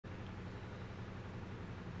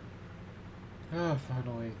Ah,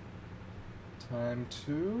 finally. Time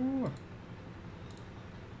to...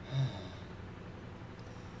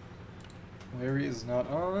 Larry is not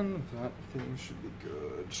on, but things should be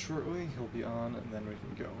good shortly. He'll be on, and then we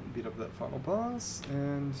can go and beat up that final boss.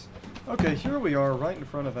 And okay, here we are, right in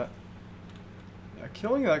front of that. Yeah,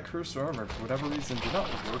 killing that cursed armor for whatever reason did not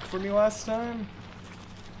work for me last time.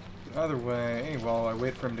 Either way, while I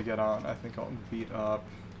wait for him to get on, I think I'll beat up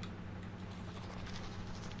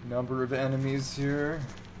a number of enemies here.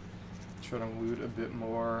 Try to loot a bit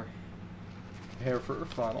more. Prepare for a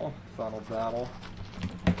final battle.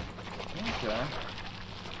 Okay.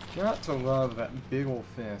 Got to love that big ol'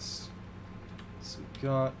 fist. So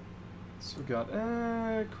we got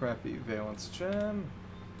crappy valence gem.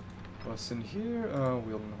 What's in here? Oh,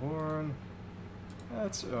 wielding horn.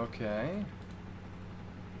 That's okay.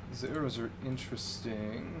 These arrows are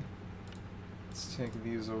interesting. Let's take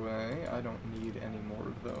these away. I don't need any more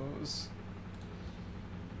of those.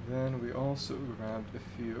 Then we also grabbed a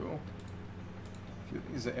few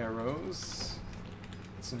of these arrows.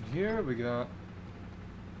 What's in here? We got...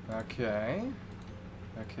 Okay.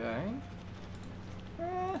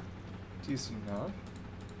 Decent enough.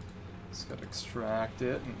 Just gotta extract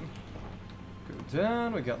it and go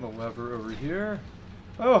down. We got the lever over here.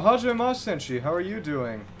 Oh, Hajime Senshi, how are you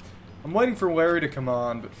doing? I'm waiting for Larry to come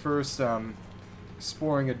on, but first,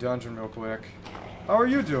 exploring a dungeon real quick. How are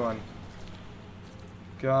you doing?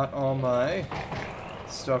 Got all my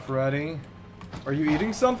stuff ready. Are you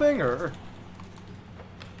eating something, or...?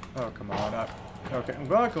 Oh, come on. Okay,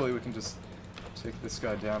 luckily we can just take this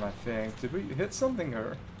guy down, I think. Did we hit something,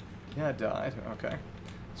 or...? Yeah, it died. Okay.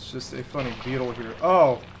 It's just a funny beetle here.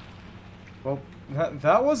 Oh! Well,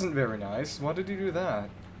 that wasn't very nice. Why did he do that?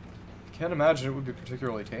 Can't imagine it would be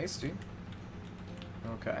particularly tasty.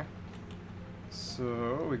 Okay.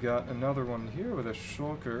 So, we got another one here with a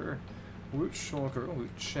shulker. Loot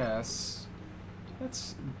chest.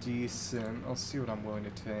 That's decent. I'll see what I'm willing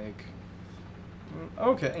to take.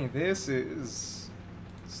 Okay, this is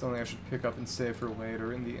something I should pick up and save for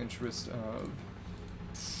later in the interest of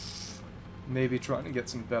maybe trying to get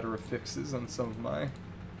some better fixes on some of my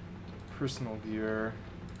personal gear.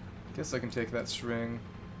 Guess I can take that string.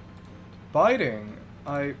 Biting.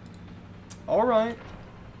 Alright.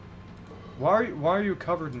 Why are you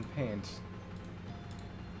covered in paint?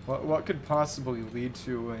 What could possibly lead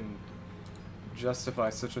to and justify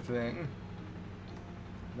such a thing?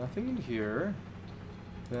 Nothing in here.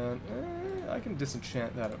 Then, I can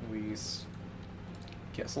disenchant that at least.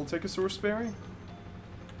 Guess I'll take a source berry.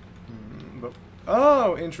 But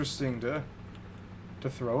oh, interesting to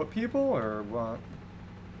throw at people or what?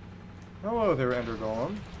 Hello there, Ender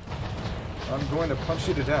Golem. I'm going to punch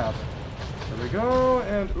you to death. There we go,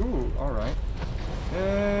 and ooh, all right,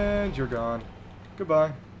 and you're gone.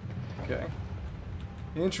 Goodbye. Okay.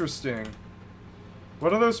 Interesting.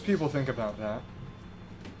 What do those people think about that?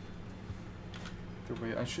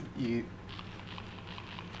 Wait, I should eat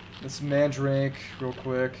this mandrake real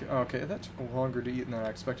quick. Okay, that took longer to eat than I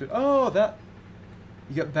expected. Oh, that...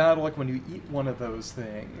 You get bad luck when you eat one of those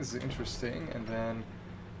things. Interesting. And then,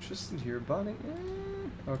 just in here, buddy.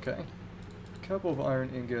 Okay. A couple of iron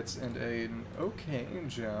ingots and an okay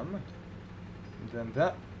gem. And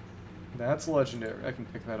then that's legendary. I can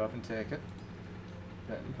pick that up and take it.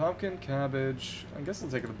 Then pumpkin, cabbage. I guess I'll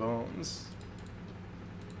take the bones.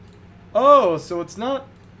 Oh, so it's not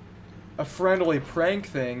a friendly prank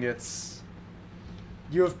thing, it's...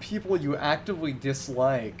 You have people you actively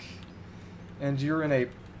dislike, and you're in a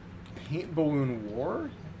paint balloon war?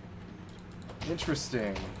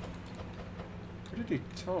 Interesting. Where did he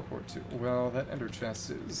teleport to? Well, that ender chest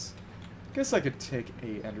is... I guess I could take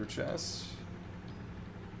a ender chest.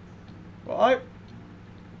 Well, I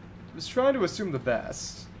was trying to assume the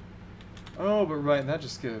best. Oh, but right, that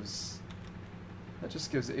just gives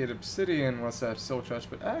 8 obsidian unless I have soul touch,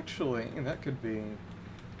 but actually, that could be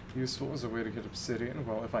useful as a way to get obsidian.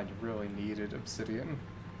 Well, if I really needed obsidian.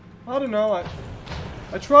 I don't know,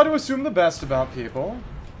 I try to assume the best about people.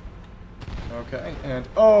 Okay, and,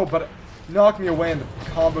 oh, but knocked me away and the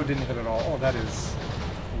combo didn't hit at all. Oh, that is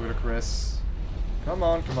ludicrous. Come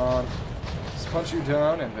on, come on. Just punch you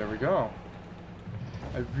down, and there we go.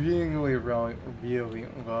 I really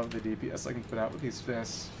love the DPS I can put out with these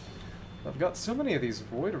fists. I've got so many of these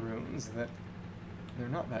void runes that they're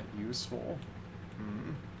not that useful.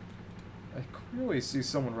 I clearly see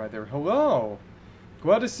someone right there. Hello!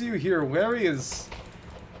 Glad to see you here. Larry is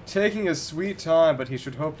taking his sweet time, but he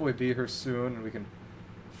should hopefully be here soon, and we can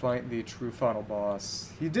fight the true final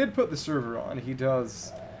boss. He did put the server on. He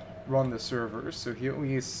does run the server, so he at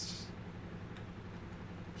least...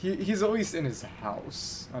 He's at least in his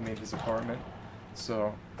house. I mean, his apartment.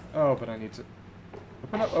 So, oh, but I need to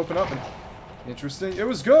open up, and interesting. It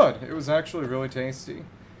was good. It was actually really tasty.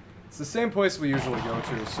 It's the same place we usually go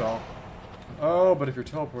to, so. Oh, but if you're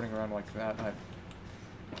teleporting around like that,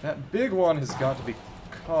 that big one has got to be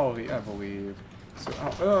Kali, I believe.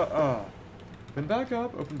 So, open back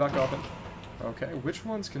up, and okay, which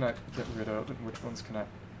ones can I get rid of, and which ones can I,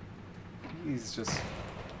 please just,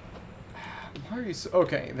 why are you so,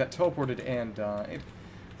 okay, that teleported and died.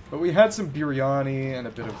 But we had some biryani and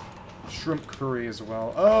a bit of shrimp curry as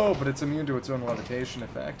well. Oh, but it's immune to its own levitation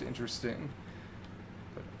effect, interesting.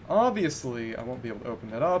 But obviously, I won't be able to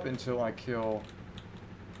open that up until I kill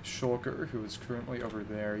Shulker, who is currently over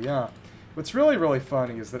there. Yeah. What's really, really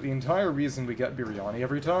funny is that the entire reason we get biryani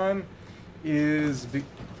every time is,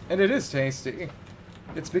 and it is tasty,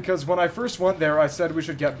 it's because when I first went there, I said we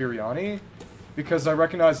should get biryani, because I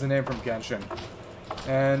recognized the name from Genshin.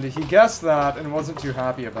 And he guessed that and wasn't too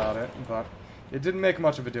happy about it, but it didn't make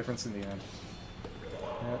much of a difference in the end.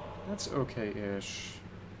 Yeah, that's okay-ish.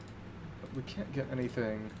 But we can't get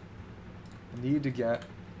anything. I need to get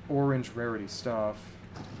orange rarity stuff.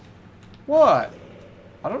 What?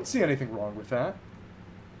 I don't see anything wrong with that.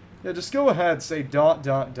 Yeah, just go ahead, say ...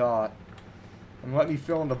 and let me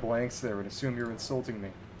fill in the blanks there and assume you're insulting me.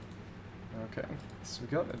 Okay, so we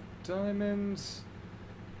got a diamond,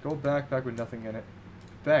 gold backpack with nothing in it.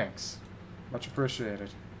 Thanks. Much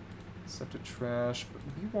appreciated. Stuff to trash, but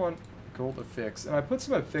we want gold affix. And I put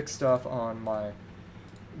some affix stuff on my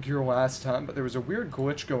gear last time, but there was a weird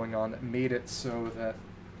glitch going on that made it so that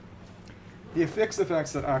the affix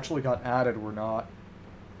effects that actually got added were not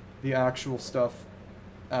the actual stuff,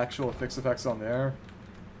 actual affix effects on there. ...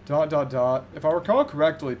 If I recall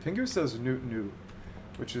correctly, Pingu says newt newt,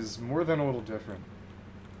 which is more than a little different.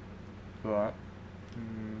 But,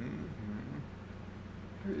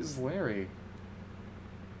 where is Larry?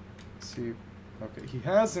 See, okay, he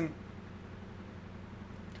hasn't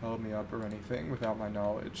called me up or anything without my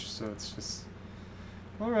knowledge, so it's just,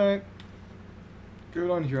 alright. Good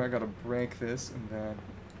on here, I gotta break this and then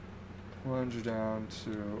plunge down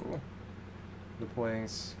to the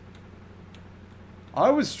place. I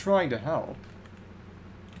was trying to help.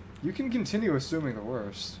 You can continue assuming the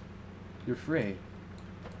worst. You're free.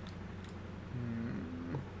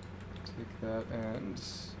 Take that and...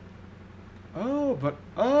 Oh, but...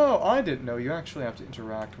 Oh, I didn't know. You actually have to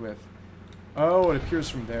interact with... Oh, it appears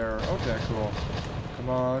from there. Okay, cool. Come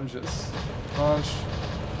on, just punch.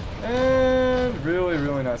 And really,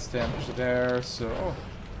 really nice damage there, so...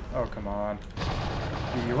 Oh, come on.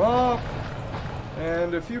 Beat you up.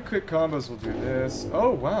 And a few quick combos will do this.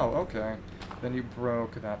 Oh, wow, okay. Then you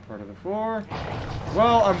broke that part of the floor.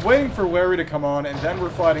 Well, I'm waiting for Larry to come on, and then we're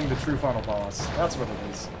fighting the true final boss. That's what it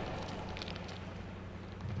is.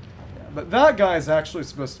 Yeah, but that guy is actually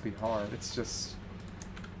supposed to be hard. It's just...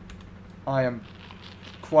 I am,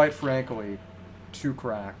 quite frankly, too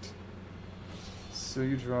cracked. So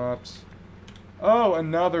you dropped... Oh,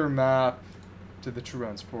 another map to the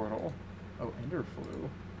Truan's portal. Oh, Enderflu.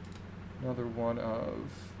 Another one of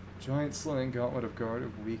Giant Slaying, Gauntlet of Guard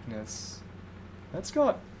of Weakness. That's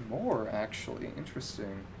got more, actually.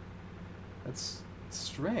 Interesting. That's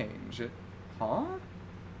strange. Huh?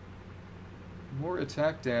 More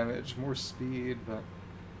attack damage, more speed, but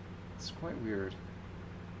it's quite weird.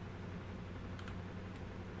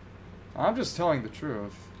 I'm just telling the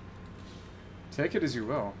truth. Take it as you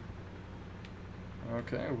will.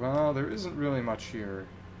 Okay, well, there isn't really much here.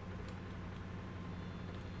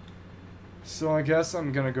 So I guess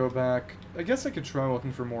I'm gonna go back. I guess I could try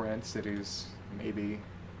looking for more end cities. Maybe.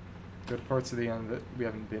 Good parts of the end that we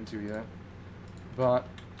haven't been to yet. But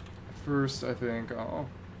first, I think I'll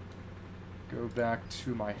go back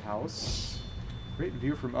to my house. Great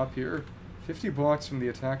view from up here. 50 blocks from the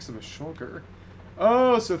attacks of a shulker.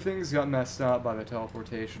 Oh, so things got messed up by the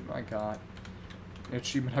teleportation. My god. An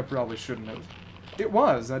achievement I probably shouldn't have. It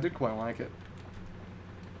was. I did quite like it.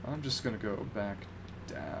 I'm just gonna go back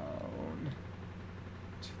down.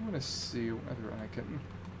 Do you want to see whether I can...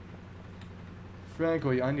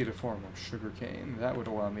 Frankly, I need to farm more sugarcane. That would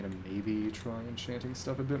allow me to maybe try enchanting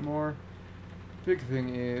stuff a bit more. Big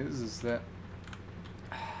thing is that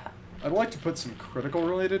I'd like to put some critical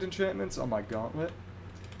related enchantments on my gauntlet.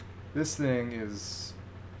 This thing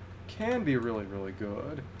can be really, really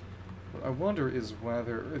good. What I wonder is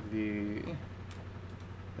whether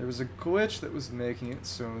there was a glitch that was making it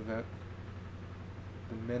so that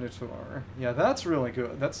the Minotaur... Yeah, that's really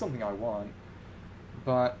good. That's something I want.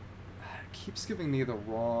 But it keeps giving me the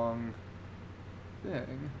wrong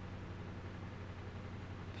thing.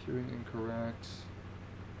 Appearing incorrect.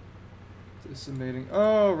 Decimating...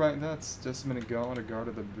 Oh, right, that's Decimating Gauntlet of Guard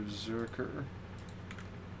of the Berserker.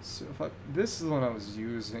 So if this is the one I was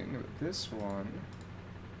using, but this one,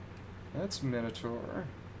 that's Minotaur.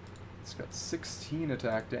 It's got 16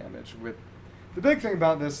 attack damage with... The big thing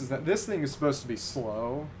about this is that this thing is supposed to be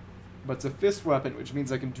slow, but it's a fist weapon, which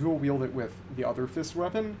means I can dual wield it with the other fist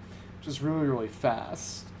weapon, which is really, really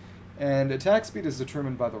fast. And attack speed is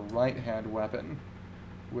determined by the right-hand weapon,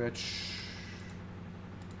 which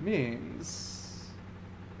means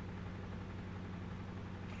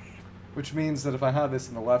that if I have this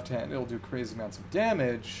in the left hand, it'll do crazy amounts of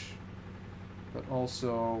damage, but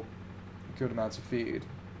also good amounts of feed.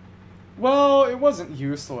 Well, it wasn't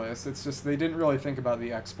useless, it's just they didn't really think about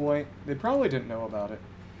the exploit. They probably didn't know about it.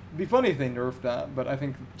 It'd be funny if they nerfed that, but I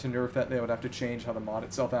think to nerf that they would have to change how the mod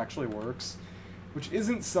itself actually works, which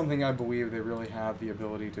isn't something I believe they really have the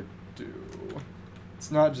ability to do.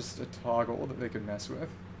 It's not just a toggle that they could mess with.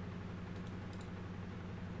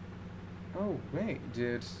 Oh, wait,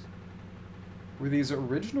 were these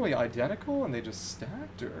originally identical and they just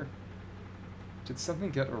stacked, or did something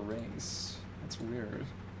get erased? That's weird.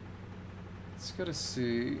 Let's gotta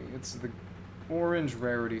see. It's the orange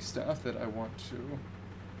rarity stuff that I want to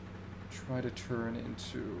try to turn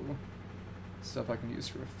into stuff I can use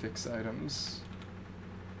for fix items.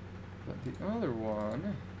 But the other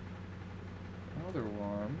one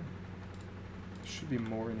should be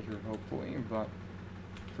more in here hopefully, but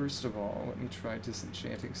first of all, let me try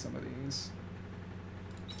disenchanting some of these.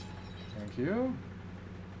 Thank you.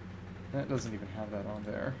 That doesn't even have that on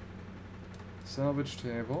there. Salvage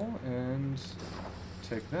table, and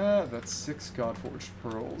take that. That's 6 Godforged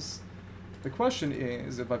Pearls. The question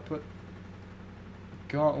is, if I put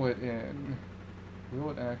Gauntlet in,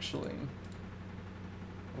 will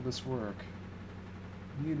this work?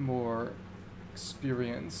 I need more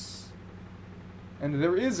experience. And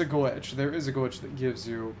there is a glitch. There is a glitch that gives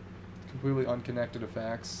you completely unconnected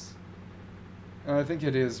effects. And I think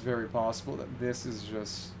it is very possible that this is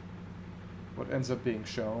just what ends up being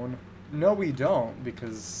shown. No, we don't,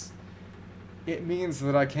 because it means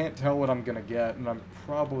that I can't tell what I'm gonna get, and I'm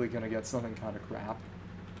probably gonna get something kind of crap.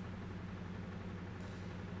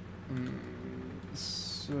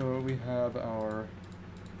 So we have our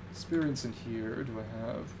experience in here. Do I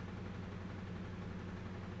have...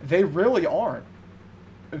 They really aren't.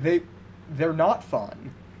 They're not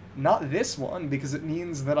fun. Not this one, because it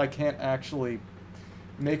means that I can't actually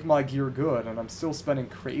make my gear good, and I'm still spending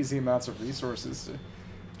crazy amounts of resources to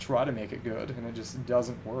try to make it good, and it just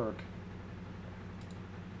doesn't work.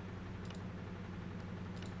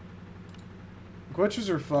 Glitches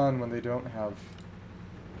are fun when they don't have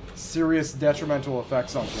serious detrimental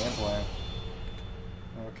effects on gameplay.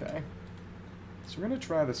 Okay. So we're gonna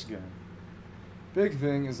try this again. Big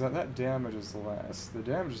thing is that damage is less. The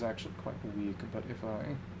damage is actually quite weak, but if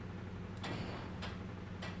I...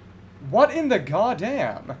 What in the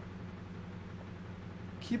goddamn?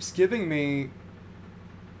 Keeps giving me...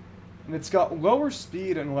 And it's got lower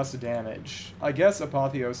speed and less damage. I guess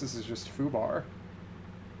Apotheosis is just foobar.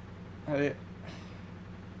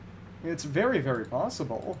 It's very, very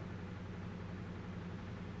possible.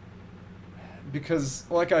 Because,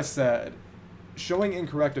 like I said, showing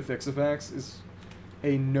incorrect affix effects is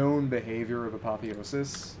a known behavior of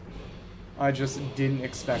Apotheosis. I just didn't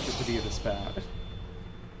expect it to be this bad.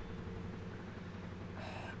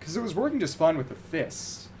 Because it was working just fine with the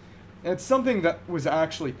fist. And it's something that was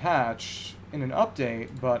actually patched in an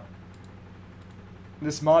update, but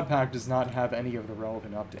this mod pack does not have any of the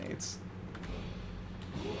relevant updates.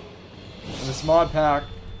 And this mod pack,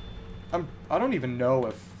 I don't even know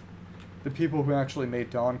if the people who actually made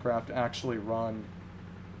DawnCraft actually run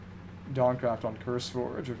DawnCraft on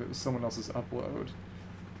CurseForge, or if it was someone else's upload.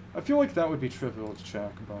 I feel like that would be trivial to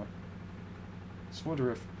check, but just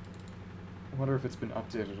wonder if it's been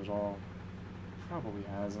updated at all. Probably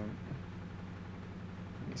hasn't.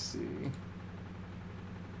 Let me see.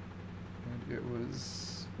 And it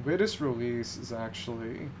was... latest release is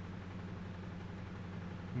actually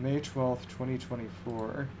May 12th,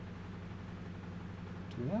 2024.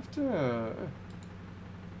 Do we have to...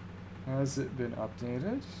 Has it been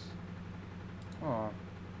updated? Huh.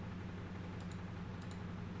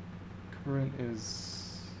 Current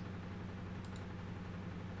is...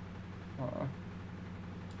 Huh.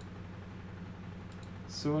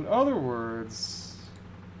 So in other words,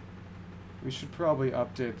 we should probably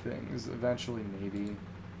update things eventually, maybe.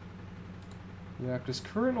 Yeah, because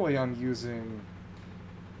currently I'm using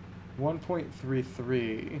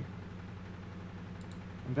 1.33,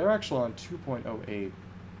 and they're actually on 2.08,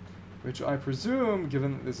 which I presume,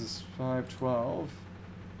 given that this is 5.12,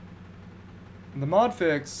 the mod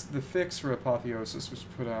fix, the fix for Apotheosis was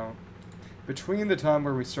put out between the time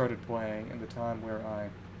where we started playing and the time where I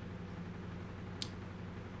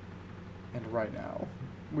and right now.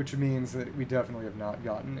 Which means that we definitely have not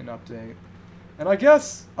gotten an update. And I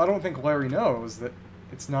guess, I don't think Larry knows that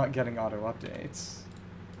it's not getting auto-updates.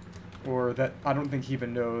 Or that, I don't think he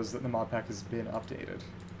even knows that the mod pack has been updated.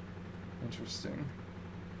 Interesting.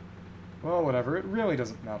 Well, whatever, it really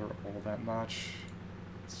doesn't matter all that much.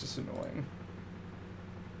 It's just annoying.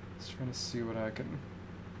 Just trying to see what I can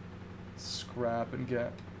scrap and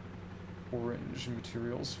get orange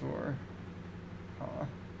materials for. Huh.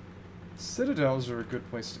 Citadels are a good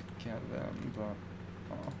place to get them, but...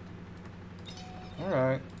 Huh.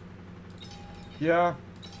 Alright. Yeah.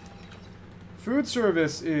 Food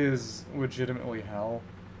service is legitimately hell.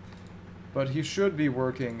 But he should be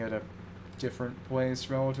working at a different place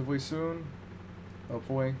relatively soon.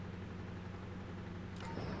 Hopefully.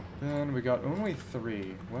 Then we got only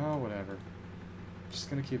 3. Well, whatever. Just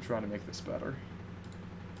gonna keep trying to make this better.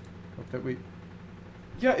 Hope that we...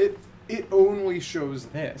 Yeah, it only shows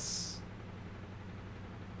this.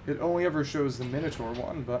 It only ever shows the Minotaur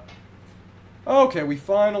one, but... Okay, we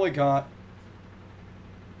finally got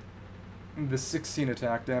the 16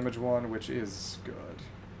 attack damage one, which is good.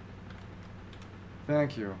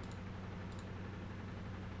 Thank you.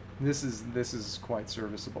 This is quite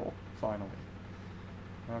serviceable, finally.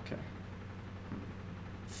 Okay.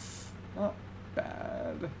 Not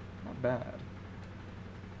bad. Not bad.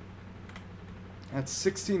 That's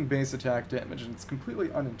 16 base attack damage, and it's completely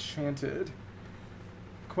unenchanted.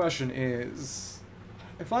 Question is,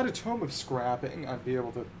 if I had a Tome of Scrapping, I'd be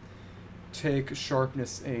able to take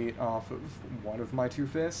Sharpness VIII off of one of my 2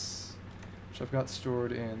 fists, which I've got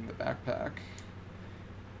stored in the backpack.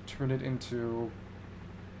 Turn it into...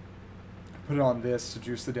 Put it on this to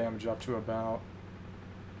juice the damage up to about...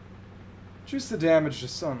 Juice the damage to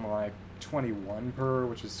something like 21 per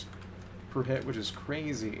hit, which is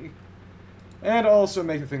crazy. And also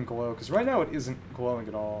make the thing glow, because right now it isn't glowing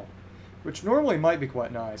at all. Which normally might be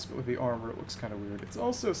quite nice, but with the armor it looks kind of weird. It's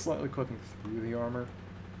also slightly clipping through the armor.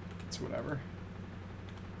 It's whatever.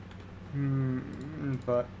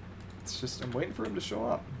 But it's just, I'm waiting for him to show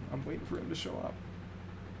up. I'm waiting for him to show up.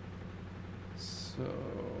 So,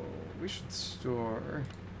 we should store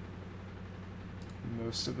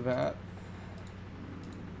most of that.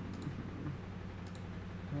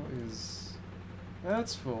 How is...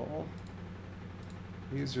 That's full.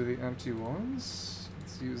 These are the empty ones.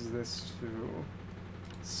 Let's use this to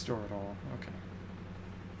store it all. Okay.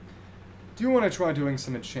 Do want to try doing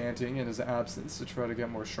some enchanting in his absence to try to get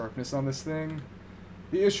more sharpness on this thing.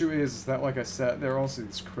 The issue is that, like I said, there are also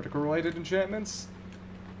these critical related enchantments,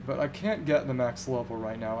 but I can't get the max level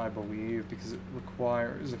right now, I believe, because it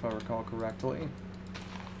requires, if I recall correctly,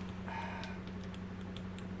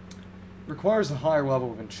 requires a higher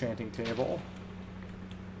level of enchanting table.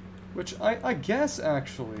 Which I guess,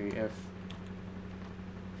 actually, if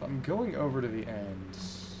I'm going over to the end,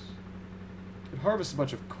 I could harvest a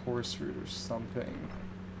bunch of coarse root or something,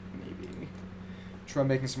 maybe. Try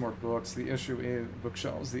making some more books. The issue is,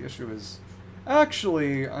 bookshelves, the issue is,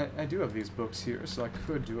 actually, I do have these books here, so I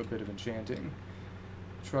could do a bit of enchanting.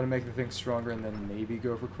 Try to make the thing stronger and then maybe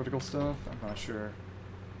go for critical stuff. I'm not sure.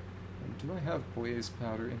 And do I have blaze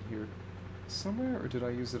powder in here somewhere, or did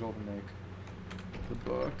I use it all to make the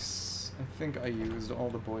books? I think I used all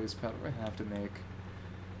the blaze powder I have to make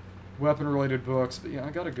weapon-related books, but yeah,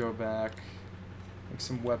 I gotta go back, make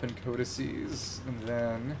some weapon codices, and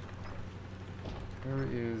then where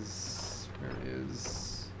is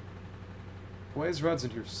blaze red's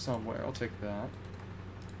in here somewhere. I'll take that.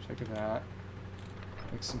 Check that.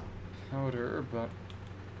 Make some powder, but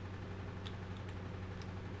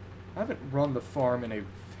I haven't run the farm in a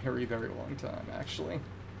very, very long time, actually.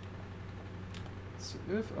 So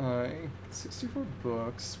if I... 64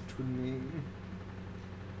 books, which would mean...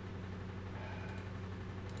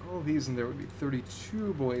 all these in there would be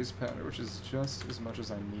 32 blaze powder, which is just as much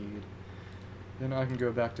as I need. Then I can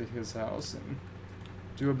go back to his house and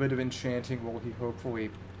do a bit of enchanting while he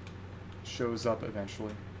hopefully shows up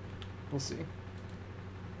eventually. We'll see.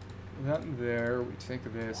 That in there, we take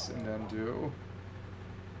this and then do...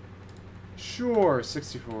 Sure,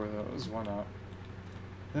 64 of those, why not?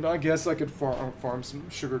 Then I guess I could farm some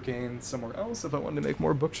sugarcane somewhere else if I wanted to make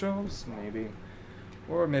more bookshelves, maybe.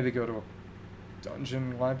 Or maybe go to a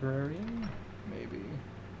dungeon librarian, maybe.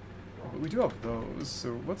 But we do have those,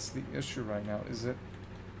 so what's the issue right now? Is it...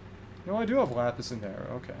 No, I do have lapis in there,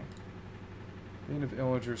 okay. Bane of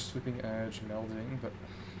Illager, Sweeping Edge, Melding, but...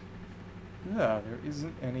 yeah, there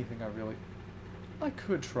isn't anything I really... I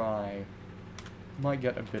could try. Might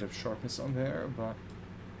get a bit of sharpness on there, but...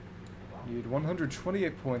 need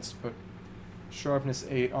 128 points to put Sharpness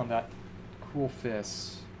 8 on that cool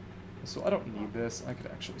fist. So I don't need this. I could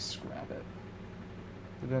actually scrap it.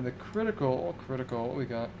 But then the critical, we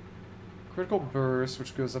got critical burst,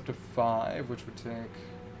 which goes up to 5, which would take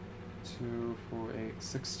 2, 4, 8,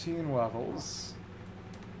 16 levels.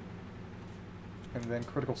 And then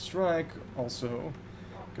critical strike also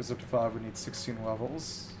goes up to 5, would need 16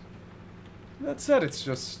 levels. That said, it's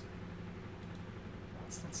just...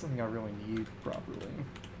 it's not something I really need properly.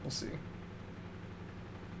 We'll see.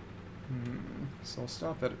 So I'll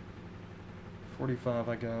stop that at 45,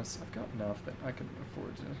 I guess. I've got enough that I can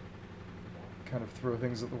afford to kind of throw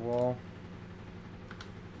things at the wall.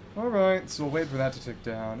 Alright, so we'll wait for that to tick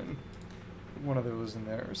down and put one of those in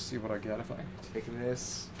there. See what I get if I take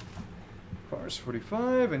this. Requires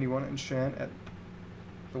 45, and you want to enchant at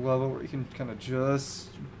the level where you can kind of just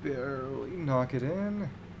barely knock it in.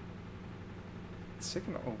 It's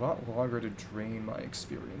taking a lot longer to drain my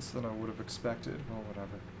experience than I would have expected. Well,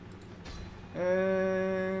 whatever.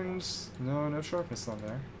 And no sharpness on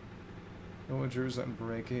there. Villagers and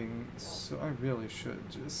breaking, so I really should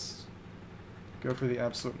just go for the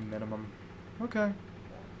absolute minimum. Okay.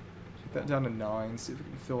 Take that down to 9, see if it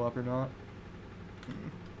can fill up or not.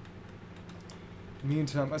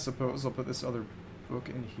 Meantime, I suppose I'll put this other book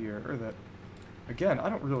in here that, again, I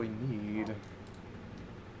don't really need.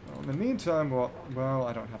 Well, in the meantime, well,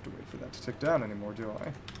 I don't have to wait for that to tick down anymore, do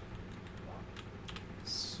I?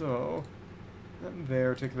 So, that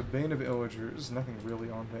there, take the Bane of Illagers, nothing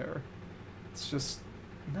really on there. It's just,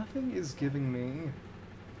 nothing is giving me...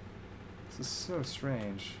 This is so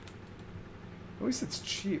strange. At least it's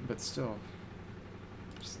cheap, but still.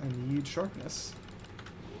 Just, I need sharpness.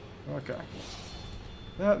 Okay.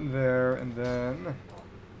 That and there, and then...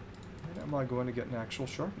 when am I going to get an actual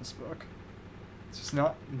sharpness book? It's just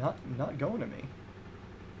not going to me.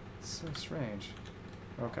 It's so strange.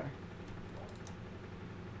 Okay.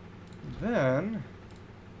 Then...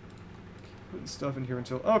 keep putting stuff in here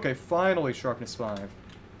until... okay, finally Sharpness 5.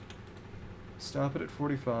 Stop it at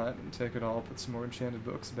 45 and take it all. Put some more enchanted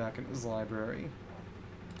books back in his library.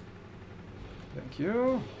 Thank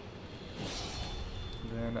you.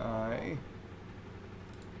 Then I...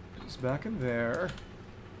 put this back in there.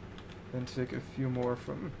 Then take a few more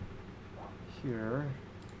from here.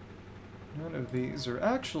 None of these are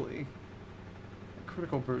actually...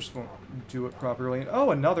 critical burst won't do it properly. And,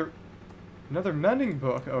 oh, another mending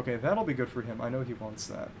book. Okay, that'll be good for him. I know he wants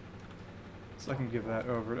that. So I can give that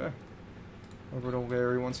over to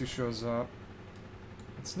Larry once he shows up.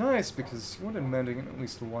 It's nice because he wanted mending in at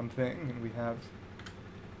least one thing, and we have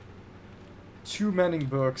 2 mending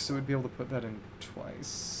books, so we'd be able to put that in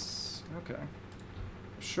twice. Okay.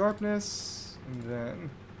 Sharpness, and then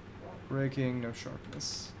breaking, no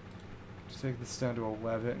sharpness. Just take this down to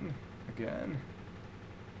 11 again.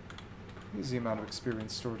 Crazy amount of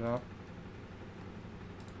experience stored up.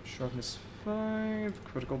 Sharpness 5,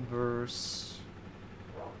 critical burst.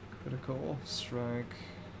 Critical strike.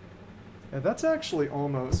 Yeah, that's actually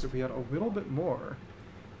almost, if we had a little bit more,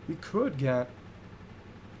 we could get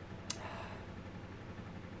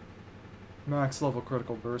max level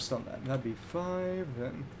critical burst on that. That'd be 5,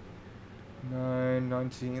 then 9,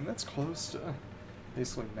 19. That's close to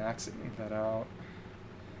basically maxing that out.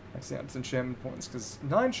 Maxing out its enchantment points, because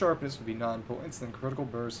 9 sharpness would be 9 points, then critical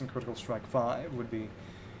burst and critical strike 5 would be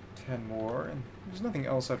 10 more, and there's nothing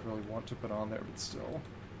else I'd really want to put on there, but still.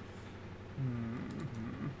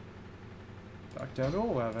 Back down to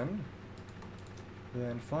 11.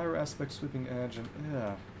 Then fire aspect, sweeping edge, and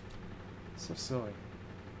yeah, so silly.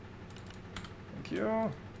 Thank you.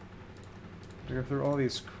 Gotta go through all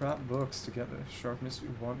these crap books to get the sharpness we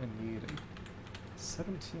want and need. And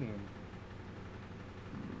 17.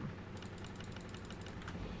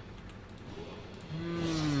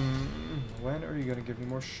 When are you gonna give me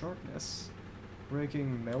more sharpness?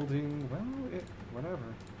 Breaking, melding, well,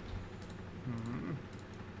 whatever.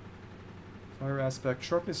 Fire aspect,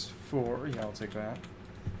 sharpness 4, yeah, I'll take that.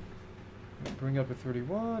 Bring up a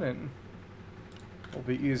 31, and it'll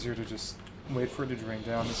be easier to just wait for it to drain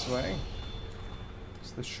down this way.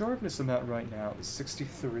 So the sharpness amount right now is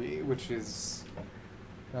 63, which is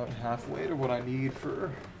about halfway to what I need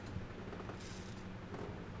for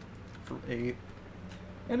 8.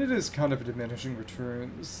 And it is kind of a diminishing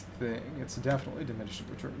returns thing. It's definitely a diminishing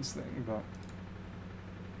returns thing, but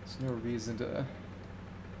there's no reason to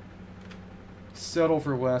settle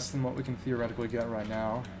for less than what we can theoretically get right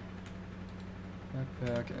now.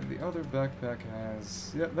 Backpack, and the other backpack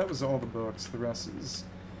has... yeah, that was all the books. The rest is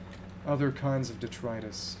other kinds of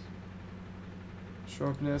detritus.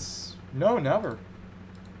 Sharpness... no, never.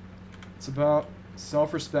 It's about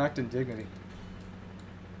self-respect and dignity.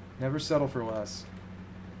 Never settle for less.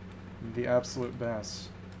 The absolute best.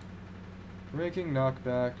 Breaking,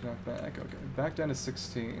 knockback, knockback. Okay, back down to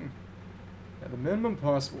 16. Yeah, the minimum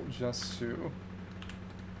possible just to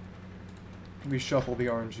reshuffle the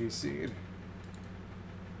RNG seed.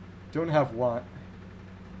 Don't have what?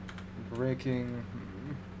 Breaking...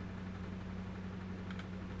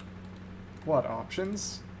 What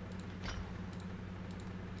options?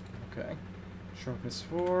 Okay. Sharpness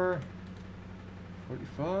 4.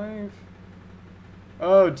 45.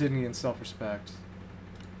 Oh, dignity and self-respect.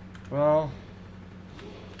 Well,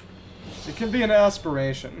 it can be an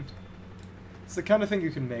aspiration. It's the kind of thing you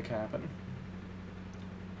can make happen.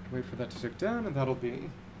 Wait for that to tick down, and that'll be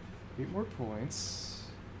 8 more points.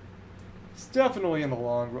 It's definitely, in the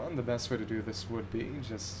long run, the best way to do this would be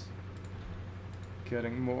just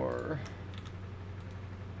getting more...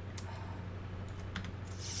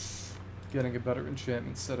 Getting a better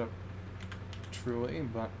enchantment setup, truly,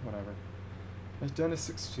 but whatever. That's down to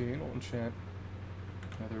 16, we'll enchant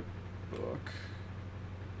another book.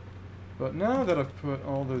 But now that I've put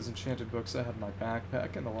all those enchanted books I had in my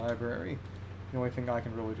backpack in the library, the only thing I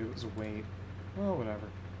can really do is wait. Well, whatever.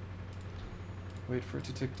 Wait for it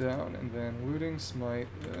to tick down, and then looting, smite,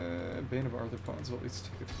 Bane of Arthropods will at least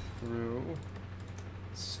take it through.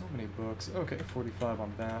 So many books. Okay, 45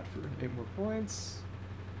 on that for 8 more points.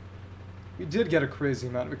 We did get a crazy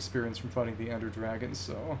amount of experience from fighting the Ender Dragon,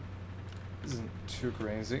 so this isn't too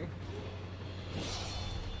crazy.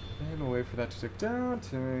 And we'll wait for that to tick down,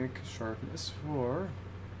 take Sharpness 4.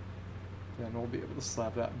 Then we'll be able to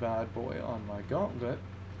slap that bad boy on my gauntlet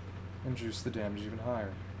and juice the damage even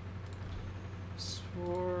higher.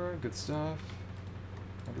 4, good stuff.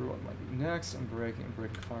 Wonder what might be next. I'm breaking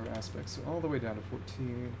fire aspects, so all the way down to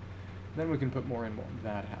 14. Then we can put more in when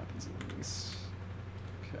that happens at least.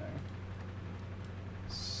 Okay.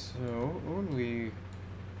 So, only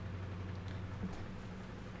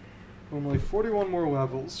 41 more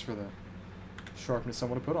levels for the sharpness I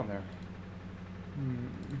want to put on there.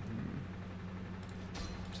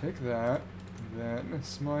 Take that, then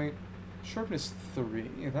smite, sharpness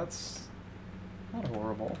 3, that's not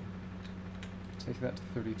horrible. Take that to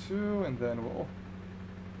 32, and then we'll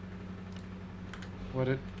let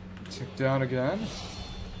it tick down again.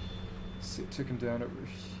 See it ticking down over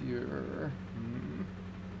here.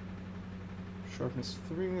 Sharpness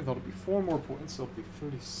 3, that'll be 4 more points, so it'll be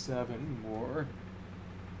 37 more.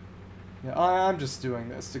 Yeah, I'm just doing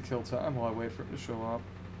this to kill time while I wait for it to show up.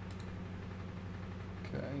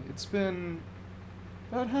 Okay, it's been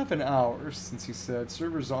about half an hour since he said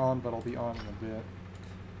server's on, but I'll be on in a bit.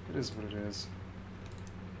 It is what it is.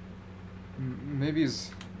 Maybe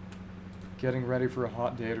he's getting ready for a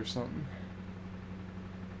hot date or something.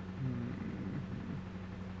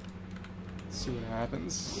 Let's see what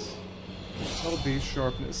happens. That'll be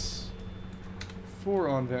sharpness 4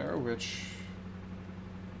 on there, which...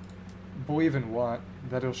 Believe in what?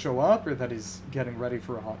 That he'll show up, or that he's getting ready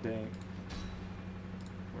for a hot date?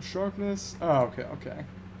 More sharpness? Oh, okay, okay.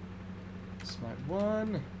 Smite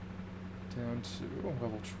 1. Down to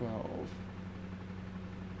level 12.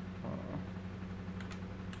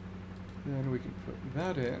 Then we can put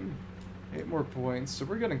that in. 8 more points, so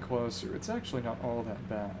we're getting closer. It's actually not all that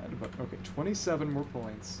bad, but okay, 27 more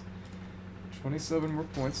points. 27 more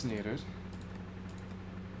points needed.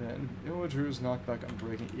 Then Illager's knockback on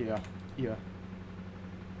breaking. Yeah.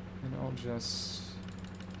 And I'll just...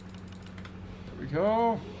 There we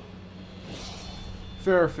go.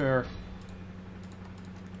 Fair.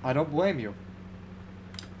 I don't blame you.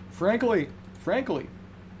 Frankly,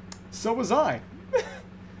 so was I.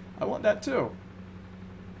 I want that too.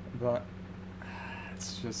 But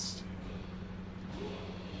it's just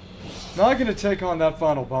not gonna take on that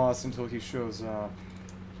final boss until he shows up.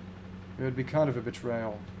 It would be kind of a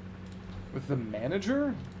betrayal. With the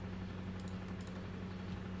manager?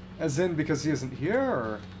 As in because he isn't here,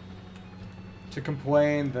 or to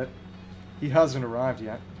complain that he hasn't arrived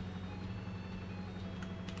yet?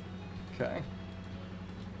 Okay.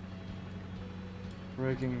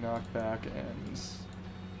 Breaking, knockback, and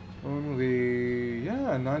only,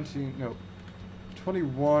 yeah,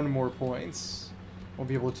 21 more points. We'll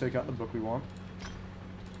be able to take out the book we want.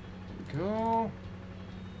 There we go.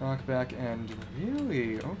 Knockback, and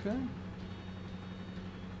really, okay.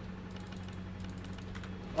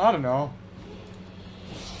 I don't know.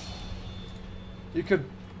 You could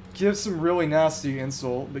give some really nasty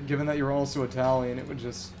insult, but given that you're also Italian, it would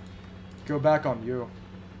just go back on you.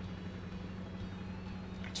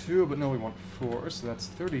 2, but no, we want 4, so that's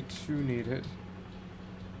 32 needed.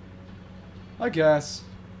 I guess.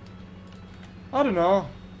 I don't know.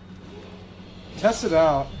 Test it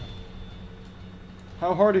out.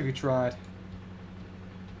 How hard have you tried?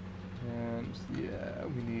 And, yeah,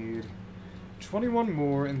 we need 21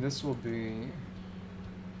 more, and this will be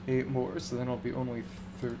 8 more, so then it'll be only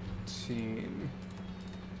 13.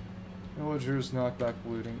 Villagers, knockback,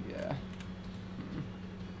 looting, yeah.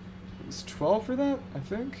 It was 12 for that, I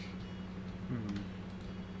think?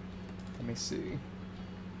 Let me see.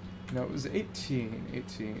 No, it was 18.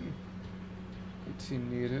 18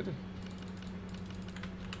 needed.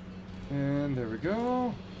 And there we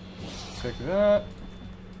go. Take that.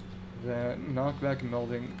 Then knockback and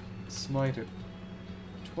melding smite at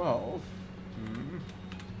 12.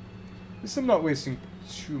 At least I'm not wasting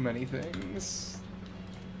too many things.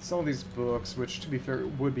 Some of these books, which to be fair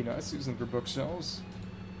would be nice using for bookshelves.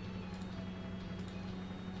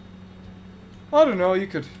 I don't know, you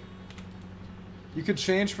could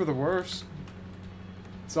change for the worse.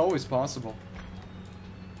 It's always possible.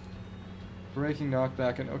 Breaking,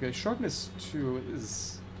 knockback, and okay, Sharpness 2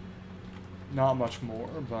 is not much more,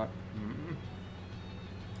 but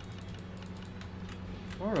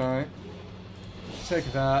alright.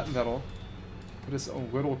 Take that, and that'll put us a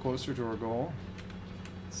little closer to our goal.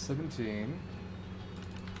 17.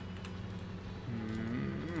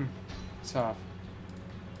 Tough.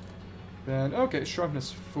 Then, okay,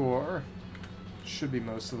 Sharpness 4 should be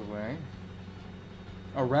most of the way.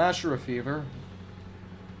 A rash or a fever.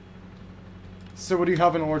 So what, do you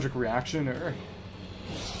have an allergic reaction, or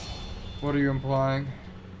what are you implying?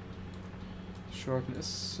 Sharpness,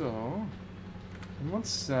 so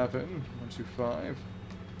 117, 125.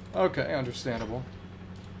 Okay, understandable.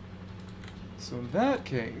 So in that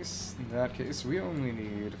case, we only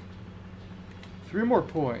need 3 more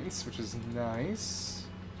points, which is nice,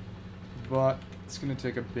 but it's gonna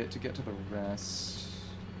take a bit to get to the rest.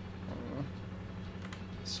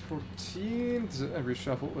 It's 14. Does it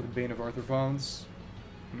reshuffle with Bane of Arthropods?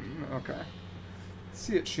 Okay. Let's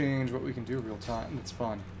see it change what we can do real time. That's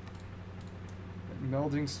fun.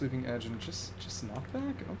 Melding, Sleeping Edge, and just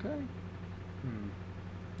knockback? Okay.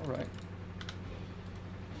 Alright.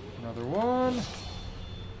 Another one.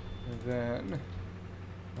 And then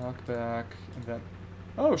knockback, and then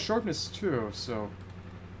oh, Sharpness 2, so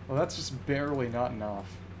well, that's just barely not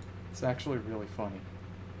enough. It's actually really funny.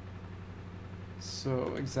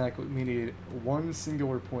 So exactly, we need 1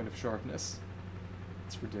 singular point of sharpness.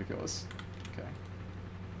 It's ridiculous. Okay.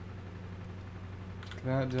 Take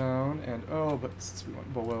that down, and oh, but since we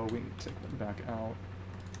went below, we need to take one back out.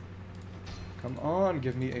 Come on,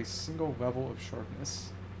 give me a single level of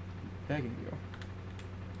sharpness. I'm begging you.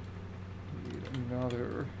 Need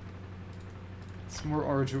another. It's more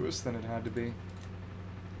arduous than it had to be.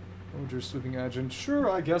 Roger, Sweeping Edge, and sure,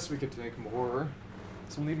 I guess we could take more.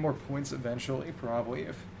 So we'll need more points eventually, probably,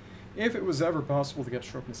 if it was ever possible to get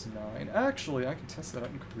Sharpness 9. Actually, I can test that out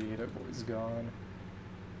in Creative while he's gone.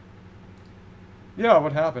 Yeah,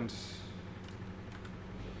 what happened?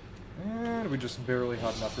 And we just barely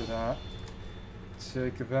had enough for that.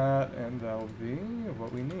 Take that, and that'll be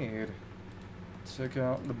what we need. Take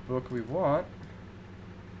out the book we want.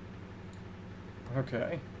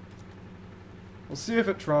 Okay. We'll see if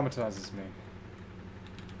it traumatizes me.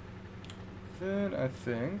 Then I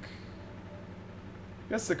think... I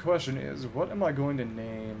guess the question is, what am I going to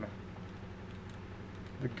name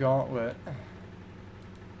the gauntlet?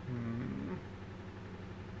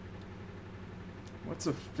 What's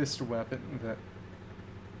a fist weapon that...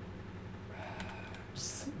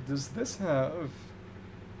 Does this have...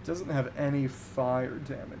 Doesn't have any fire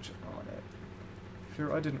damage on it.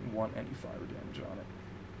 Fear I didn't want any fire damage on it.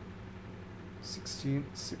 16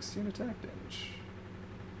 attack damage.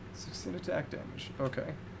 16 attack damage.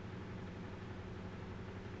 Okay.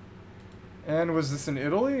 And was this in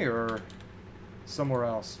Italy or somewhere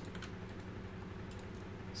else?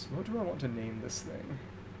 So what do I want to name this thing?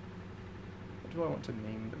 What do I want to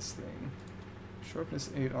name this thing?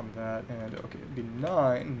 Sharpness 8 on that, and okay, it'd be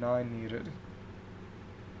 9. 9 needed.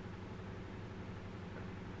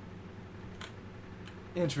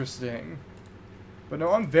 Interesting. But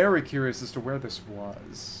no, I'm very curious as to where this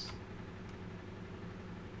was.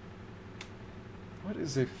 What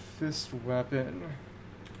is a fist weapon?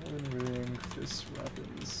 Ring fist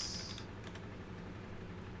weapons.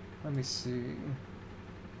 Let me see.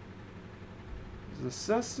 The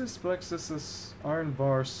Cestus, Plexus, Iron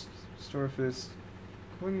Bar, Starfist,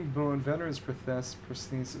 Queen Bone, Veteran's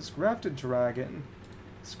Prosthesis, Grafted Dragon.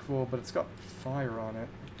 It's cool, but it's got fire on it.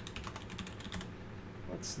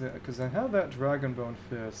 What's that? Because I have that Dragon Bone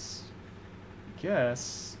Fist.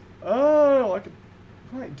 Guess. Oh, I could.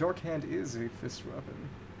 Right, Dark Hand is a fist weapon.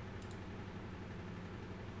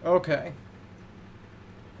 Okay.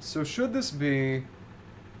 So should this be...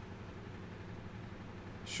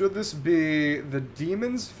 Should this be the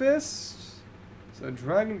Demon's Fist? So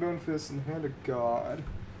Dragon Bone Fist and Hand of God.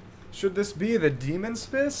 Should this be the Demon's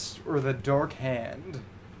Fist or the Dark Hand?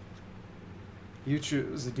 You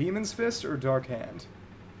choose. The Demon's Fist or Dark Hand?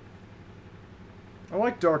 I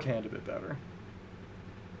like Dark Hand a bit better.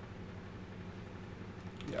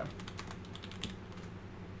 Yeah.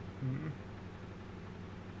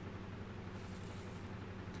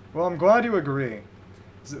 Well, I'm glad you agree.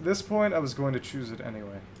 Because at this point, I was going to choose it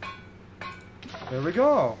anyway. There we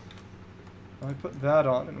go. I put that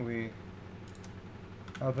on and we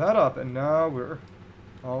have that up, and now we're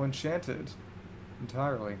all enchanted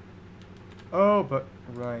entirely. Oh, but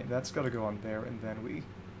right, that's got to go on there, and then we...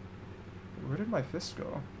 Where did my fist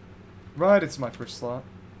go? Right, it's my first slot.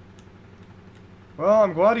 Well,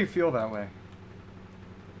 I'm glad you feel that way.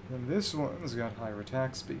 And this one's got higher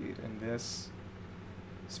attack speed, and this...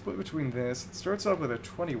 Split between this. It starts off with a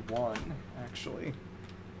 21, actually.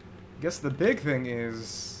 I guess the big thing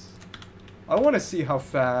is... I want to see how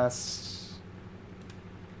fast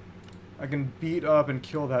I can beat up and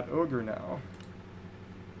kill that ogre now.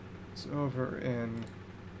 It's over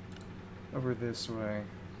this way.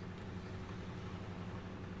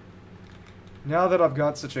 Now that I've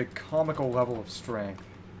got such a comical level of strength.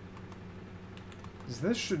 Because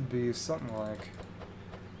this should be something like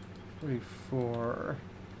 34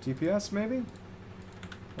 DPS, maybe?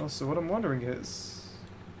 Also, what I'm wondering is...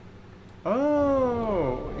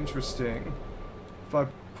 Oh, interesting. If I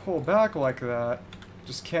pull back like that,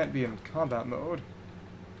 just can't be in combat mode.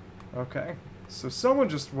 Okay, so someone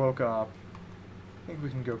just woke up. I think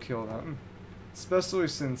we can go kill them. Especially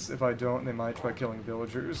since if I don't, they might try killing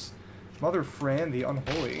villagers. Mother Fran the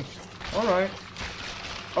Unholy. Alright.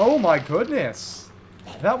 Oh my goodness!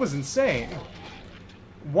 That was insane.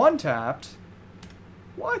 One tapped.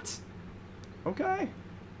 What? Okay.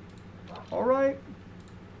 Alright.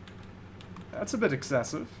 That's a bit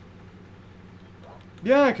excessive.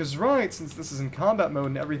 Yeah, because right, since this is in combat mode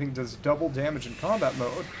and everything does double damage in combat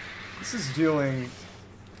mode, this is dealing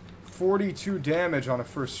 42 damage on a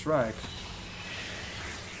first strike.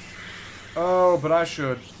 Oh, but I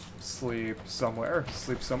should sleep somewhere.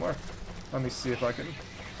 Sleep somewhere. Let me see if I can...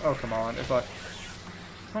 Oh, come on. If I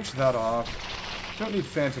punch that off... Don't need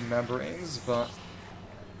phantom membranes, but...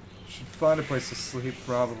 Should find a place to sleep,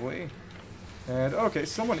 probably. And, okay,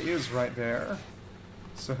 someone is right there.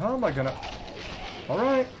 So how am I gonna...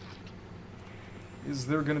 Alright. Is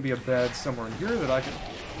there gonna be a bed somewhere in here that I can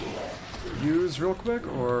use real quick,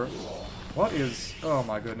 or... What is... Oh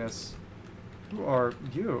my goodness. Who are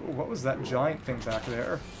you? What was that giant thing back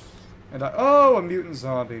there? And oh, a mutant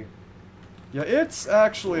zombie. Yeah, it's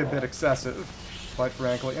actually a bit excessive, quite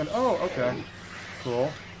frankly. And, oh, okay.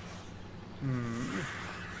 Cool.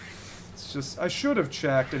 It's just... I should have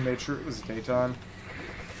checked and made sure it was daytime.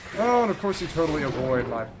 Oh, and of course you totally avoid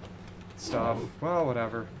my stuff. Well,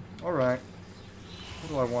 whatever. Alright. What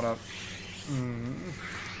do I want to...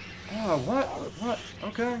 Oh, what? What?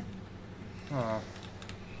 Okay.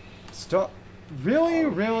 Stop. Really?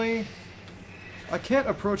 Really? I can't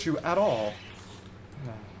approach you at all.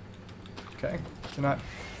 Okay. Can I...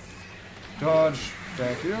 Dodge.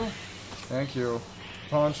 Thank you. Thank you.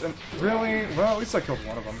 Punch. And really? Well, at least I killed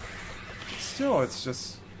one of them. Still, it's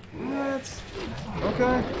just... What?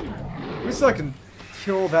 Okay. At least I can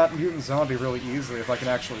kill that mutant zombie really easily if I can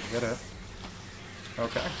actually hit it.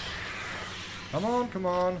 Okay. Come on, come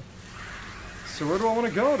on. So where do I want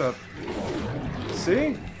to go to...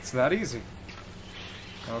 See? It's that easy.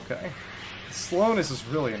 Okay. The slowness is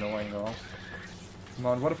really annoying, though. Come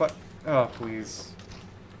on, what if I... Oh, please.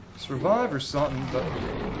 Survive or something, but...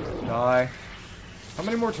 Die. How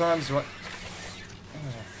many more times do I...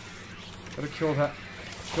 Gotta kill that...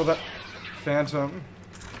 Kill that phantom.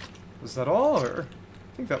 Was that all, or...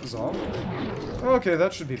 I think that was all. Okay,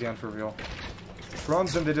 that should be the end for real.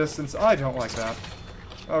 Drums in the distance. I don't like that.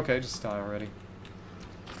 Okay, just die already.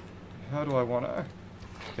 How do I want to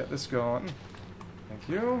get this going? Thank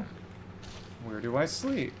you. Where do I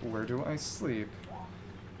sleep? Where do I sleep?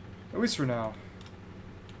 At least for now.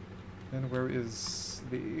 And where is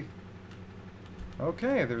the...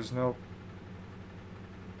 Okay, there's no...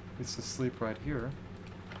 It's to sleep right here.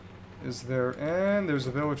 Is there... And there's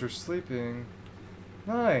a villager sleeping.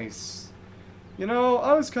 Nice. You know,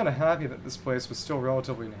 I was kind of happy that this place was still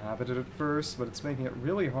relatively inhabited at first, but it's making it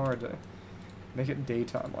really hard to make it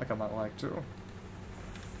daytime like I might like to.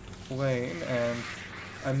 Flame, and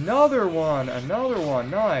another one,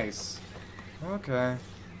 nice. Okay.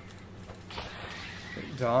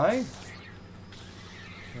 Die?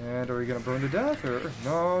 And are we gonna burn to death, or?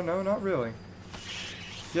 No, no, not really.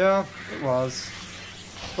 Yeah, it was.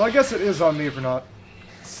 Well, I guess it is on me for not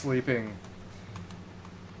sleeping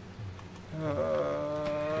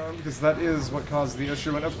Because that is what caused the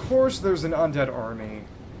issue. And of course there's an undead army.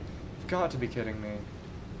 You've got to be kidding me.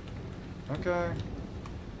 Okay.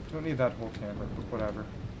 Don't need that whole camera, but whatever.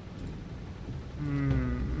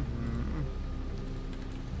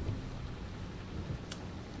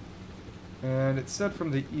 And it's said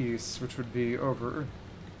from the east, which would be over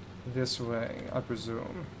this way, I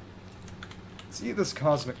presume. Let's eat this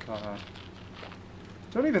cosmic cod.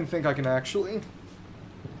 Don't even think I can actually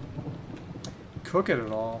cook it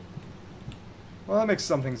at all. Well, that makes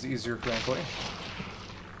some things easier, frankly.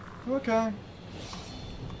 Okay.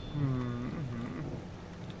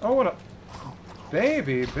 Oh, what a...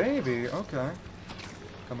 Baby, baby, okay.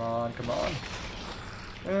 Come on, come on.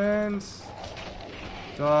 And...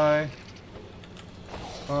 Die.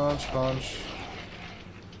 Punch, punch.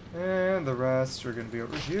 And the rest are going to be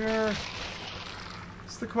over here.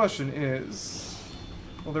 So the question is...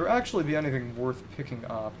 Will there actually be anything worth picking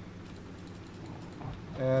up?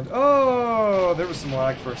 And... Oh! There was some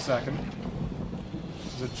lag for a second.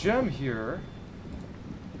 There's a gem here.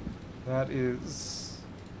 That is...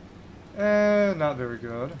 not very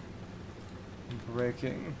good.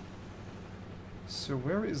 Breaking. So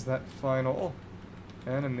where is that final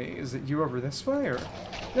enemy? Is it you over this way, or...?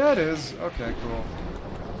 Yeah, it is. Okay, cool.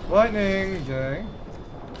 Lightning, yay.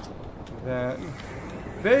 Then...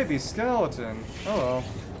 Baby skeleton. Hello.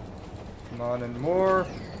 Come on, and more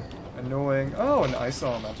annoying... Oh, an ice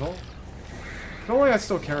elemental. If only I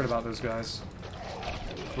still cared about those guys.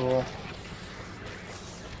 Cool.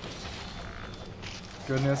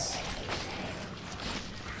 Goodness.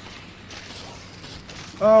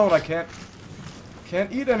 Oh, and I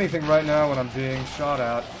can't eat anything right now when I'm being shot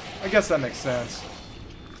at. I guess that makes sense.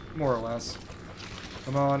 More or less.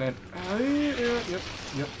 Come on, and...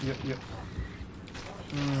 Yep.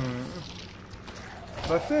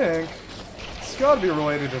 But I think it's got to be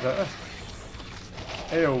related to the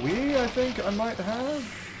AoE, I think I might have?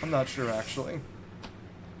 I'm not sure, actually.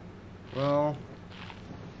 Well...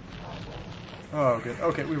 Oh, good.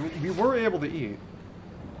 Okay, we were able to eat.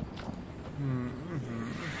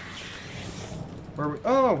 Where we...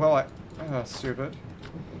 Oh, well, stupid.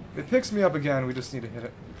 If it picks me up again, we just need to hit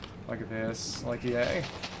it like this. Like, yay.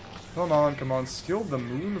 Come on, come on. Skilled the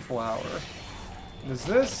Moonflower. Is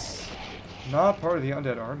this not part of the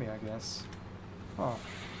undead army, I guess? Huh.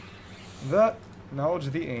 That knowledge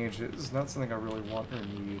of the ages, not something I really want or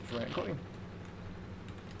need, frankly.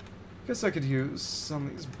 Guess I could use some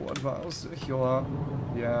of these blood vials to heal up.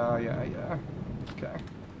 Yeah. Okay.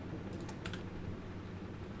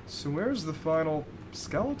 So where's the final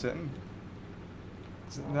skeleton?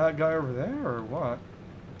 Is it that guy over there, or what?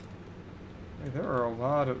 Hey, there are a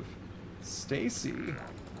lot of... Stacy.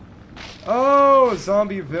 Oh,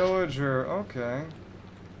 zombie villager. Okay.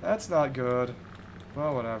 That's not good.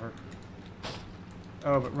 Well, whatever.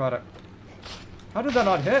 Oh, but right. How did that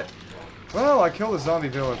not hit? Well, I killed a zombie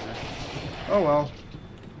villager. Oh well.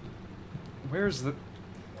 Where's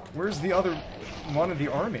the other one of the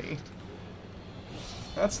army?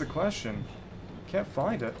 That's the question. Can't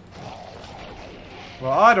find it.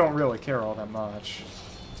 Well, I don't really care all that much,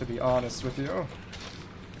 to be honest with you.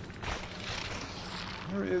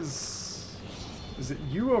 Where is... Is it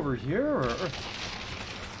you over here, or...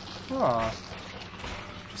 Huh.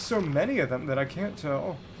 Just so many of them that I can't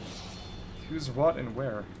tell who's what and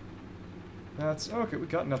where. That's... Okay, we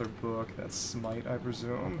got another book. That's Smite, I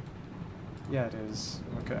presume. Yeah, it is.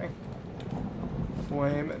 Okay.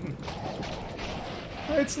 Flame.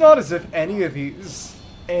 It's not as if any of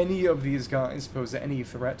these guys pose any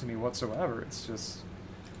threat to me whatsoever. It's just...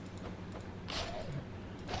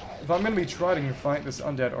 If I'm going to be trying to fight this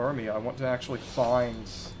undead army, I want to actually find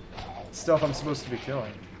stuff I'm supposed to be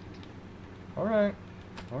killing. Alright.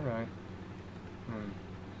 Alright.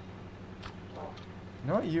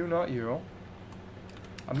 Not you, not you.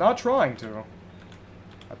 I'm not trying to.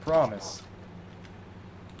 I promise.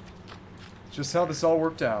 It's just how this all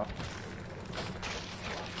worked out.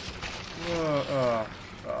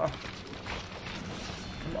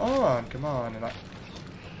 Come on, and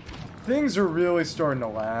things are really starting to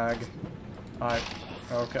lag.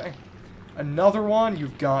 Okay. Another one?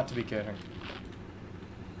 You've got to be kidding.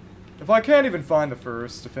 If I can't even find the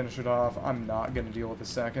first to finish it off, I'm not going to deal with the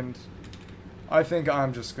second. I think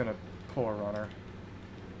I'm just going to pull a runner.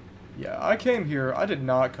 Yeah, I came here. I did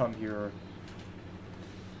not come here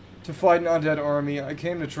to fight an undead army. I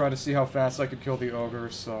came to try to see how fast I could kill the ogre,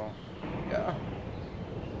 so... Yeah.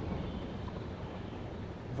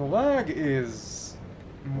 The lag is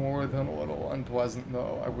more than a little unpleasant,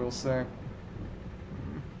 though, I will say.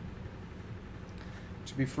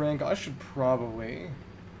 To be frank, I should probably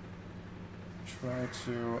try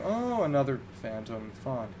to... Oh, another phantom.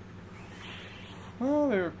 Fun. Well,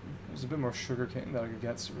 there's a bit more sugarcane that I could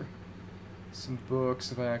get for some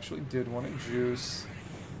books if I actually did want to juice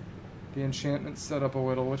the enchantment set up a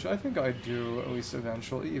little, which I think I do, at least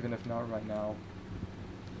eventually, even if not right now.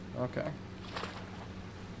 Okay.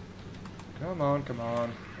 Come on, come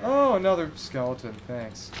on. Oh, another skeleton.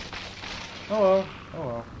 Thanks. Hello.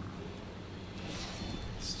 Hello.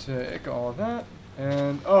 Let's take all of that.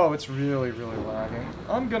 And, oh, it's really, really lagging.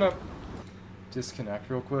 I'm gonna disconnect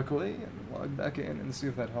real quickly and log back in and see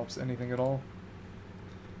if that helps anything at all.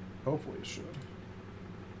 Hopefully it should.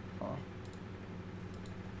 Huh.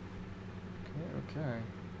 Okay.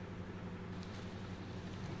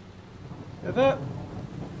 Yeah, that...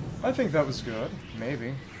 I think that was good.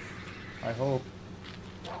 Maybe. I hope.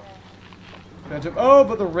 Phantom... Oh,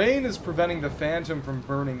 but the rain is preventing the phantom from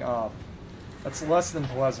burning up. That's less than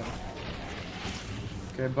pleasant.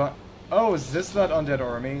 Okay, but... Oh, is this that undead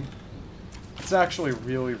army? It's actually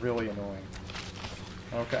really, really annoying.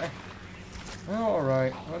 Okay. Well,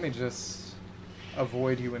 alright. Let me just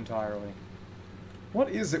avoid you entirely. What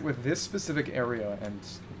is it with this specific area and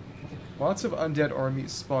lots of undead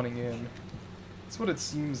armies spawning in? That's what it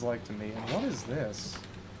seems like to me. And what is this?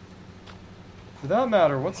 For that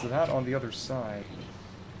matter, what's that on the other side?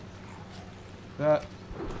 That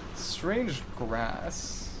strange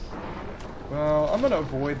grass. Well, I'm gonna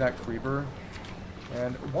avoid that creeper.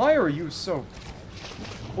 And why are you so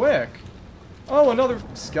quick? Oh, another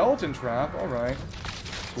skeleton trap. Alright.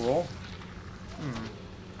 Cool.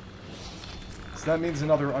 So that means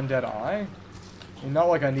another undead eye? I mean, not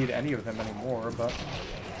like I need any of them anymore, but...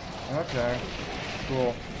 Okay.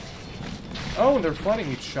 Cool. Oh, and they're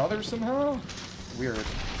fighting each other somehow? Weird.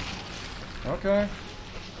 Okay.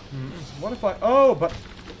 What if I... Oh, but...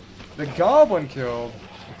 The goblin killed.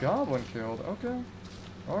 The goblin killed. Okay.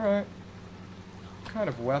 Alright. What kind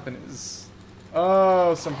of weapon is...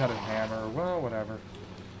 Oh, some kind of hammer. Well, whatever.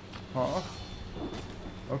 Huh.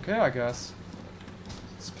 Okay, I guess.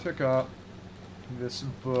 Let's pick up this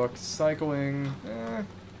book. Cycling.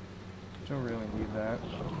 Don't really need that.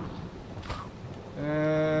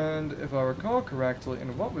 And if I recall correctly,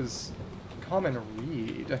 and what was common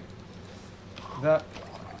read? That...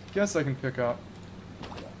 Guess I can pick up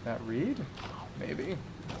that read? Maybe.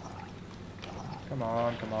 Come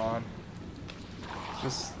on, come on.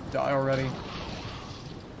 Just die already.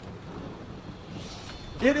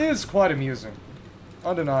 It is quite amusing.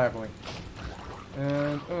 Undeniably.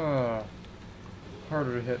 And,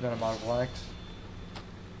 harder to hit than I might have liked.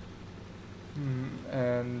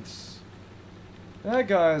 And... That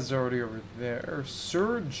guy's already over there.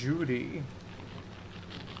 Sir Judy.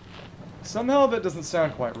 Somehow that doesn't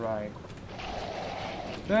sound quite right.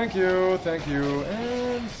 Thank you, thank you,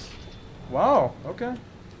 and... Wow, okay.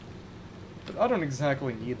 But I don't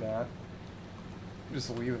exactly need that.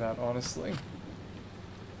 Just leave that, honestly.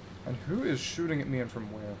 And who is shooting at me and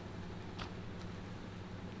from where?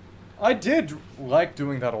 I did like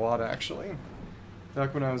doing that a lot, actually.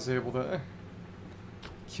 Back when I was able to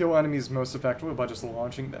kill enemies most effectively by just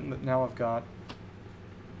launching them. But now I've got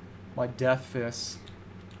my death fists,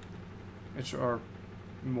 which are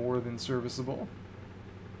more than serviceable.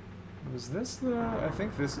 Was this the... I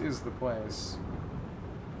think this is the place.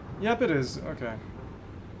 Yep, it is. Okay.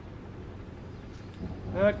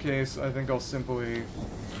 In that case, I think I'll simply...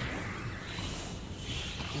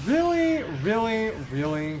 Really? Really?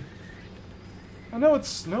 Really? I know it's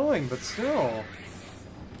snowing, but still.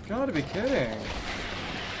 Gotta be kidding.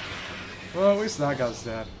 Well, at least that guy's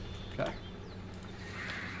dead. Okay.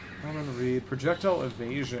 I'm gonna read Projectile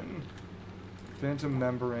Evasion, Phantom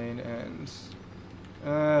Membrane, and...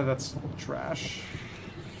 that's trash.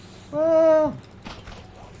 Well...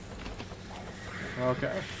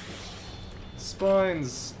 Okay.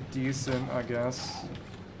 Spine's decent, I guess.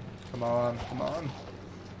 Come on, come on.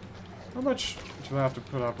 How much do I have to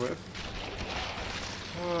put up with?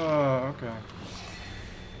 Okay.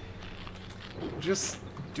 Just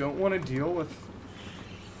don't want to deal with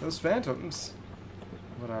those phantoms.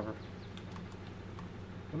 Whatever.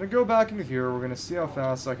 I'm gonna go back into here. We're gonna see how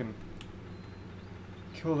fast I can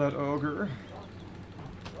kill that ogre.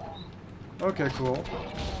 Okay, cool.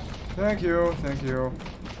 Thank you, thank you.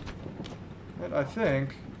 And I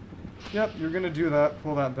think... Yep, you're gonna do that,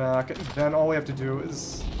 pull that back, and then all we have to do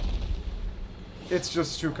is... It's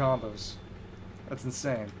just 2 combos. That's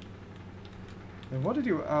insane. And what did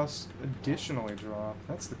you else additionally drop?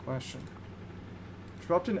 That's the question.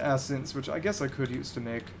 Dropped an essence, which I guess I could use to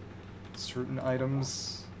make certain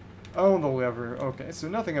items. Oh, the lever. Okay, so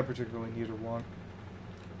nothing I particularly need or want.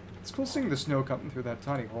 It's cool seeing the snow coming through that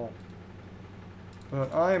tiny hole.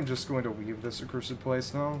 But I am just going to leave this accursed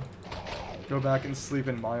place now. Go back and sleep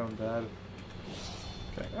in my own bed.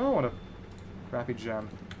 Okay. Oh, what a crappy gem.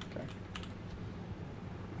 Okay.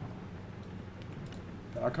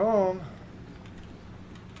 Back home.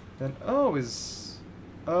 Then, oh,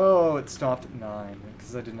 oh, it stopped at 9,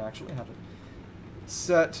 because I didn't actually have it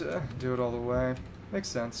set to do it all the way. Makes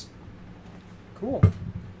sense. Cool.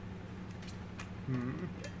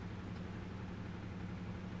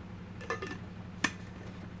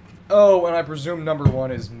 Oh, and I presume number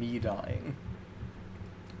 1 is me dying.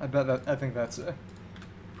 I think that's a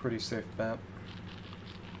pretty safe bet.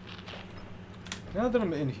 Now that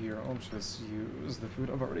I'm in here, I'll just use the food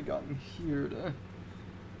I've already gotten here to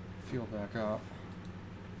fuel back up.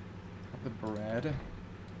 The bread.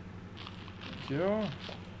 Thank you.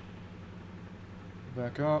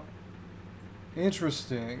 Back up.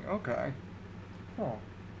 Interesting. Okay. Oh.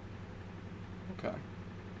 Okay.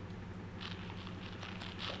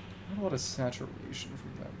 Not a lot of saturation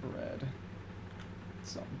from that bread.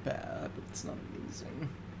 It's not bad, but it's not amazing.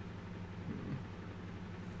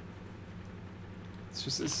 It's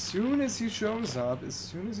just as soon as he shows up,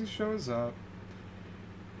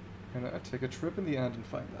 I'm gonna take a trip in the end and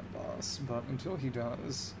fight that boss, but until he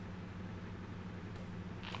does...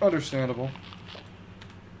 Understandable.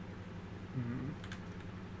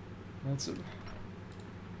 That's a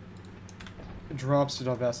drops to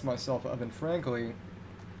divest myself of, and frankly...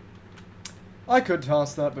 I could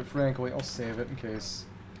toss that, but frankly, I'll save it in case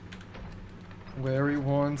Larry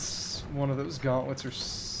wants one of those gauntlets or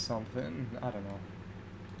something. I don't know.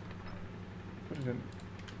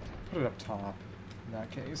 Put it up top, in that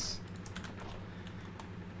case.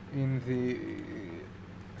 In the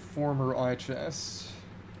former eye chest,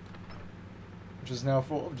 which is now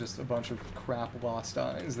full of just a bunch of crap lost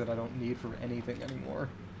eyes that I don't need for anything anymore.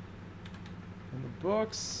 And the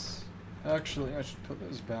books, actually, I should put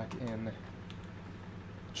those back in the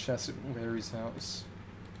chest at Larry's house.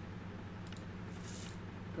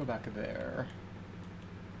 Go back there.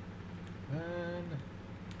 Then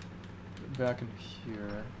go back in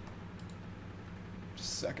here.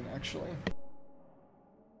 Just a second, actually.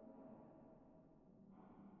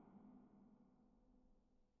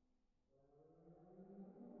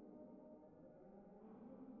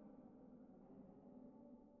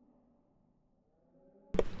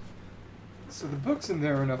 So the books in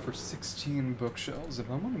there are enough for 16 bookshelves.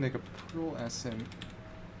 If I want to make a pearlescent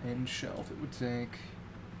end shelf, it would take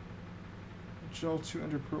gel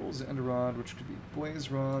 200 pearls and a rod, which could be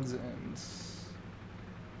blaze rods and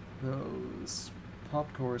those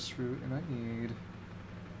popped chorus fruit, and I need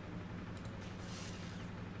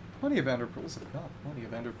plenty of ender pearls. I've got plenty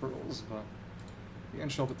of ender pearls, but the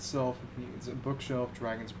end shelf itself needs a bookshelf,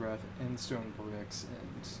 dragon's breath, endstone bricks,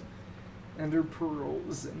 and ender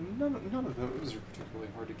pearls, and none of those are particularly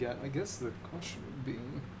hard to get. I guess the question would be,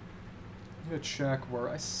 I'm gonna check where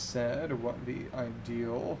I said what the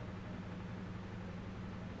ideal...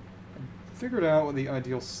 I figured out what the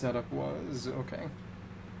ideal setup was. Okay.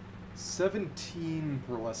 17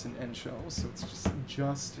 pearlescent end shelves, so it's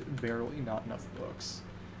just barely not enough books.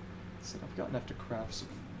 So I've got enough to craft some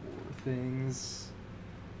more things.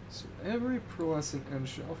 So every pearlescent end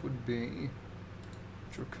shelf would be...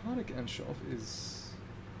 Draconic end shelf is...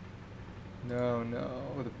 No,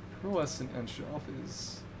 the pearlescent end shelf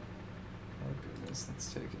is... Oh goodness,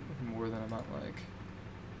 that's taking more than I might like.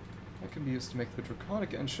 That can be used to make the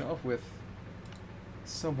draconic end shelf with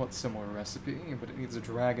somewhat similar recipe, but it needs a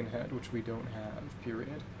dragon head, which we don't have,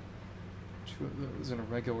 period. 2 of those in a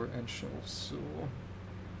regular end shelf, so...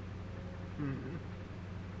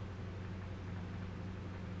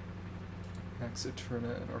 Eterna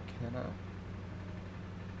and Arcana.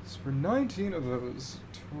 So for 19 of those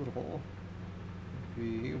total,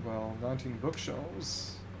 would be, well, 19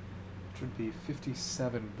 bookshelves, which would be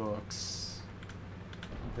 57 books.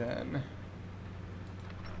 Then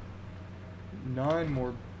 9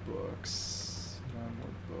 more books. 9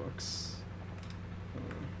 more books.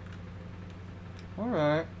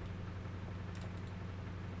 Alright.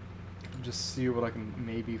 Just see what I can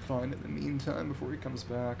maybe find in the meantime before he comes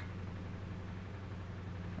back.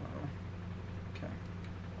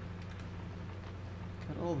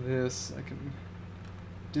 All this, I can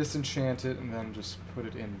disenchant it and then just put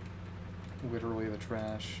it in literally the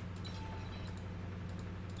trash.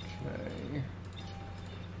 Okay.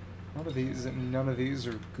 None of these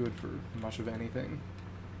are good for much of anything.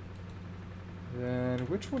 Then,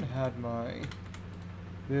 which one had my...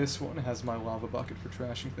 This one has my lava bucket for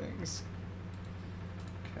trashing things.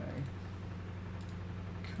 Okay.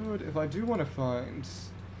 Could, if I do want to find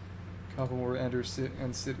a couple more end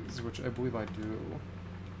cities, which I believe I do,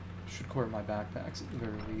 Should core my backpacks at the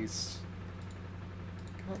very least.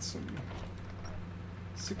 Got some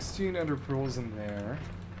 16 ender pearls in there.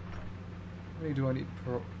 How many do I need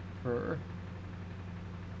per?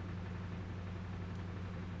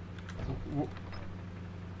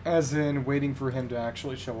 As in, waiting for him to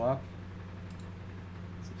actually show up.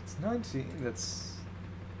 So if it's 19, that's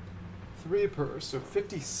 3 per, so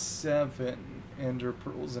 57 ender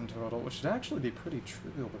pearls in total, which should actually be pretty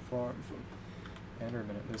trivial to farm from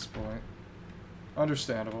Enderman at this point.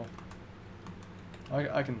 Understandable.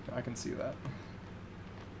 I can see that.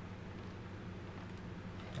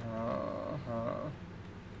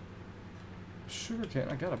 Sugarcane.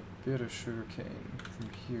 I got a bit of sugarcane from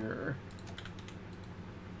here.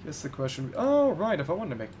 Guess the question... Oh, right, if I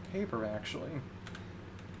wanted to make paper, actually.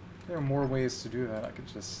 There are more ways to do that. I could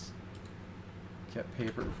just get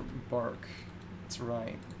paper from bark. That's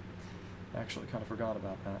right. I actually kind of forgot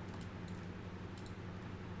about that.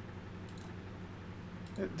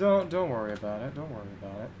 Don't worry about it. Don't worry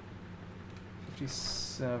about it.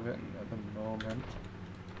 57 at the moment.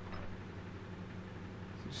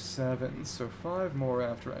 7, so 5 more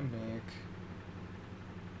after I make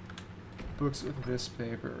books with this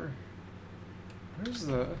paper. Where's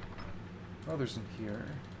the... Oh, there's in here.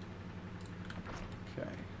 Okay.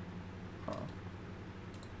 Huh.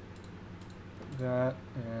 Put that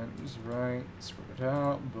ends right. Spread it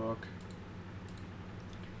out. Book.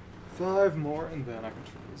 5 more, and then I can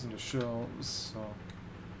turn those into shelves. So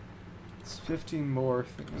it's 15 more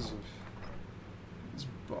things of this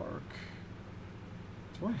bark.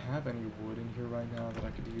 Do I have any wood in here right now that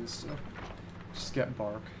I could use to just get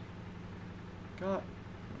bark? Got...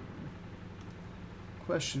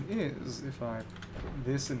 Question is, if I put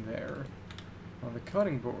this in there on the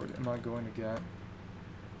cutting board, am I going to get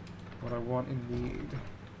what I want and need?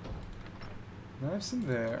 Knives in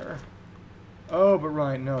there. Oh, but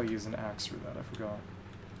right, no, use an axe for that, I forgot.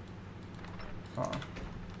 Huh.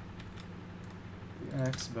 The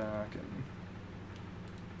axe back and...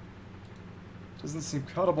 Doesn't seem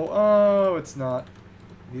cuttable. Oh, it's not.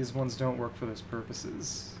 These ones don't work for those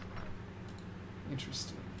purposes.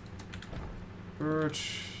 Interesting.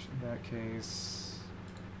 Birch, in that case.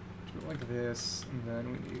 Do it like this, and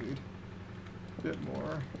then we need a bit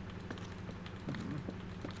more.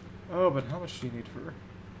 Oh, but how much do you need for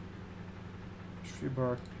tree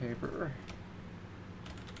bark paper?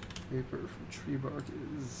 Paper from tree bark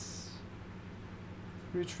is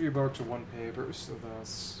 3 tree bark to 1 paper, so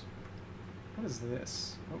that's... What is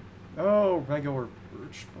this? Oh, regular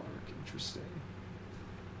birch bark. Interesting.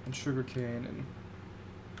 And sugarcane, and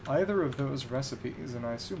either of those recipes, and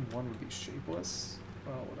I assume one would be shapeless.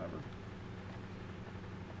 Well, whatever.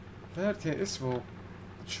 In that case, we'll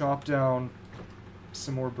chop down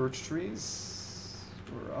some more birch trees,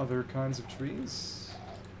 or other kinds of trees.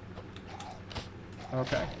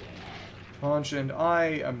 Okay. Punch, and I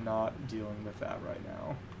am not dealing with that right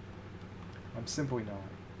now. I'm simply not.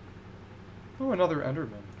 Oh, another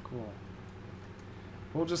Enderman. Cool.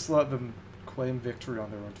 We'll just let them claim victory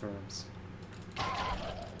on their own terms.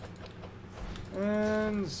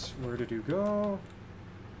 And where did you go?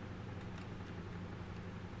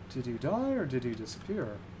 Did you die or did you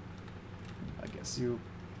disappear? I guess you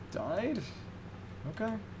died?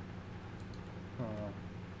 Okay.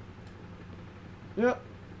 Yep.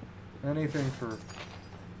 Anything for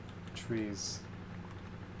trees.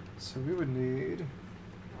 So we would need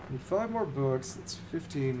 5 more books. That's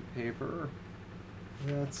 15 paper.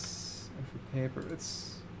 That's... And for paper,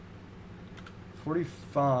 it's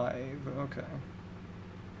 45. Okay.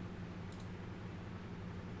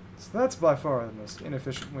 So that's by far the most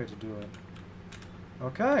inefficient way to do it.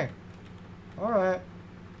 Okay. Alright.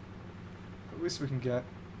 At least we can get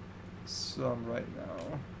some right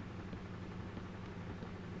now.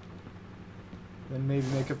 Then maybe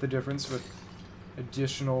make up the difference with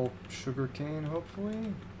additional sugarcane,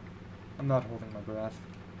 hopefully. I'm not holding my breath.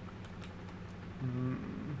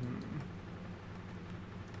 And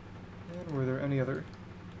were there any other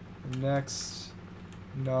next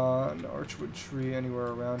non-archwood tree anywhere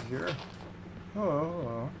around here?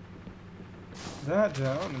 Oh, that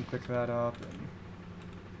down and pick that up and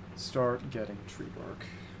start getting tree bark.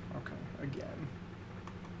 Okay, again.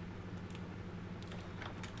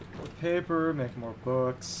 More paper, make more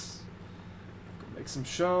books. Make some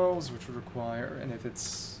shelves, which would require, and if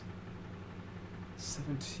it's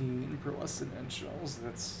 17 per less than end shelves,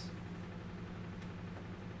 that's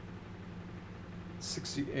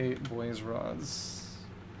 68 blaze rods.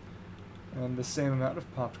 And the same amount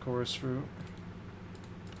of popped chorus fruit.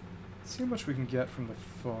 Let's see how much we can get from the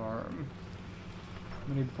farm. How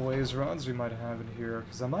many blaze rods we might have in here,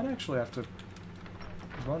 because I might actually have to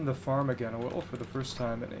run the farm again a little for the first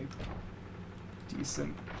time in a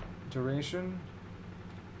decent duration.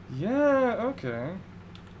 Yeah, okay.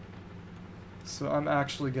 So I'm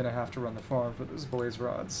actually gonna have to run the farm for those blaze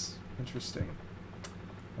rods. Interesting.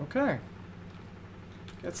 Okay.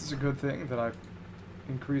 Guess it's a good thing that I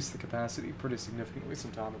increased the capacity pretty significantly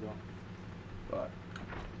some time ago. But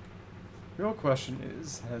real question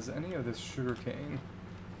is, has any of this sugarcane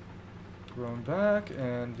grown back?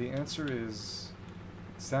 And the answer is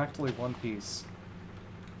exactly 1 piece.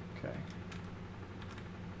 Okay.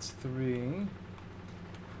 It's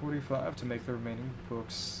 3:45 to make the remaining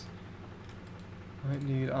books.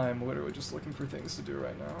 I'm literally just looking for things to do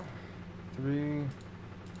right now. 3, 10.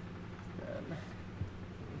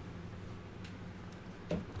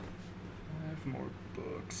 5 more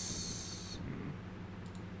books.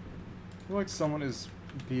 I feel like someone is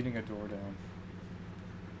beating a door down.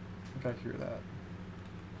 I think I hear that.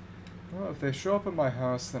 Well, if they show up at my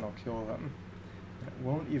house, then I'll kill them. It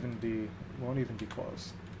won't even be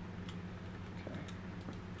close. Okay.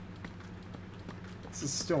 This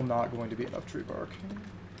is still not going to be enough tree bark.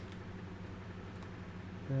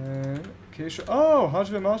 And Keisha. Oh,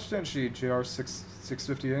 Hajime Mashitenshi,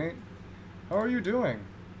 JR658. How are you doing?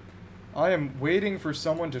 I am waiting for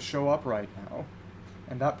someone to show up right now.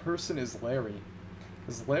 And that person is Larry.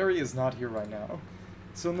 Because Larry is not here right now.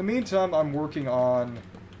 So in the meantime, I'm working on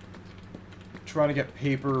trying to get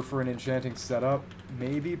paper for an enchanting setup.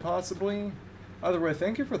 Maybe, possibly. Either way,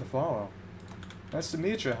 thank you for the follow. Nice to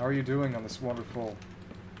meet you. How are you doing on this wonderful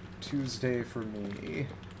Tuesday for me?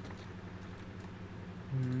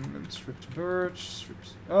 Stripped birch.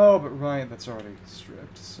 Stripped... Oh, but right, that's already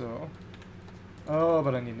stripped, so... Oh,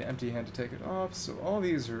 but I need an empty hand to take it off, so all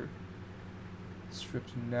these are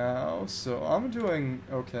stripped now, so I'm doing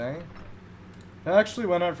okay. I actually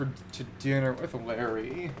went out to dinner with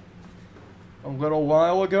Larry a little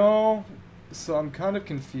while ago, so I'm kind of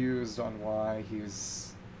confused on why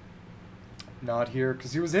he's not here,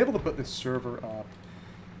 because he was able to put the server up.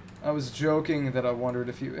 I was joking that I wondered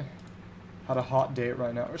if he had a hot date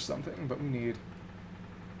right now or something, but we need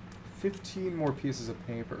 15 more pieces of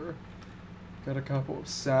paper. Got a couple of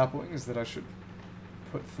saplings that I should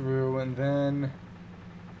put through, and then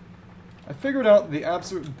I figured out the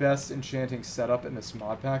absolute best enchanting setup in this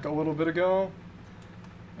mod pack a little bit ago.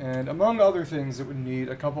 And among other things, it would need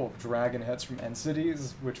a couple of dragon heads from end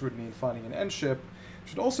cities, which would mean finding an end ship,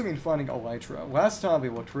 which would also mean finding elytra. Last time we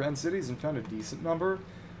looked for end cities and found a decent number,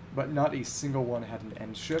 but not a single one had an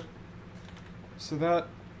end ship. So that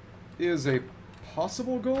is a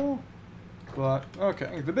possible goal. But,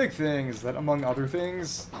 okay, the big thing is that, among other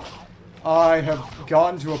things, I have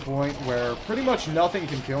gotten to a point where pretty much nothing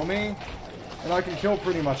can kill me, and I can kill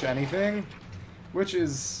pretty much anything, which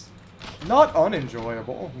is not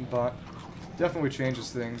unenjoyable, but definitely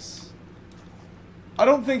changes things. I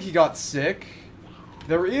don't think he got sick.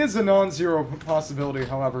 There is a non-zero possibility,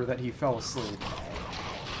 however, that he fell asleep.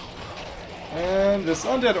 And this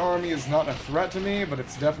undead army is not a threat to me, but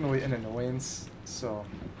it's definitely an annoyance, so...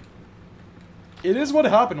 It is what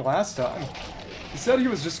happened last time. He said he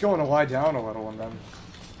was just going to lie down a little, and then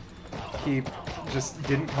he just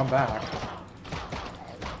didn't come back.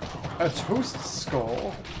 A toast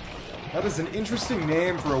skull? That is an interesting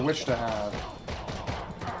name for a witch to have.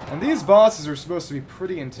 And these bosses are supposed to be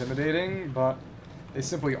pretty intimidating, but they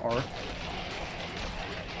simply aren't.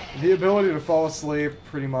 The ability to fall asleep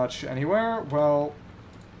pretty much anywhere? Well,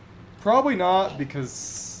 probably not,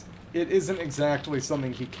 because it isn't exactly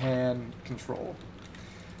something he can control.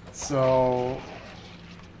 So,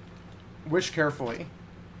 wish carefully.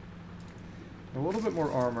 A little bit more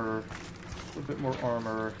armor. A little bit more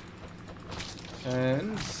armor.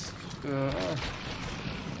 And,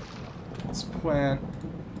 let's plant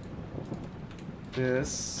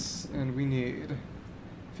this, and we need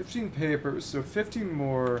 15 papers, so 15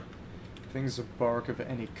 more things of bark of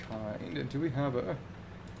any kind. And do we have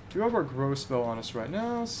our grow spell on us right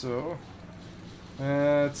now, so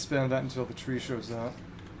let's spam that until the tree shows up.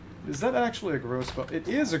 Is that actually a grow spell? It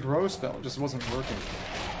is a grow spell, it just wasn't working.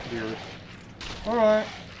 Weird. Alright.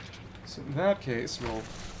 So in that case, we'll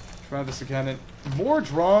try this again. And more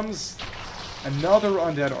drums, another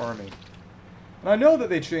undead army. And I know that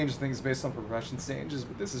they change things based on progression stages,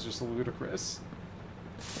 but this is just ludicrous.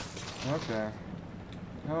 Okay.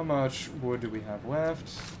 How much wood do we have left?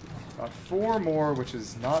 About 4 more, which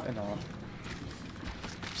is not enough.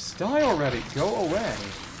 Just die already. Go away.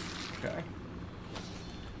 Okay.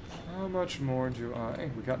 How much more do I...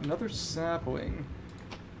 We got another sapling.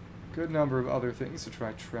 Good number of other things to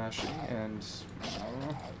try trashing, and...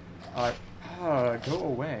 go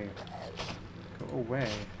away. Go away.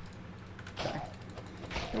 Okay.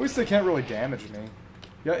 At least they can't really damage me.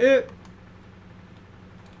 Yeah, I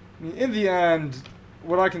mean, in the end,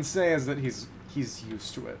 what I can say is that he's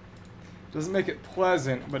used to it. Doesn't make it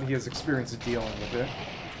pleasant, but he has experience dealing with it.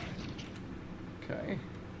 Okay.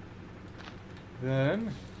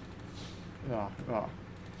 Then...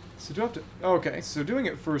 So do I have to... Okay, so doing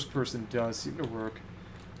it first person does seem to work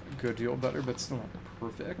a good deal better, but still not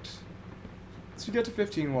perfect. So we get to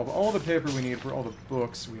 15, we'll have all the paper we need for all the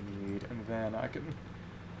books we need, and then I can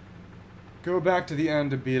go back to the end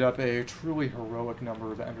to beat up a truly heroic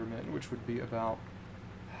number of Endermen, which would be about...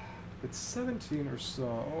 It's 17 or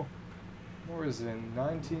so. More is in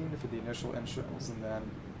 19 for the initial end shells, and then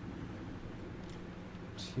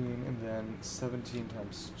 18, and then 17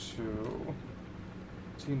 times 2.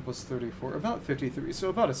 18 plus 34, about 53, so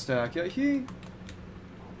about a stack. Yeah,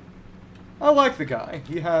 I like the guy.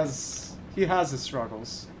 He has his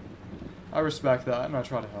struggles. I respect that, and I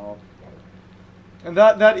try to help. And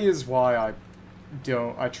that is why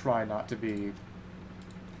I try not to be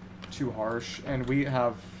too harsh. And we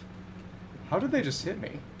have... How did they just hit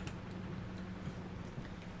me?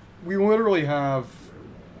 We literally have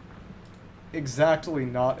exactly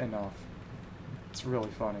not enough. It's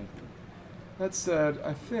really funny. That said,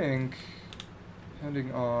 I think,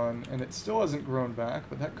 depending on... And it still hasn't grown back,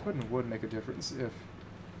 but that could and would make a difference if...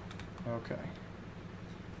 Okay.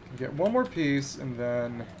 Can get one more piece, and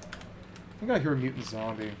then... I think I hear a mutant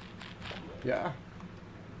zombie. Yeah.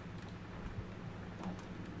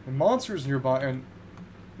 And monsters nearby, and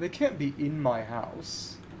they can't be in my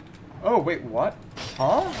house. Oh, wait, what?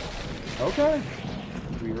 Huh? Okay.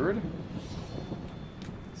 Weird.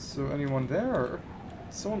 So anyone there?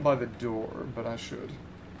 Someone by the door, but I should.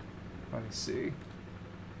 Let me see.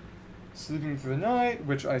 Sleeping for the night,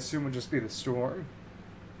 which I assume would just be the storm.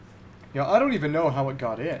 Yeah, I don't even know how it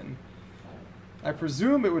got in. I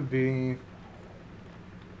presume it would be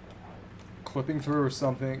clipping through or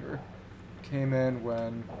something, or came in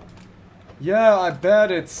when... Yeah, I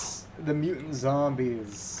bet it's the mutant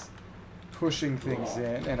zombies pushing things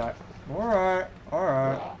in, and I... Alright,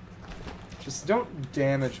 alright. Just don't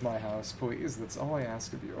damage my house, please. That's all I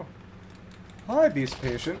ask of you. Hi, Beast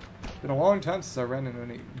Patient. Been a long time since I ran into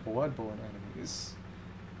any blood-borne enemies.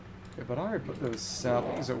 Okay, but I already put those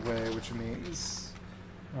saplings away, which means...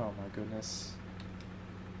 Oh my goodness.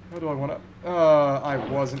 How do I want to... I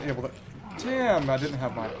wasn't able to... Damn, I didn't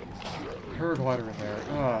have my paraglider in there.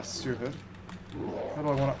 Ah, stupid. How do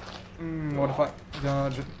I want to... what if I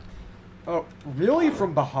dodge it? Oh, really?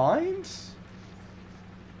 From behind?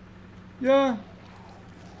 Yeah.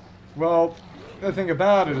 Well, the thing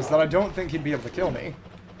about it is that I don't think he'd be able to kill me.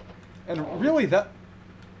 And really, that...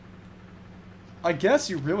 I guess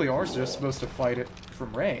you really are just supposed to fight it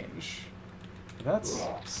from range. That's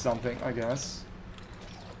something, I guess.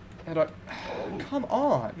 And I... Come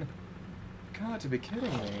on! Got to be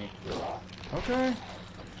kidding me. Okay.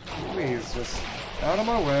 Please, just... Out of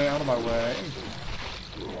my way, out of my way.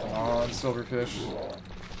 Come on, silverfish.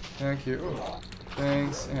 Thank you.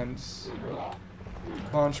 Thanks, and...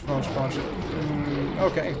 Punch, punch, punch it.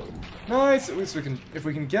 Okay. Nice! At least we can... If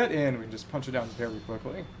we can get in, we can just punch it down very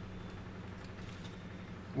quickly.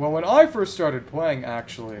 Well, when I first started playing,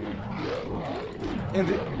 actually...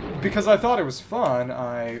 because I thought it was fun,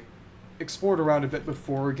 I explored around a bit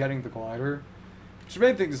before getting the glider. Which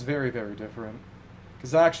made things very, very different.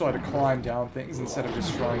 Because I actually had to climb down things instead of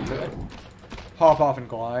just trying to hop off and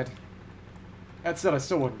glide. That said, I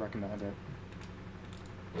still wouldn't recommend it.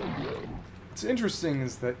 What's interesting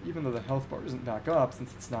is that even though the health bar isn't back up,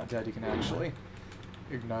 since it's not dead, you can actually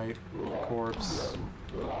ignite the corpse.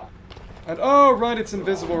 And oh, right, it's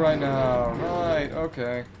invisible right now. Right,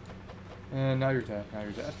 okay. And now you're dead. Now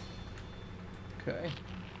you're dead. Okay.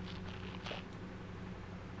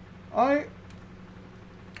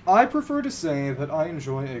 I prefer to say that I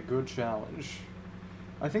enjoy a good challenge.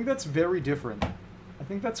 I think that's very different. I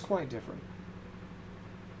think that's quite different.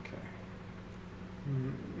 Okay.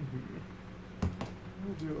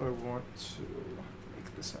 How do I want to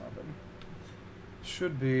make this happen?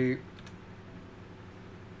 Should be...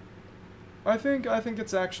 I think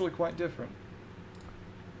it's actually quite different.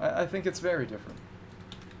 I think it's very different.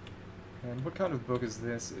 And what kind of book is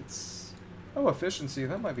this? It's... Oh, efficiency.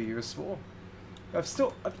 That might be useful.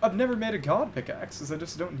 I've never made a god pickaxe, because I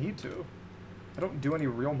just don't need to. I don't do any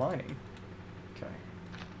real mining. Okay.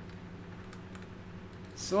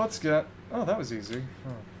 So let's get... Oh, that was easy.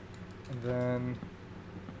 Oh. And then...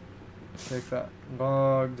 Take that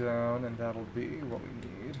log down, and that'll be what we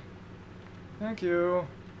need. Thank you.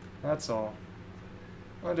 That's all.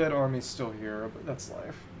 Undead army's still here, but that's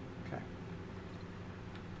life. Okay.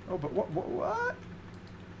 Oh, but what?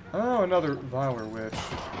 Oh, another Viler Witch.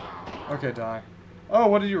 Okay, die. Oh,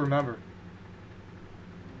 what did you remember?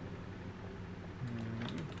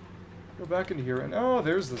 Go back in here and... Oh,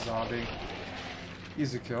 there's the zombie.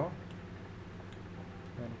 Easy kill.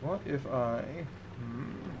 And what if I...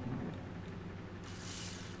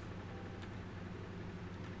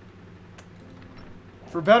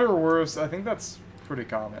 For better or worse, I think that's pretty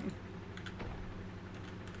common.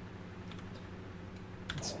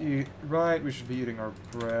 Let's eat... Right, we should be eating our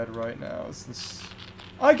bread right now, since...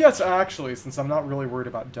 I guess, actually, since I'm not really worried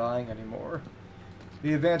about dying anymore.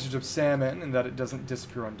 The advantage of salmon, in that it doesn't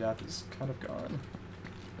disappear on death, is kind of gone.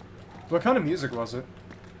 What kind of music was it?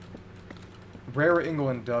 Rare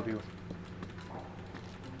England W.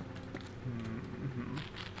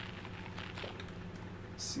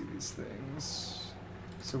 See these things.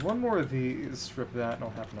 So one more of these, strip that, and I'll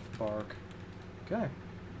have enough bark. Okay.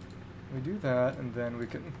 We do that, and then we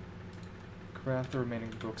can craft the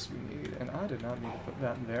remaining books we need. And I did not need to put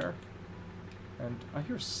that in there. And I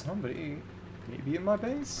hear somebody maybe in my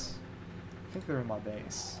base? I think they're in my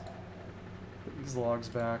base. Put these logs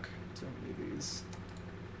back. Don't need these.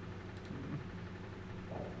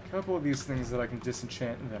 A couple of these things that I can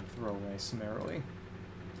disenchant and then throw away summarily.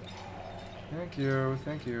 Thank you,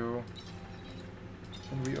 thank you.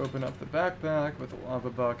 And we open up the backpack with a lava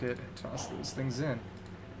bucket and toss those things in.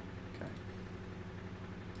 Okay.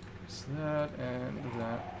 There's that and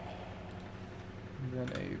that. And then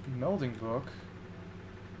a melding book.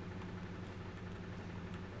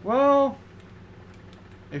 Well,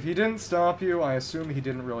 if he didn't stop you, I assume he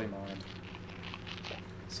didn't really mind.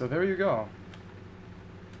 So there you go.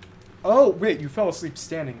 Oh, wait, you fell asleep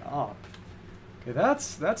standing up. Okay,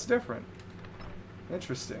 that's different.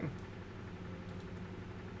 Interesting.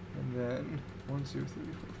 And then 1, 2, 3,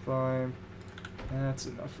 4, 5. That's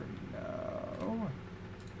enough for now.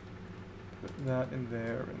 Put that in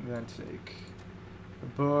there and then take the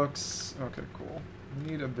books. Okay, cool.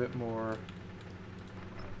 We need a bit more.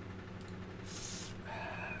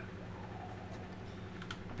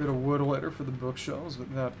 Bit of wood litter for the bookshelves,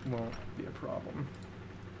 but that won't be a problem.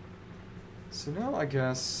 So now I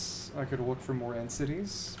guess I could look for more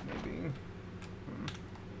entities, maybe.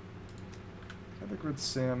 Feathergrid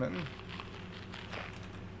salmon.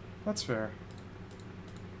 That's fair.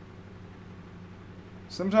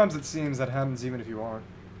 Sometimes it seems that happens even if you aren't.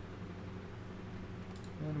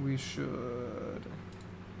 And we should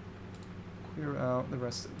clear out the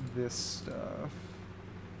rest of this stuff.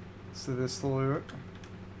 So this loot.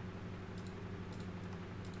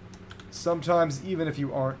 Sometimes even if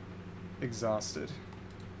you aren't exhausted.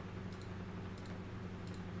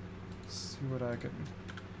 See what I can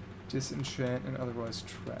disenchant and otherwise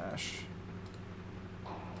trash.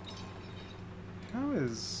 How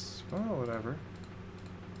is... well, whatever.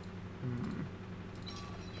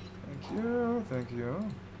 Thank you, thank you.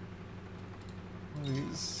 All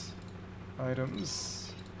these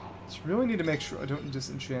items. Just really need to make sure I don't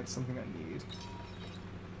disenchant something I need.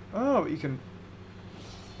 Oh, you can...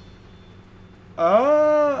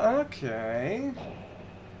 okay.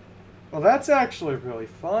 Well, that's actually really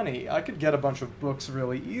funny. I could get a bunch of books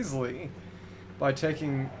really easily by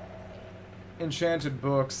taking enchanted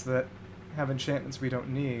books that have enchantments we don't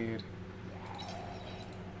need.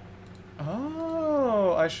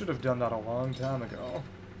 Oh, I should have done that a long time ago.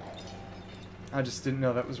 I just didn't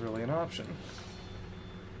know that was really an option.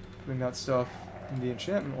 Putting that stuff in the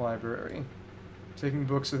enchantment library. Taking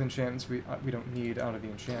books with enchantments we don't need out of the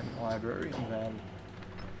enchantment library, and then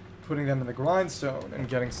putting them in the grindstone and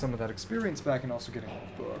getting some of that experience back and also getting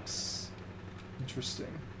books.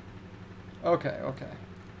 Interesting. Okay, okay.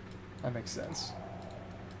 That makes sense.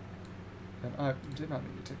 And I did not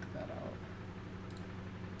mean to take that out.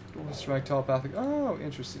 Dual strike telepathic. Oh,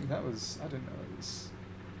 interesting. That was... I didn't know it was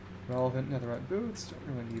relevant. Netherite boots.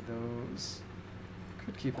 Don't really need those.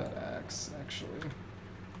 Could keep that axe, actually.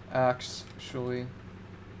 Actually.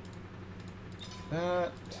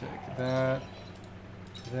 That. Take that.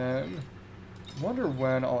 Then... wonder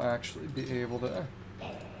when I'll actually be able to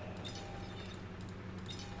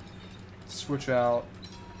switch out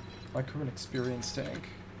my current experience tank.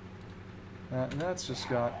 And that's just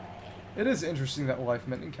got... it is interesting that life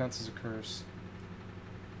mending counts as a curse.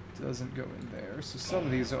 Doesn't go in there. So some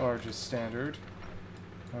of these are just standard.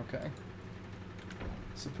 Okay.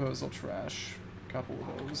 Suppose I'll trash a couple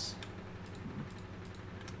of those.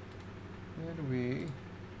 And we...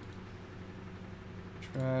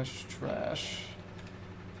 trash.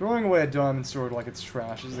 Throwing away a diamond sword like it's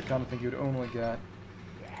trash is the kind of thing you'd only get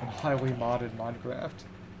in highly modded Minecraft.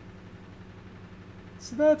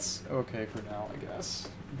 So that's okay for now, I guess.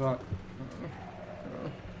 But,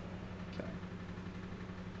 okay.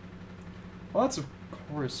 Lots of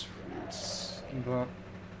chorus fruits, but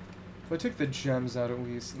if I take the gems out at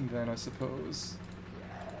least, then I suppose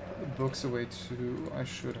the books away too, I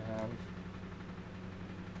should have.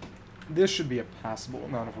 This should be a passable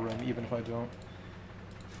amount of room, even if I don't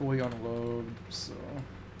fully unload, so...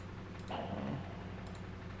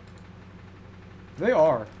 They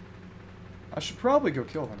are. I should probably go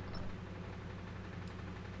kill them.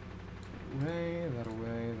 That away, that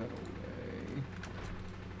away, that away.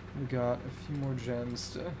 We got a few more gems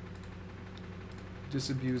to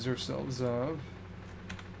disabuse ourselves of.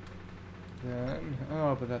 Then,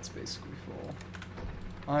 oh, but that's basically full.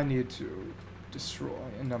 I need to destroy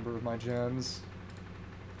a number of my gems.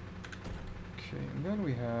 Okay, and then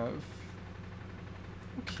we have...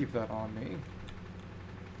 We'll keep that on me.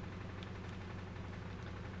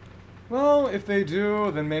 Well, if they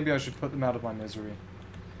do, then maybe I should put them out of my misery.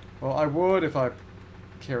 Well, I would if I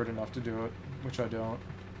cared enough to do it, which I don't.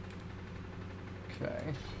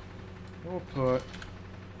 Okay. We'll put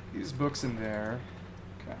these books in there.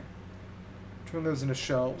 Okay. Turn those into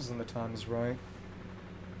shelves when the time is right.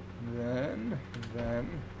 And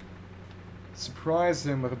then surprise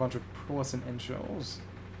him with a bunch of pearlescent end shells.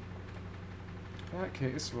 In that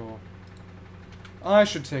case, well, I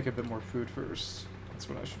should take a bit more food first. That's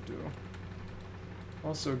what I should do.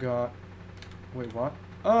 Also got... Wait, what?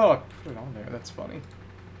 Oh, I put it on there. That's funny.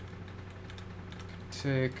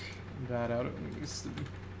 Take that out at least.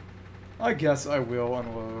 I guess I will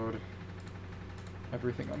unload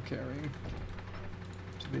everything I'm carrying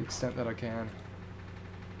to the extent that I can.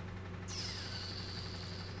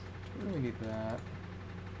 I really need that.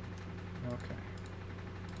 Okay.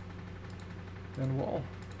 Then we'll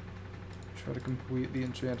try to complete the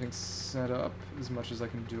enchanting setup as much as I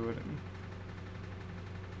can do it in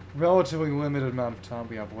relatively limited amount of time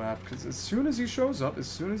we have left, because as soon as he shows up,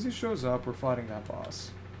 we're fighting that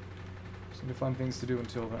boss. So I need to find things to do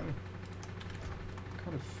until then. What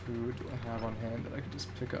kind of food do I have on hand that I could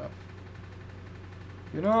just pick up?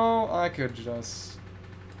 You know, I could just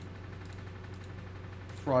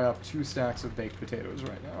fry up 2 stacks of baked potatoes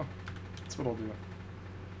right now. That's what I'll do.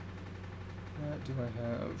 That do I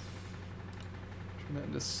have? Turn that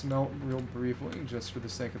into smelt real briefly, just for the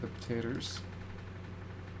sake of the potatoes.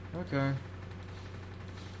 Okay.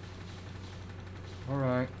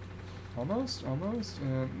 Alright. Almost,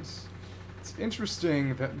 and it's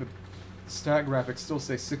interesting that the stat graphics still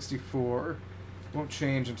say 64. Won't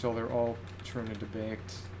change until they're all turned into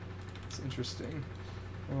baked. It's interesting.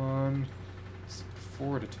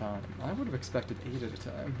 4 at a time. I would have expected 8 at a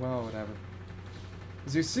time. Well, whatever.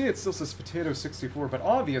 As you see, it still says potato 64, but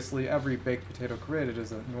obviously every baked potato created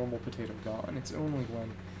is a normal potato gone. It's only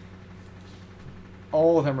when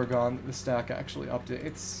all of them are gone that the stack actually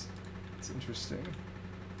updates. It's interesting.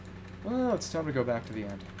 Well, it's time to go back to the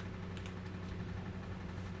end.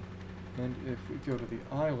 And if we go to the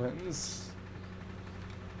islands,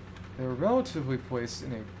 they're relatively placed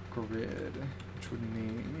in a grid, which would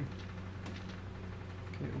mean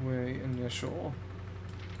gateway initial.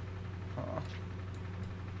 Huh.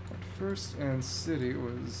 But first and city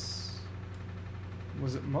was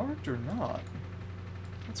it marked or not?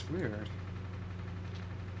 That's weird.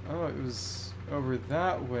 Oh, it was over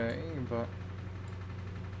that way, but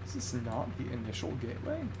is this not the initial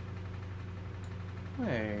gateway?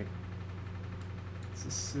 Wait. It's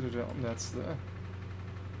the citadel, and that's the...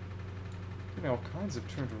 You know, all kinds of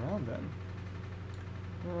turned around then.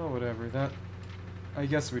 Oh, whatever, that... I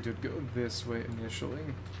guess we did go this way initially.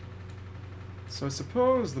 So I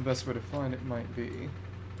suppose the best way to find it might be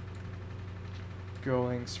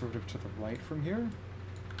going sort of to the right from here.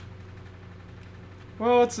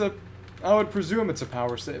 Well, I would presume it's a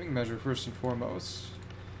power saving measure first and foremost.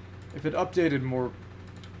 If it updated more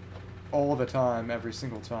all the time, every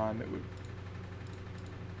single time, it would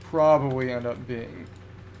probably end up being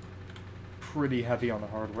pretty heavy on the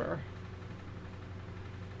hardware.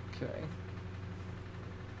 Okay.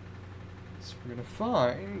 So we're gonna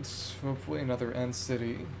find, hopefully, another end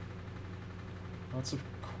city. Lots of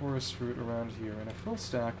chorus fruit around here, and a full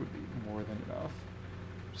stack would be more than enough.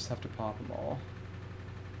 Just have to pop them all.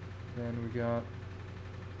 Then we got...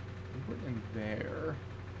 What in there?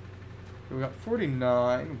 We got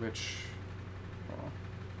 49, which...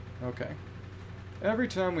 Oh, okay. Every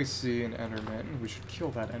time we see an Enderman, we should kill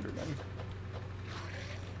that Enderman.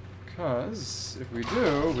 Because, if we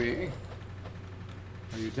do, we...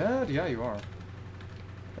 Are you dead? Yeah, you are.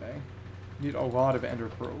 Okay. Need a lot of Ender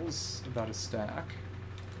Pearls, about a stack.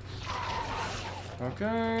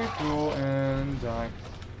 Okay, cool, and die.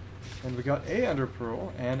 And we got a Ender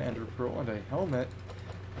Pearl, and a helmet,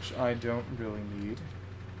 which I don't really need.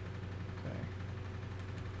 Okay.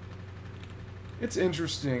 It's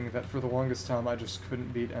interesting that for the longest time I just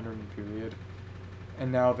couldn't beat Enderman period.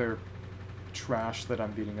 And now they're trash that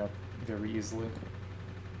I'm beating up very easily.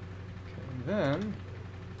 Okay, and then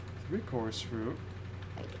 3 course route.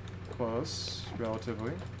 Close,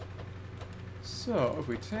 relatively. So, if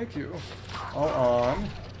we take you all on,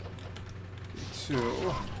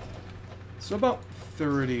 2, so about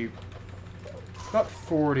 30, about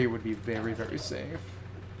 40 would be very, very safe.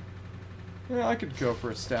 Yeah, I could go for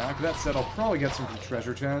a stack. That said, I'll probably get some from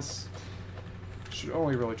treasure chests. Should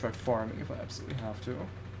only really try farming if I absolutely have to.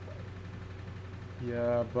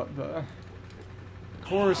 Yeah, but the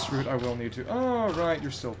chorus route I will need to... Oh, right,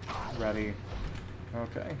 you're still ready.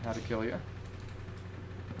 Okay, how to kill you.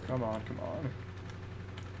 Come on, come on.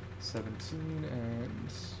 17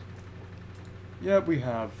 and... Yeah, we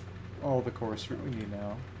have all the chorus route we need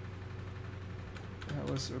now.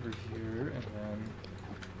 Atlas over here, and then...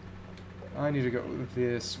 I need to go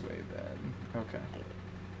this way then. Okay.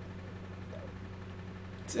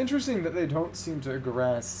 It's interesting that they don't seem to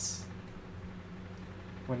aggress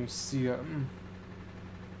when you see them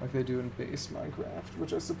like they do in base Minecraft,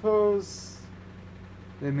 which I suppose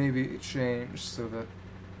they maybe changed so that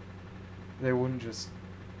they wouldn't just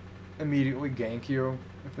immediately gank you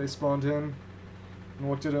if they spawned in and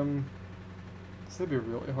looked at them. So that'd be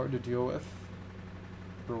really hard to deal with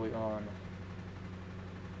early on.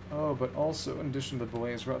 Oh, but also, in addition to the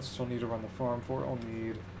blaze routes, I still need to run the farm for. I'll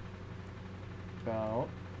need about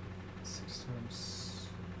 6 times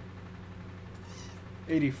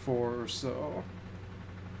 84 or so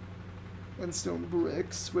endstone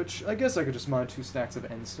bricks, which I guess I could just mine 2 stacks of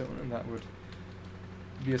endstone, and that would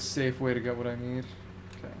be a safe way to get what I need.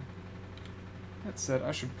 Okay. That said,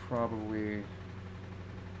 I should probably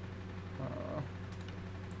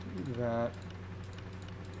do that.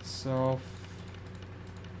 Self.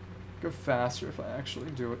 Go faster if I actually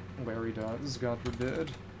do what Larry does, God forbid.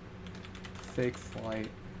 Fake flight.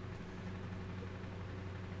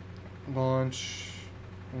 Launch.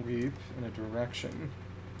 Leap in a direction.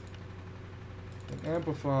 And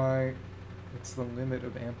amplify. What's the limit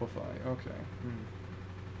of amplify? Okay.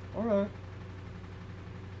 Alright.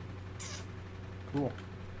 Cool.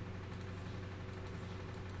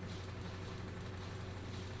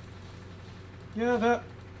 Yeah,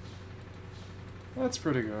 that's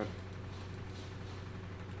pretty good.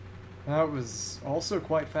 That was also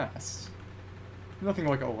quite fast. Nothing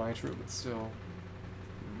like Elytra, but still.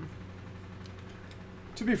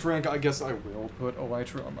 To be frank, I guess I will put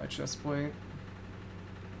Elytra on my chest plate.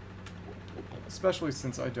 Especially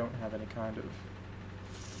since I don't have any kind of...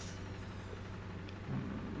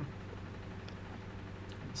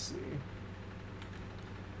 Let's see.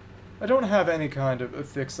 I don't have any kind of a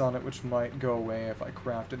fix on it, which might go away if I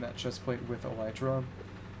crafted that chest plate with Elytra.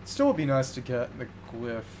 Still would be nice to get the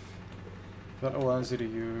glyph that allows you to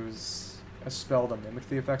use a spell to mimic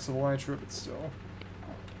the effects of Elytra, but still.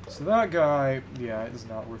 So that guy, yeah, is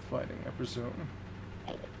not worth fighting, I presume.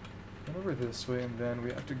 Run over this way, and then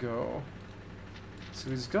we have to go... So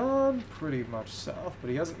he's gone pretty much south, but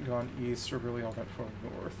he hasn't gone east or really all that far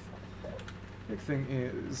north. Big thing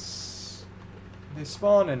is... They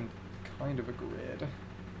spawn in kind of a grid.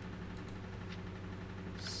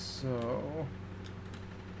 So...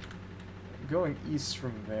 Going east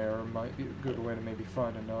from there might be a good way to maybe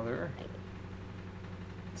find another.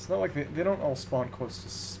 It's not like they don't all spawn close to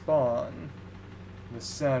spawn in the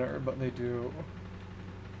center, but they do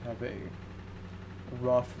have a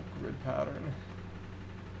rough grid pattern.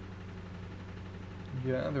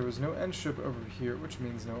 Yeah, there was no end ship over here, which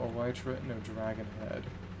means no Elytra and no dragon head.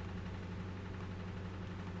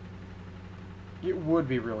 It would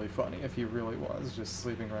be really funny if he really was just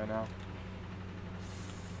sleeping right now.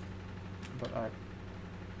 But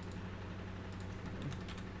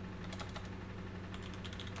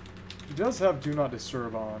he does have Do Not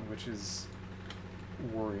Disturb on, which is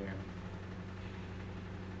worrying.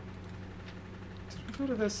 Did we go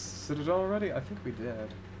to this citadel already? I think we did.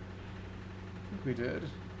 I think we did.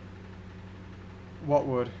 What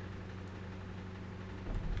would?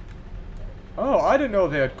 Oh, I didn't know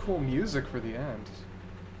they had cool music for the end.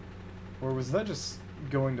 Or was that just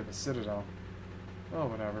going to the citadel? Oh,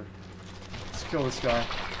 whatever. Let's kill this guy.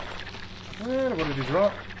 And what did he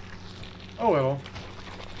drop? A little.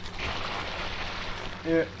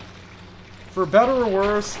 For better or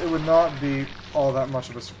worse, it would not be all that much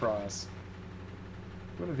of a surprise.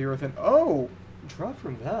 Go to the earth and... Oh! Drop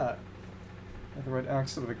from that. I have the right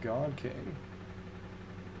axe of the God King.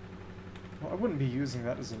 Well, I wouldn't be using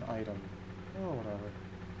that as an item. Oh, whatever.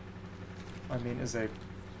 I mean, as a...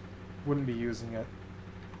 Wouldn't be using it.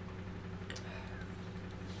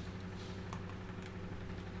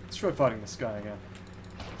 Let's try fighting this guy again.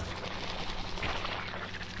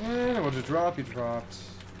 And what'd you drop? You dropped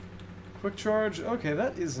quick charge. Okay,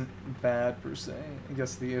 that isn't bad per se. I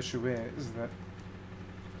guess the issue is that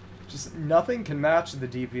just nothing can match the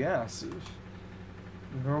DPS.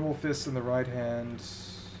 Normal fist in the right hand,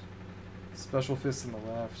 special fist in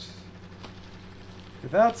the left.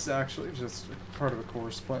 But that's actually just part of a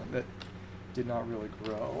course plan that did not really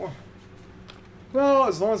grow. Well,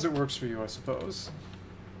 as long as it works for you, I suppose.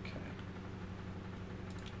 Okay.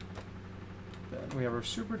 Then we have our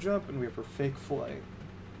super jump and we have our fake flight.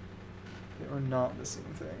 They are not the same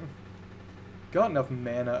thing. Got enough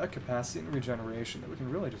mana, capacity, and regeneration that we can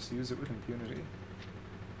really just use it with impunity.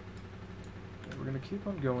 Okay, we're gonna keep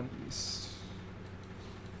on going east.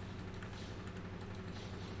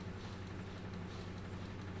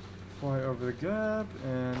 Fly over the gap,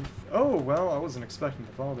 and... oh, well, I wasn't expecting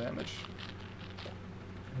the fall damage.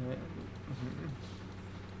 And,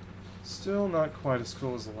 still not quite as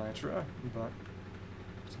cool as Elytra, but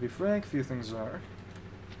to be frank, few things are.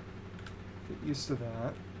 Get used to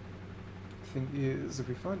that. Thing is, if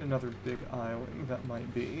we find another big island, that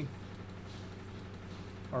might be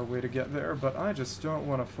our way to get there, but I just don't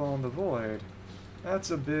want to fall in the void. That's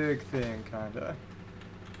a big thing, kinda.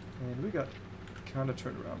 And we got kinda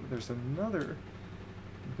turned around. There's another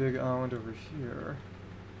big island over here.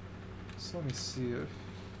 So let me see if...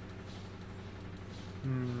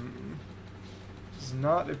 does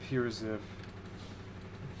not appear as if...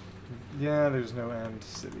 yeah, there's no end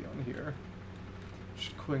city on here.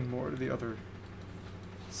 Should cling more to the other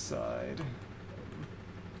side.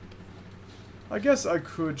 I guess I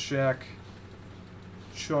could check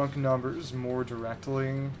chunk numbers more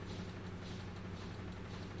directly.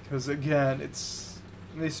 Because again,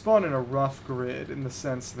 they spawn in a rough grid in the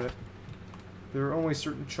sense that there are only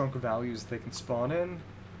certain chunk values they can spawn in.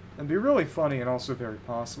 And be really funny and also very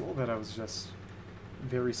possible that I was just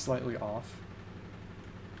very slightly off.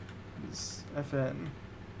 Is FN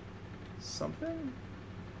something?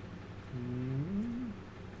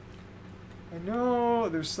 I know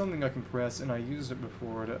there's something I can press, and I used it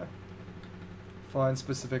before to find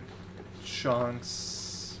specific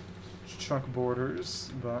chunks, chunk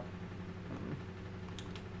borders, but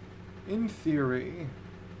in theory,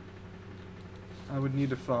 I would need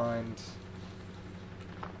to find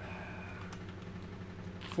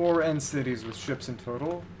 4 end cities with ships in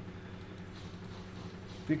total,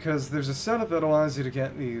 because there's a setup that allows you to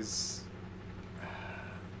get these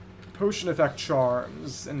potion effect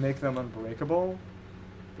charms and make them unbreakable,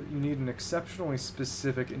 but you need an exceptionally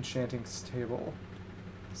specific enchanting table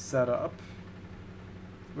setup,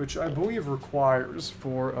 which I believe requires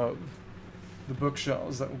 4 of the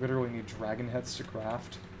bookshelves that literally need dragon heads to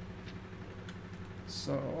craft.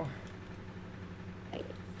 So,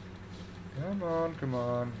 come on, come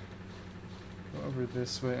on. Go over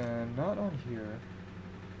this way, and not on here.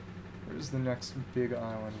 Where's the next big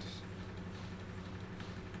island?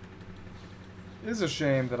 It is a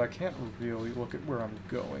shame that I can't really look at where I'm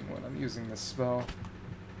going when I'm using this spell.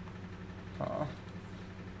 Huh.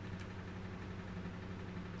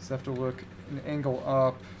 Just have to look an angle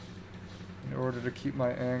up in order to keep my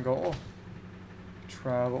angle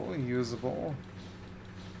travel usable.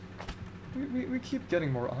 We keep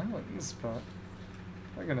getting more islands, but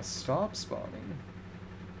I'm gonna stop spawning.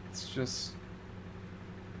 It's just,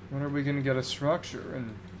 when are we gonna get a structure,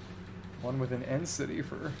 and one with an end city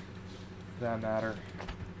for that matter?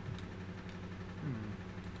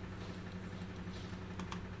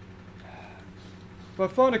 If I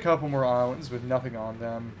find a couple more islands with nothing on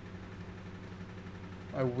them,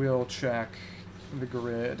 I will check the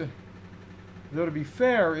grid. Though to be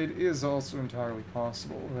fair, it is also entirely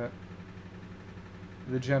possible that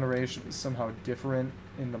the generation is somehow different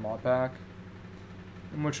in the mod pack,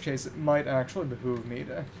 in which case it might actually behoove me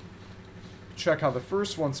to check how the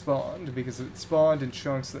first one spawned, because if it spawned in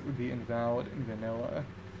chunks that would be invalid in vanilla,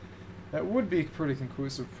 that would be pretty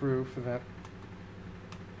conclusive proof that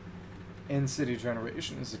end city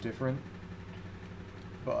generation is different.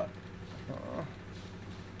 But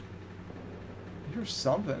here's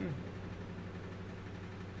something.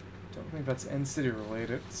 Don't think that's end city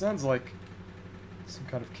related. It sounds like some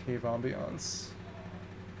kind of cave ambiance,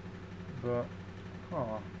 but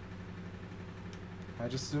I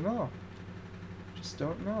just don't know. Just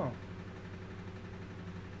don't know.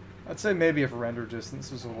 I'd say maybe if render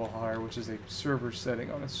distance was a little higher, which is a server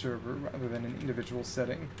setting on a server rather than an individual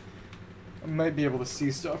setting, I might be able to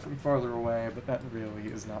see stuff from farther away, but that really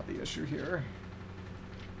is not the issue here.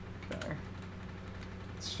 Okay.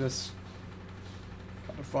 It's just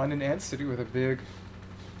gotta find an ant city with a big,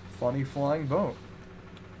 funny flying boat.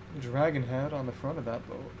 A dragon head on the front of that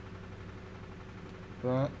boat.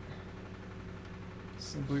 but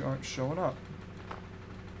simply aren't showing up. I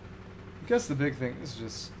guess the big thing is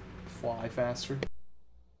just fly faster.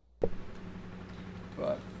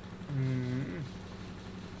 But,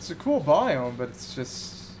 it's a cool biome, but it's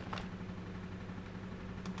just...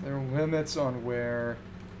 there are limits on where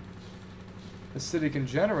the city can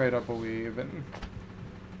generate, I believe, and...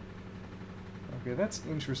 okay, that's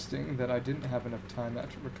interesting that I didn't have enough time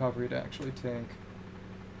after recovery to actually take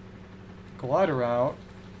glider out.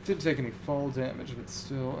 Didn't take any fall damage, but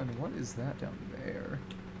still. And what is that down there?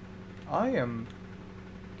 I am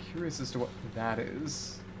curious as to what that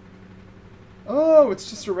is. Oh, it's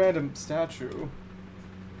just a random statue.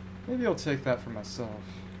 Maybe I'll take that for myself.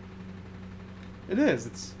 It is.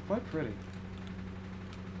 It's quite pretty.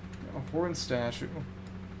 A horn statue.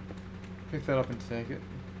 Pick that up and take it.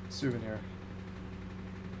 Souvenir.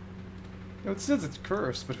 You know, it says it's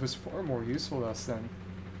cursed, but it was far more useful to us than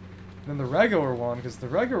the regular one, because the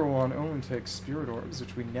regular one only takes spirit orbs,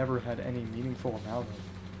 which we never had any meaningful amount of.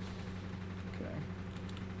 Okay.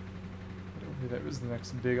 Over there is the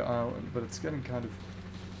next big island, but it's getting kind of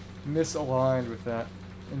misaligned with that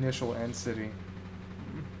initial end city.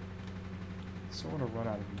 So I want to run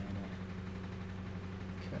out of mana.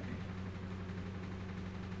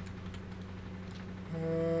 Okay.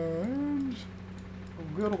 And a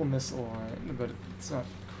little misaligned, but it's not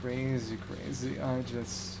crazy. I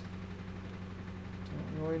just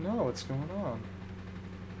don't really know what's going on.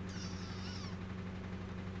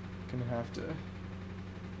 Gonna have to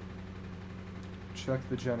check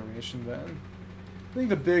the generation then. I think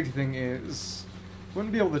the big thing is,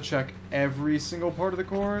 wouldn't be able to check every single part of the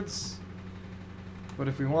chords, but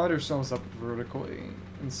if we lined ourselves up vertically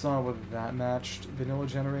and saw whether that matched vanilla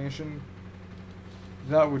generation,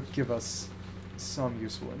 that would give us some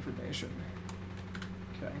useful information.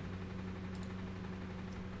 Okay.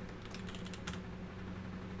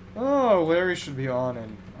 Oh, Larry should be on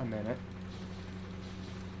in a minute.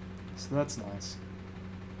 So that's nice.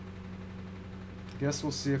 Guess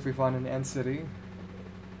we'll see if we find an end city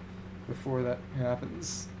before that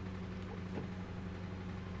happens.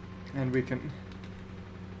 And we can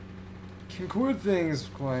conclude things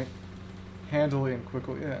quite handily and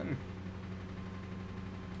quickly then.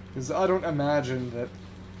 Because I don't imagine that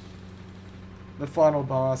the final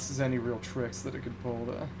boss has any real tricks that it could pull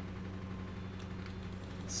to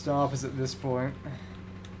stop us at this point.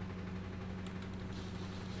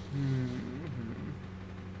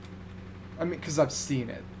 I mean, because I've seen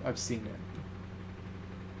it. Okay.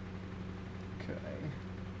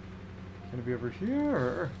 Gonna be over here,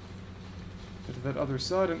 or go to that other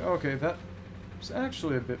side, and okay, that was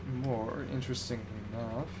actually a bit more, interestingly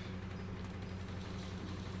enough.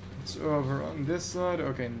 It's over on this side.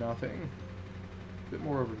 Okay, nothing. A bit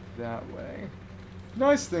more over that way.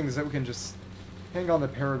 Nice thing is that we can just hang on the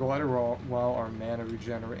paraglider while our mana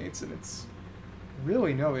regenerates, and it's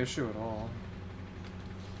really no issue at all.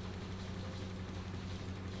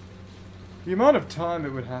 The amount of time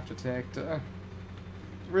it would have to take to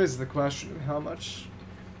raise the question of how much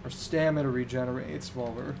our stamina regenerates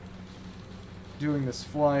while we're doing this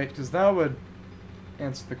flight, because that would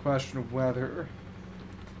answer the question of whether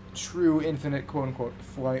true infinite quote-unquote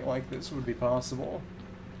flight like this would be possible.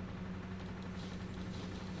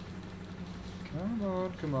 Come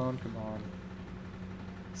on, come on, come on.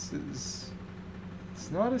 It's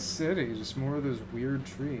not a city, just more of those weird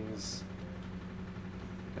trees.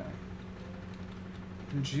 Okay.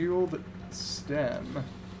 Congealed stem.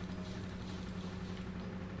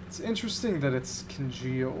 It's interesting that it's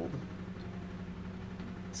congealed.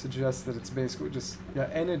 It suggests that it's basically just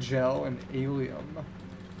N-gel and allium.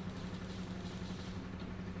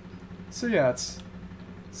 So yeah, it's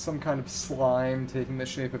some kind of slime taking the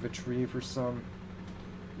shape of a tree for some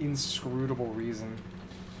inscrutable reason.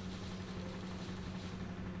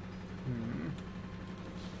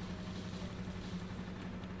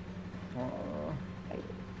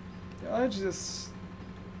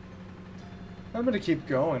 I'm gonna keep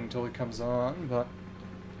going until it comes on, but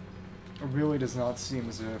it really does not seem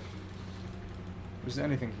as if there's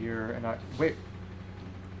anything here, and wait.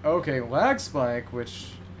 Okay, lag spike,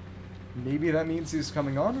 which maybe that means he's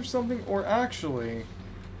coming on or something, or actually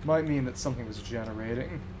might mean that something was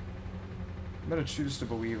generating. I'm gonna choose to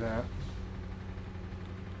believe that.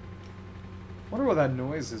 Wonder what that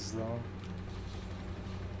noise is, though.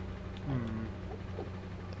 And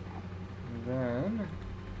then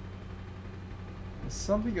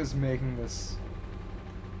something is making this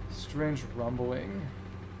strange rumbling.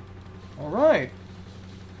 Alright!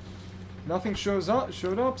 Nothing showed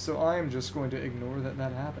up, so I am just going to ignore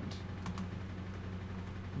that happened.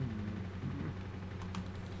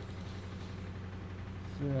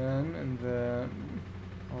 and then...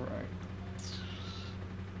 Alright.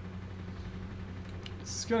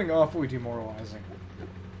 This is getting awfully demoralizing.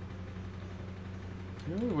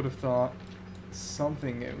 I really would have thought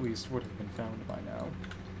something at least would have been found by now.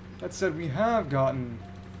 That said, we have gotten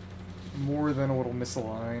more than a little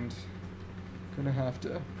misaligned. Gonna have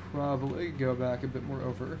to probably go back a bit more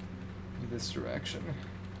over this direction.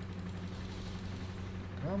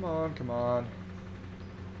 Come on, come on.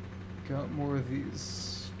 Got more of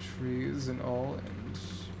these trees and all, and...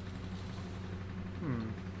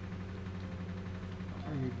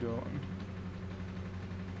 What are you doing?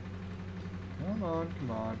 Come on,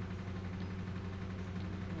 come on.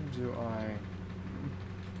 How do I...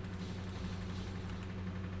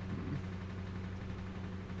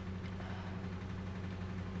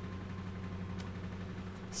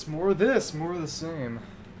 It's more of this, more of the same.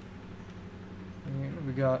 And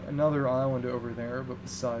we got another island over there, but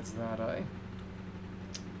besides that,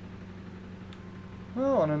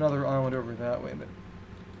 well, on another island over that way that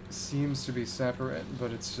seems to be separate,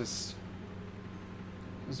 but it's just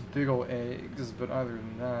those big old eggs. But other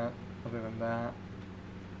than that,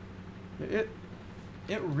 it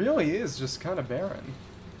really is just kind of barren.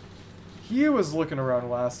 He was looking around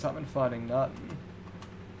last time and finding nothing.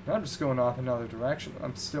 And I'm just going off another direction.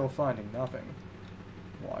 I'm still finding nothing.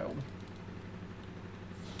 Wild.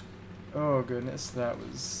 Oh goodness, that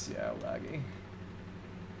was, yeah, laggy.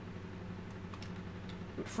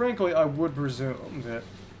 But frankly, I would presume that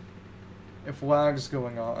if lag's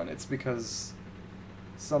going on, it's because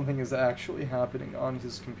something is actually happening on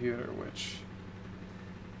his computer, which,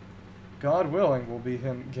 God willing, will be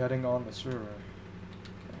him getting on the server.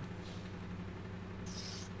 Okay.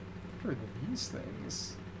 What are these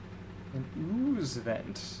things? An ooze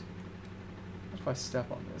vent. What if I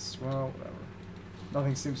step on this? Well, whatever.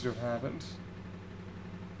 Nothing seems to have happened.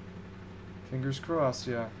 Fingers crossed,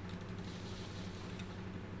 yeah.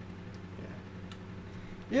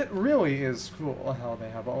 Yeah. It really is cool how they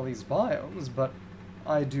have all these biomes, but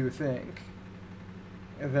I do think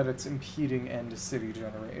that it's impeding end city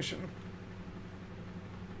generation.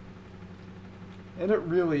 And it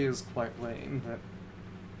really is quite lame that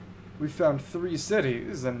we found 3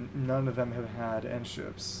 cities and none of them have had end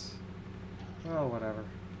ships. Well, whatever.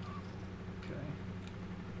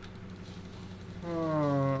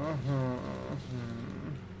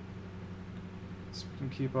 So we can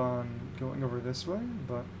keep on going over this way,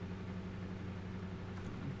 but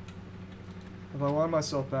if I line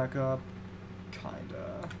myself back up,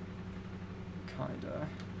 kinda.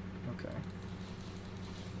 Okay.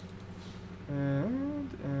 And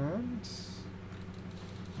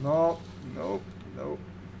nope.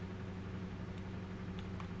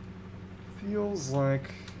 Feels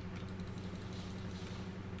like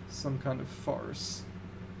some kind of farce.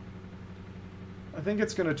 I think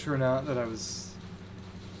it's gonna turn out that I was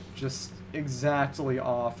just exactly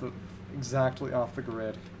off the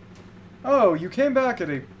grid. Oh, you came back at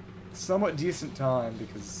a somewhat decent time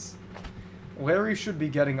because Larry should be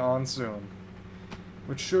getting on soon,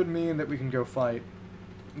 which should mean that we can go fight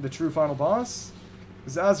the true final boss.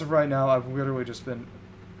 Because as of right now, I've literally just been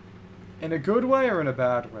in a good way or in a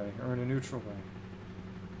bad way or in a neutral way.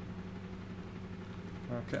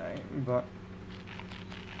 Okay, but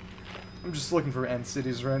I'm just looking for end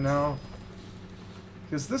cities right now.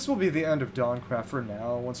 Because this will be the end of DawnCraft for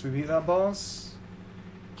now, once we beat that boss.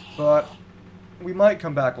 But we might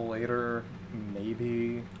come back later,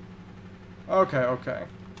 maybe. Okay.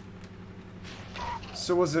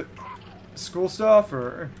 So was it school stuff,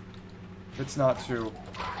 or it's not too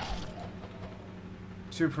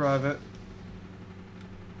private?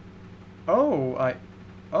 Oh,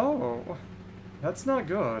 that's not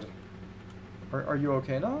good. Are you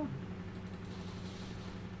okay now?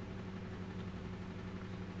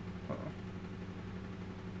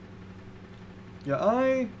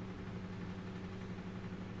 Yeah,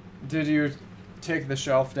 Did you take the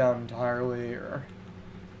shelf down entirely, or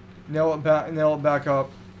nail it back up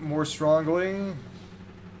more strongly?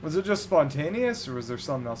 Was it just spontaneous, or was there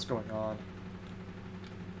something else going on?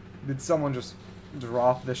 Did someone just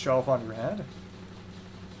drop the shelf on your head?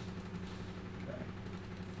 Okay.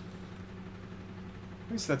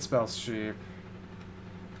 At least that spell's cheap.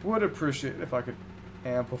 Would appreciate if I could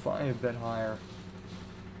amplify a bit higher.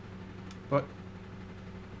 But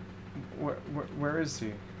where is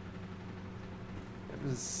he?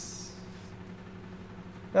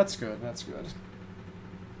 That's good.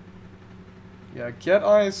 Yeah, get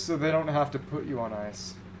ice so they don't have to put you on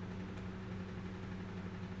ice.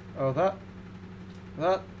 Oh, that...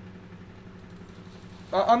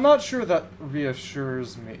 I'm not sure that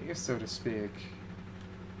reassures me, so to speak.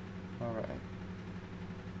 Alright.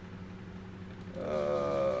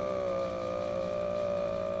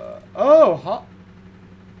 Oh,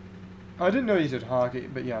 I didn't know you did hockey,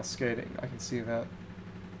 but yeah, skating. I can see that.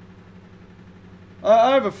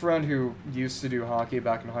 I have a friend who used to do hockey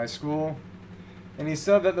back in high school, and he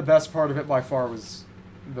said that the best part of it by far was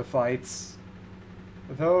the fights.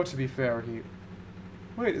 Though, to be fair, he...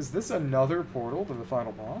 Wait, is this another portal to the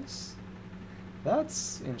final boss?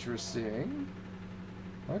 That's interesting.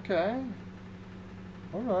 Okay.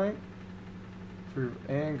 Alright. For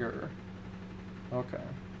anger. Okay.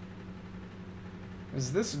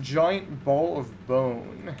 Is this giant ball of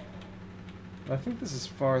bone? I think this is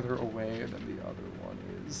farther away than the other one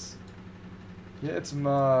is. Yeah, it's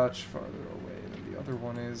much farther away than the other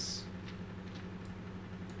one is.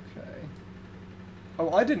 Okay.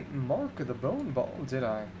 Oh, I didn't mark the bone ball, did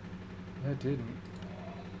I? I didn't.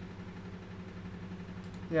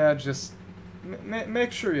 Yeah, just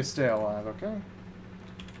make sure you stay alive, okay?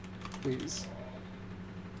 Please.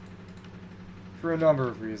 For a number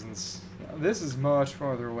of reasons. This is much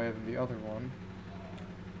farther away than the other one.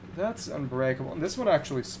 That's unbreakable. And this one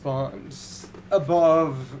actually spawns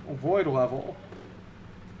above void level.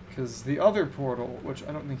 Because the other portal, which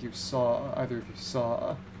I don't think you saw, either of you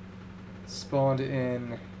saw, spawned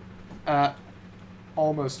in at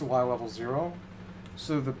almost Y level 0.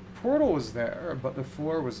 So the portal was there, but the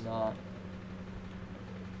floor was not.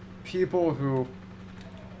 People who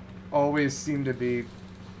always seem to be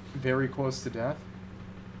very close to death.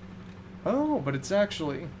 Oh, but it's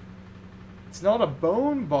actually... It's not a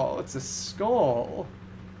bone ball, it's a skull.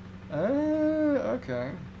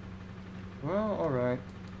 Okay. Well, alright.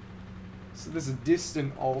 So this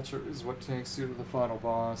distant altar is what takes you to the final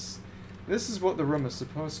boss. This is what the room is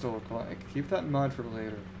supposed to look like. Keep that in mind for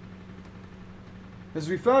later. Because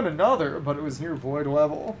we found another, but it was near void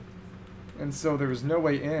level. And so there was no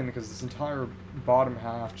way in, because this entire bottom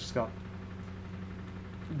half just got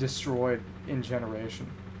destroyed in generation.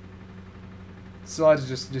 So I had to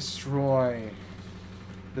just destroy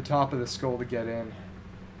the top of the skull to get in.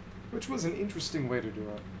 Which was an interesting way to do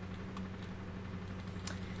it.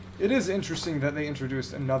 It is interesting that they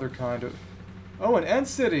introduced another kind of... Oh, an End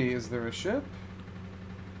City! Is there a ship?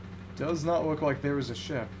 Does not look like there is a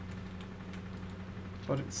ship.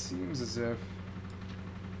 But it seems as if...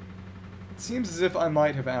 It seems as if I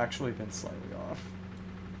might have actually been slightly off.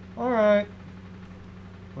 Alright.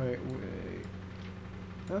 Wait.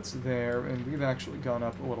 That's there, and we've actually gone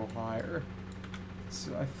up a little higher.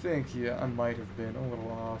 So I think, yeah, I might have been a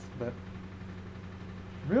little off, but...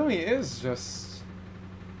 It really is just...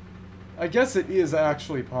 I guess it is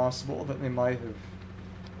actually possible that they might have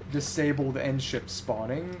disabled end ship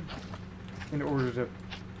spawning in order to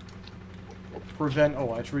prevent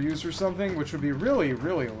Elytra use or something, which would be really,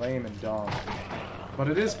 really lame and dumb. But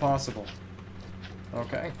it is possible.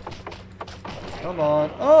 Okay. Come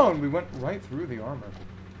on. Oh, and we went right through the armor.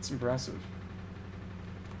 It's impressive.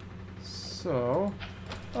 So...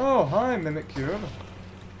 Oh, hi, Mimic Cube.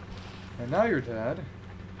 And now you're dead.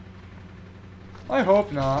 I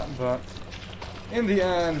hope not, but in the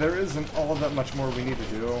end, there isn't all that much more we need to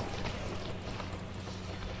do.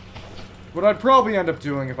 What I'd probably end up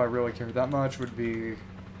doing if I really cared that much would be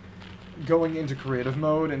going into creative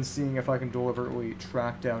mode and seeing if I can deliberately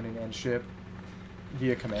track down an end ship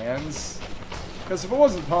via commands. Because if it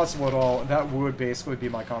wasn't possible at all, that would basically be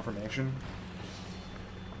my confirmation.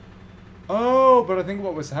 Oh, but I think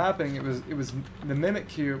what was happening, it was the Mimic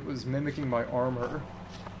Cube was mimicking my armor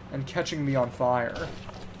and catching me on fire.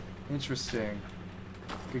 Interesting.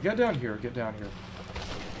 Okay, get down here, get down here.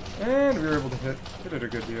 And we were able to hit it a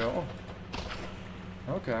good deal.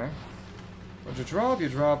 Okay. What'd you drop? You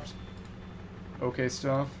dropped okay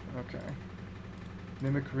stuff. Okay.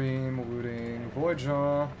 Mimicry, looting,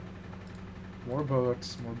 Voidjaw. More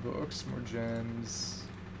books, more gems.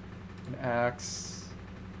 An axe.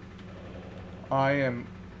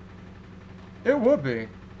 It would be.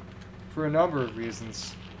 For a number of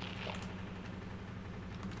reasons.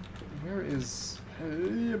 Where is... I am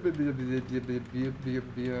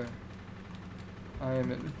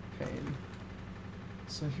in pain.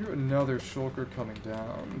 So I hear another shulker coming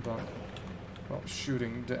down, but... Well,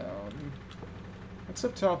 shooting down. That's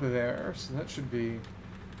up top of there, so that should be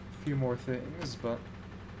a few more things, but...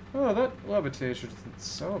 Oh, that levitation isn't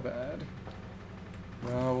so bad.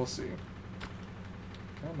 Well, we'll see.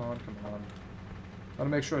 Come on, come on. Gotta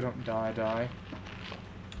make sure I don't die.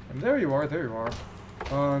 And there you are, there you are.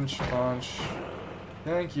 Punch, punch.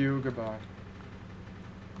 Thank you, goodbye.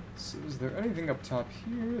 So is there anything up top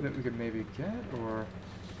here that we could maybe get, or...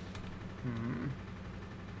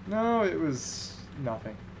 No, it was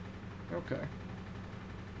nothing. Okay.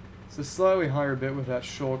 It's a slightly higher bit with that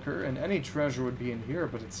shulker, and any treasure would be in here,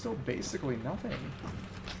 but it's still basically nothing.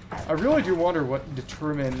 I really do wonder what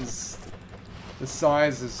determines the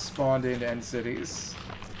sizes spawned in end cities.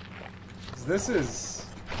 'Cause this is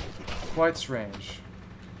quite strange.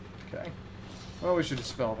 Okay. Well, we should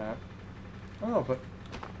dispel that. Oh, but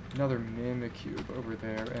another Mimicube over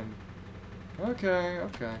there, and... Okay,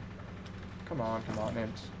 okay. Come on,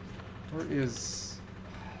 and... Where is...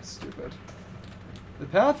 Stupid. The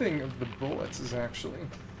pathing of the bullets is actually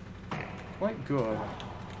quite good.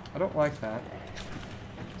 I don't like that.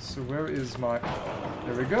 So where is my...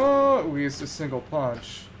 There we go! At least a single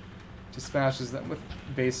punch dispatches them with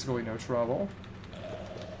basically no trouble.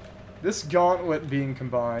 This gauntlet being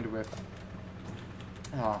combined with...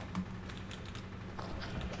 And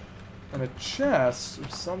a chest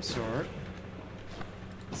of some sort.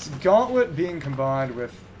 This gauntlet being combined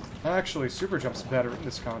with... Actually, super jump's better in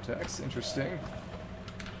this context. Interesting.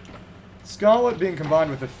 This gauntlet being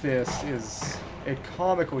combined with a fist is a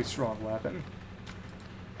comically strong weapon.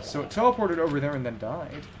 So it teleported over there and then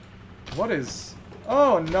died. What is...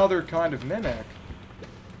 Oh, another kind of mimic.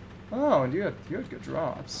 Oh, and you had good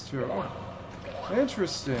drops, too.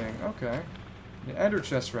 Interesting. Okay. The ender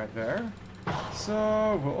chest right there.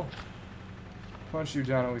 So, we'll punch you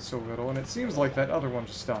down at least a little. And it seems like that other one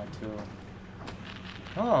just died, too.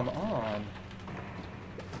 Come on.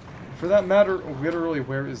 For that matter, literally,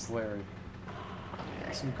 where is Larry?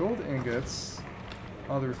 Some gold ingots.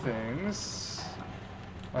 Other things.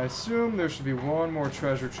 I assume there should be one more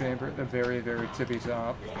treasure chamber at the very, very tippy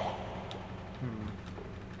top.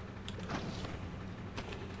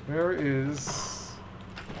 Where is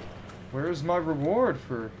my reward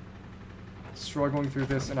for struggling through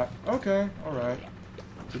this? And okay, alright.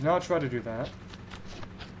 Did not try to do that.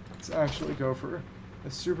 Let's actually go for a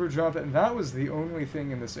super jump, and that was the only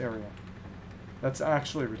thing in this area. That's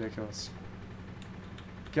actually ridiculous.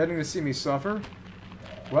 Getting to see me suffer?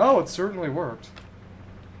 Well, it certainly worked.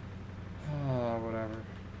 Whatever.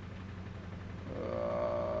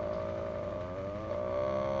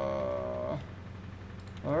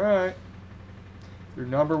 Alright. Your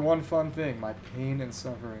number one fun thing, my pain and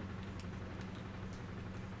suffering.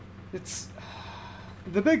 It's...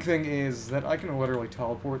 The big thing is that I can literally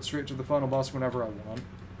teleport straight to the final boss whenever I want.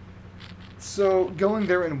 So, going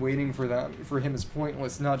there and waiting for him is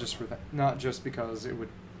pointless, not just because it would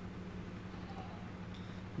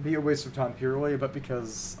be a waste of time purely, but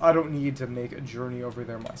because I don't need to make a journey over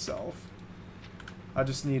there myself. I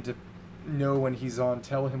just need to know when he's on,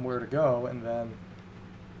 tell him where to go, and then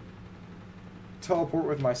teleport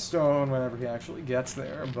with my stone whenever he actually gets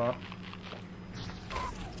there, but...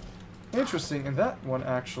 Interesting, and that one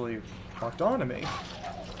actually locked onto me,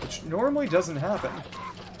 which normally doesn't happen.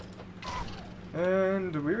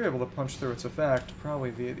 And we were able to punch through its effect, probably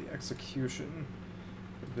via the execution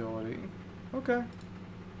ability. Okay.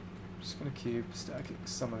 Just gonna keep stacking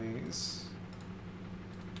some of these.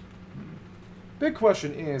 Big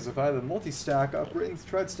question is, if I had a multi-stack upgrade and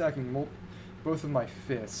tried stacking both of my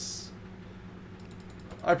fists,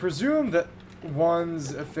 I presume that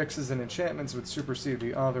one's affixes and enchantments would supersede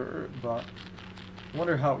the other, but I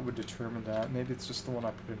wonder how it would determine that. Maybe it's just the one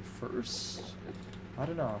I put in first? I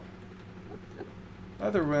don't know.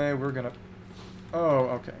 Either way, we're gonna... Oh,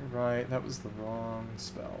 okay, right, that was the wrong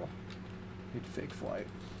spell. Need fake flight.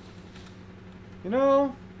 You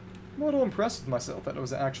know, I'm a little impressed with myself that I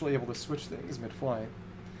was actually able to switch things mid-flight.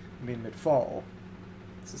 I mean, mid-fall.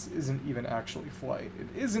 This isn't even actually flight. It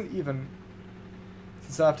isn't even...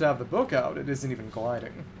 Since I have to have the book out, it isn't even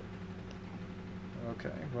gliding. Okay,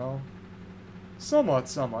 well... Somewhat.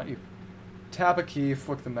 You tap a key,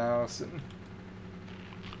 flick the mouse, and...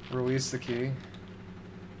 release the key.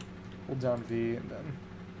 Hold down V, and then...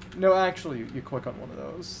 No, actually, you click on one of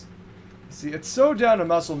those. See, it's so down to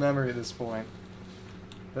muscle memory at this point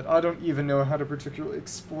that I don't even know how to particularly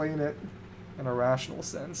explain it in a rational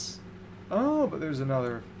sense. Oh, but there's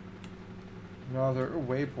another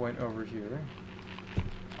waypoint over here.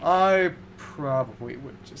 I probably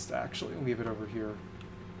would just actually leave it over here.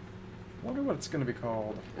 Wonder what it's going to be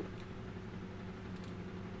called.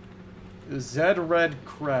 Zed-Red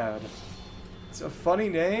Crab. It's a funny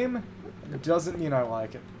name. It doesn't mean I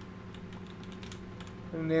like it.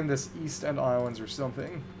 I'm going to name this East End Islands or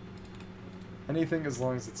something. Anything as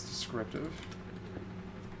long as it's descriptive.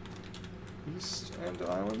 East End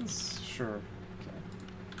Islands? Sure. Okay.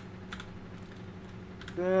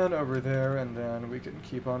 Then over there, and then we can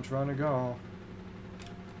keep on trying to go.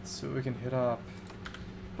 So we can hit up.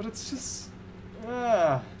 But it's just...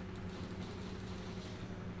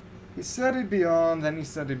 He said he'd be on, then he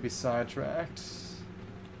said he'd be sidetracked.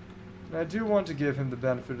 And I do want to give him the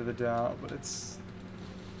benefit of the doubt, but it's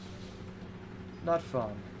not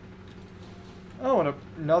fun. Oh, and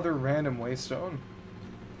another random waystone.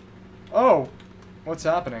 Oh! What's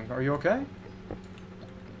happening? Are you okay?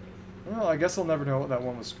 Well, I guess I'll never know what that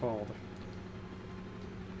one was called.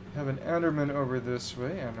 We have an Enderman over this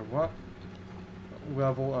way, and what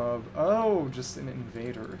level of... Oh, just an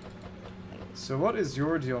invader. So what is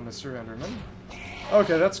your deal, Mr. Enderman?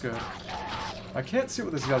 Okay, that's good. I can't see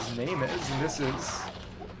what this guy's name is, and this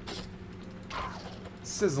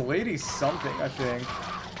is Lady something, I think.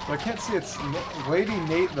 But I can't see it's Lady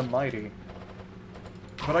Nate the Mighty.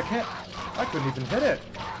 But I couldn't even hit it.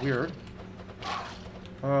 Weird.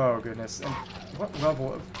 Oh, goodness. And what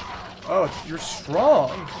level of... Oh, you're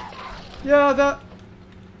strong. Yeah,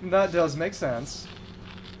 that does make sense.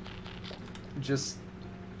 Just...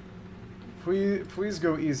 Please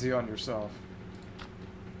go easy on yourself.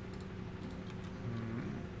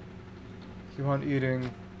 You want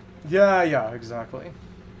eating... Yeah, exactly.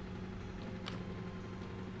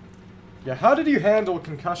 Yeah, how did you handle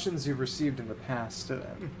concussions you've received in the past,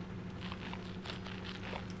 then?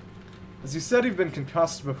 As you said, you've been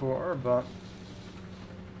concussed before, but...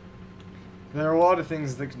 There are a lot of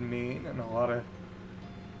things that can mean, and a lot of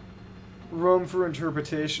room for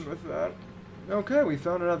interpretation with that. Okay, we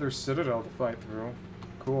found another citadel to fight through.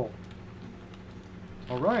 Cool.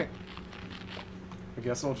 Alright. I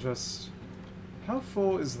guess I'll just... How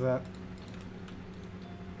full is that?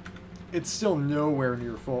 It's still nowhere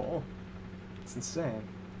near full. It's insane.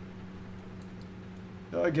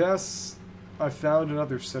 I guess I found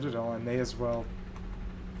another citadel. I may as well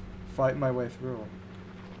fight my way through.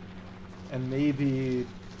 And maybe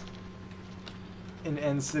an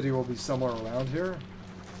end city will be somewhere around here.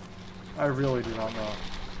 I really do not know.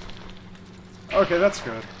 Okay, that's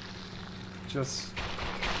good. Just...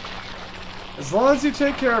 As long as you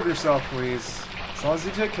take care of yourself, please. As long as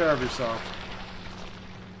you take care of yourself.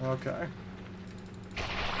 Okay.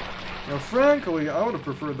 Now, frankly, I would have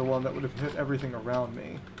preferred the one that would have hit everything around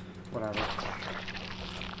me. Whatever.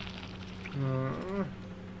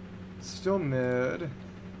 Still mid.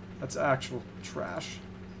 That's actual trash.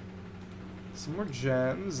 Some more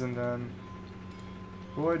gems, and then...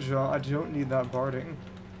 Boy, John, I don't need that barding.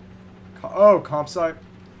 Oh, comp site.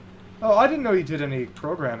 Oh, I didn't know you did any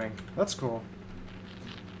programming. That's cool.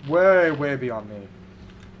 Way, way beyond me.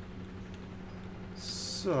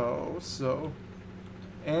 So...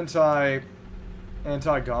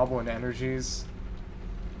 Anti-goblin energies.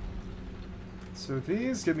 So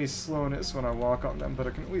these give me slowness when I walk on them, but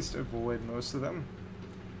I can at least avoid most of them.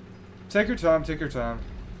 Take your time, take your time.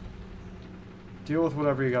 Deal with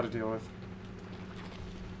whatever you gotta deal with.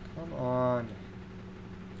 Come on.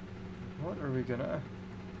 What are we gonna...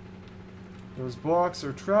 Those blocks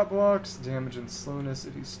are trap blocks, damage and slowness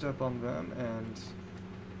if you step on them, and...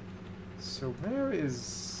 So where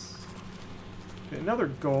is... Okay, another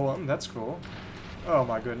golem, that's cool. Oh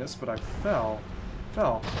my goodness, but I fell.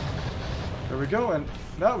 There we go, and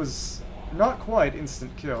that was not quite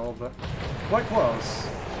instant kill, but quite close.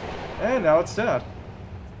 And now it's dead.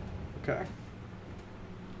 Okay.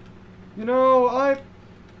 You know,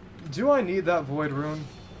 do I need that void rune?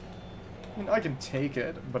 I mean, I can take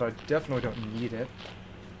it, but I definitely don't need it.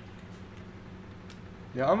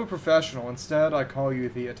 Yeah, I'm a professional. Instead, I call you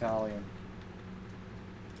the Italian.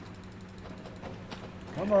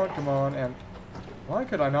 Come on, and... Why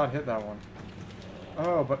could I not hit that one?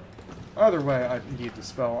 Oh, but either way, I need the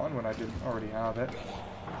spell on when I didn't already have it.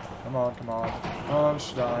 Come on.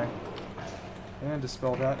 Punch, die. And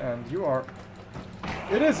dispel that, and you are...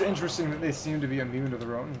 It is interesting that they seem to be immune to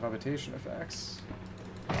their own levitation effects.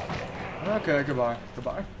 Okay, goodbye.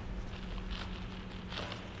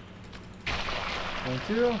 Thank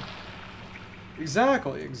you.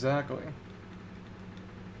 Exactly.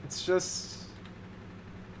 It's just...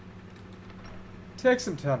 Takes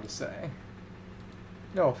some time to say.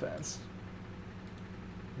 No offense.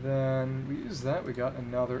 Then we use that, we got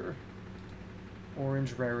another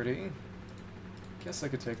orange rarity. Guess I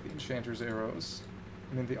could take the enchanter's arrows.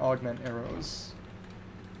 I mean the augment arrows.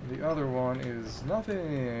 And the other one is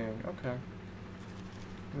nothing. Okay.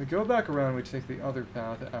 When we go back around, we take the other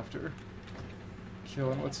path after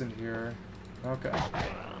killing what's in here. Okay.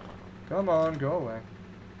 Come on, go away.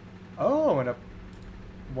 Oh, and a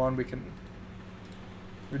one we can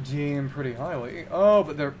redeem pretty highly. Oh,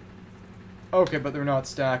 but they're... Okay, but they're not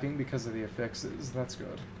stacking because of the affixes. That's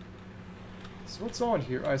good. So what's on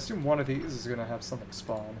here? I assume one of these is going to have something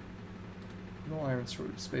spawn. No iron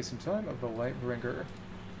sword, space and time of the Lightbringer.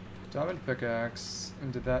 Diamond pickaxe.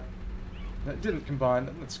 And did that... That didn't combine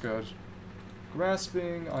them. That's good.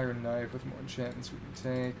 Grasping, iron knife with more enchantments we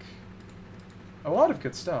can take. a lot of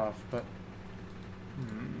good stuff, but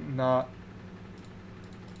not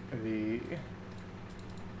the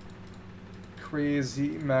crazy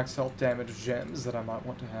max health damage gems that I might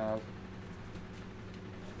want to have.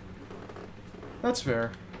 That's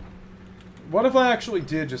fair. What if I actually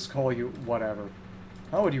did just call you whatever?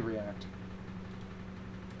 How would you react?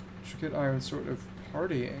 Intricate iron sort of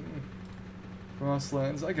partying.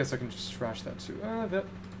 Frostlands. I guess I can just trash that too. That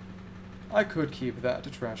I could keep that to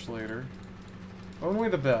trash later. Only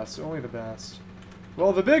the best. Only the best.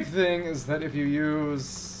 Well, the big thing is that if you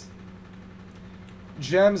use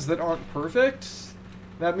gems that aren't perfect,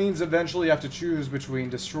 that means eventually you have to choose between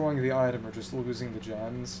destroying the item or just losing the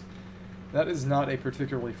gems. That is not a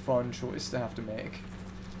particularly fun choice to have to make.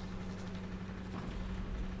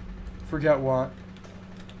 Forget what?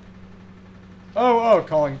 Oh,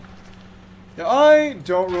 calling. Yeah, I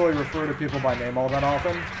don't really refer to people by name all that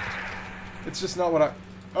often. It's just not what I...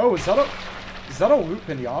 Oh, is that a loot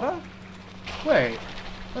pinata? Wait,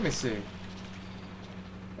 let me see.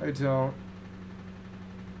 I don't...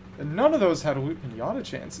 And none of those had loot pinata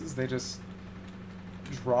chances. They just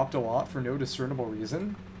dropped a lot for no discernible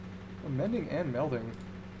reason. Oh, mending and melding.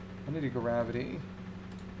 Anti-gravity.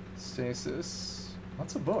 Stasis.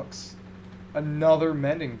 Lots of books. Another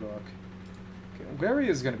mending book. Okay, Larry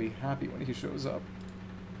is going to be happy when he shows up.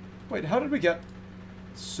 Wait, how did we get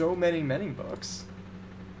so many mending books?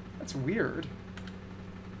 That's weird.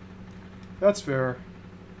 That's fair.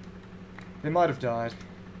 They might have died.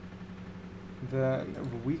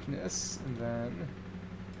 Then weakness, and then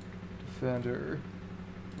defender.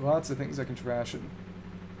 Lots of things I can trash in.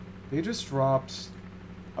 They just dropped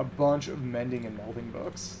a bunch of mending and melding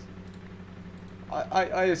books.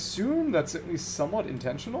 I assume that's at least somewhat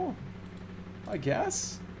intentional? I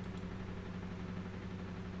guess?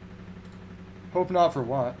 Hope not for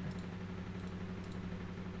what.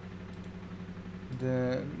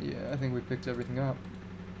 Then, yeah, I think we picked everything up.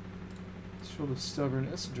 Shield of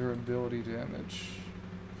Stubbornness, durability damage.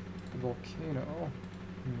 The Volcano.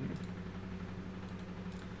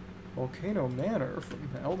 Volcano Manor from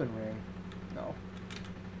Elden Ring. No.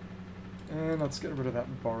 And let's get rid of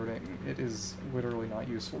that barding. It is literally not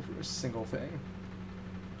useful for a single thing.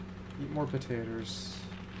 Eat more potatoes.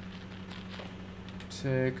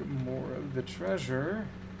 Take more of the treasure.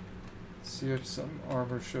 See if some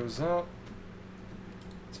armor shows up.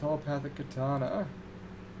 Telepathic Katana.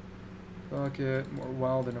 Bucket, more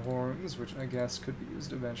wild and horns, which I guess could be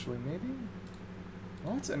used eventually, maybe?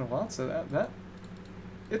 Lots and lots of that.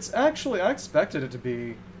 It's actually, I expected it to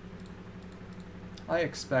be... I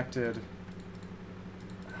expected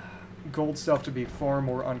gold stuff to be far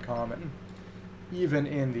more uncommon, even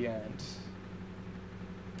in the end.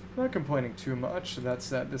 Not complaining too much. That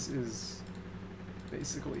said, this is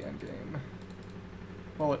basically endgame.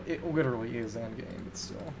 Well, it literally is endgame, but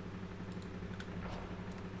still.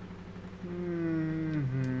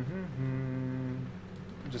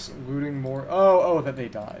 Just looting more. Oh, that they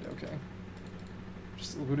died. Okay.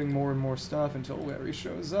 Just looting more and more stuff until Larry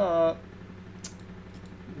shows up.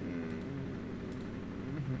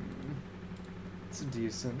 It's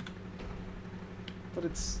decent. But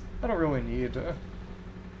it's... I don't really need...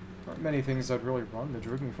 aren't many things I'd really run the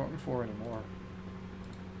drinking farm for anymore.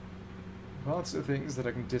 Lots of things that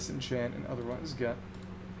I can disenchant and otherwise get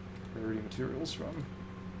rarity materials from.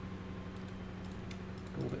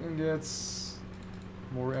 Gold ingots,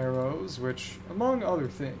 more arrows, which, among other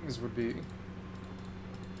things, would be...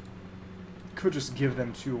 Could just give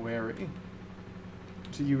them to Larry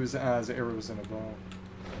to use as arrows in a bow.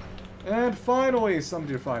 And finally,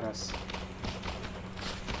 somebody to fight us.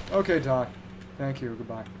 Okay, Doc. Thank you.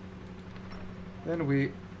 Goodbye. Then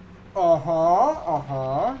we...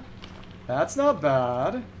 That's not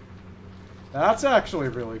bad. That's actually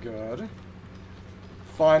really good.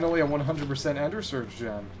 Finally, a 100% Ender Surge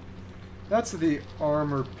gem. That's the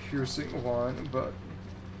armor-piercing one, but...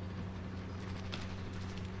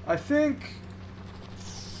 I think...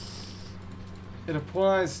 it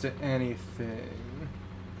applies to anything.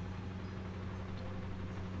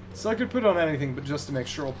 So I could put it on anything, but just to make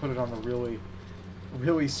sure, I'll put it on the really,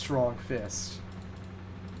 really strong fist.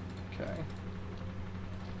 Okay.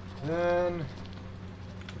 Then...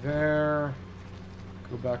 there...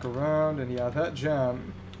 go back around, and yeah, that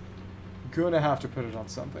gem... gonna have to put it on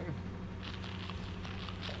something.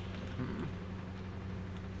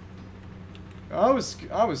 I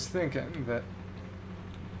was thinking that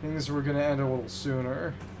things were gonna end a little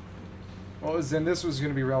sooner. Well, as in, this was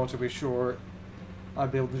gonna be relatively short.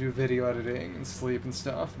 I'd be able to do video editing and sleep and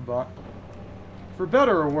stuff, but... for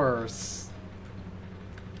better or worse...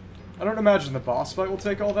 I don't imagine the boss fight will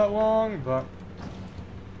take all that long, but...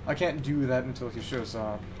 I can't do that until he shows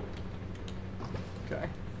up. Okay.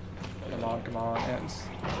 Come on, and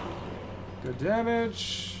good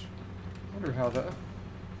damage. Wonder how that...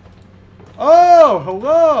 Oh,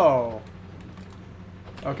 hello!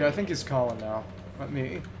 Okay, I think he's calling now. Let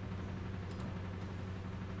me...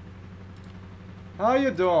 How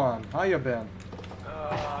you doing? How you been?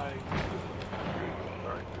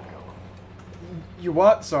 You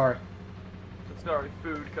what? Sorry. It's already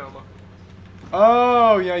food coma.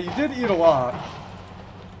 Oh, yeah, you did eat a lot.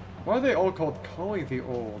 Why are they all called Cully the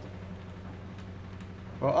Old?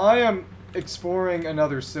 Well, I am exploring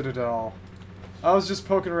another citadel. I was just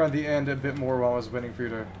poking around the end a bit more while I was waiting for you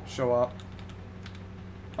to show up.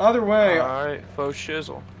 Either way... Alright, faux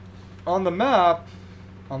shizzle. On the map,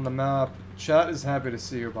 chat is happy to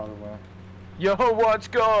see you, by the way. Yo, what's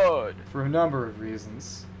good? For a number of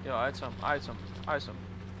reasons. Yo, I had some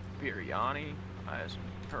biryani. I had some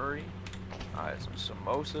curry. I had some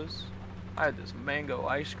samosas. I had this mango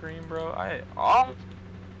ice cream, bro.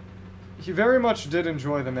 He very much did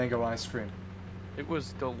enjoy the mango ice cream. It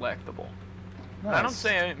was delectable. Nice. I don't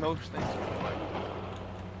say most things are delectable.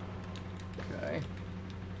 Okay.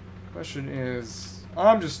 Question is,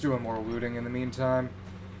 I'm just doing more looting in the meantime.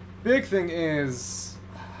 Big thing is,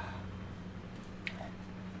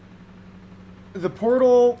 the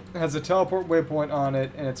portal has a teleport waypoint on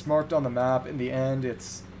it, and it's marked on the map. In the end,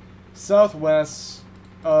 it's southwest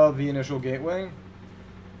of the initial gateway.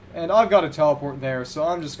 And I've got a teleport there, so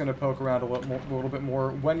I'm just going to poke around a little bit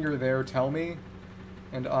more. When you're there, tell me,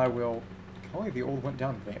 and I will... Probably the old went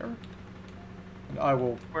down there? And I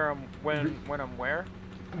will... When I'm where?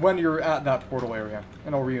 When you're at that portal area,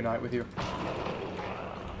 and I'll reunite with you.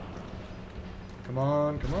 Come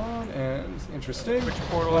on, and interesting. Which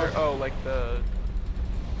portal are... Oh, like the...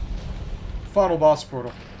 Final boss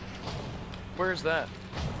portal. Where's that?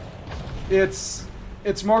 It's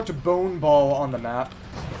marked Bone Ball on the map.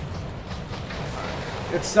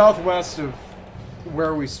 It's southwest of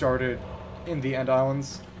where we started in the End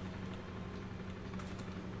Islands.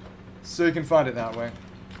 So you can find it that way.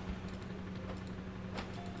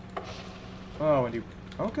 Oh, and you...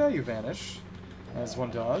 Okay, you vanish. As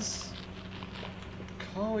one does.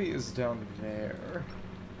 Kali is down there.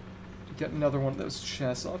 Get another one of those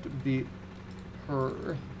chests. I'll have to beat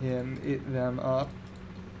her, him, it, them up.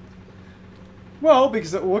 Well,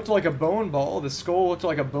 because it looked like a bone ball. The skull looked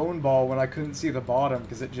like a bone ball when I couldn't see the bottom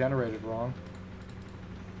because it generated wrong.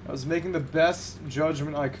 I was making the best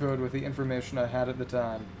judgment I could with the information I had at the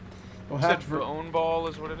time. We'll have to... Bone ball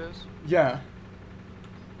is what it is? Yeah.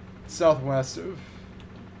 Southwest of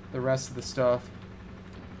the rest of the stuff.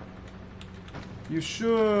 You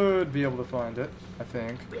should be able to find it, I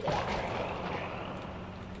think.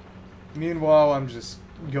 Meanwhile, I'm just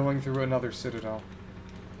going through another citadel.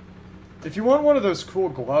 If you want one of those cool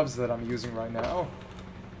gloves that I'm using right now,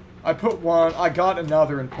 I got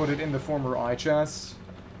another and put it in the former eye chest.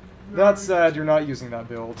 That said, you're not using that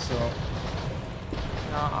build, so...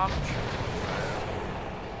 Nah, I'm chilling.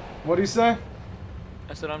 What do you say?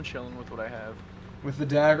 I said I'm chilling with what I have. With the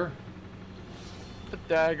dagger? The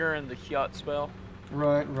dagger and the Hyot spell.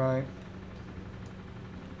 Right.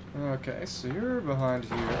 Okay, so you're behind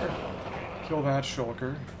here. Kill that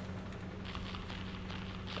shulker.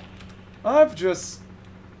 I've just...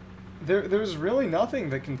 There's really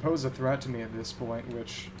nothing that can pose a threat to me at this point,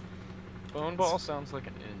 which... Bone ball sounds like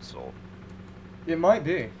an insult. It might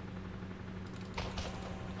be.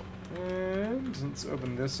 And let's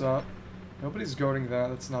open this up. Nobody's guarding that.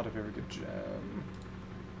 That's not a very good gem.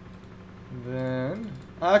 Then...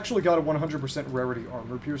 I actually got a 100% rarity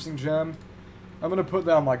armor-piercing gem. I'm going to put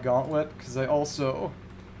that on my gauntlet, because I also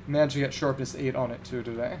managed to get Sharpness VIII on it too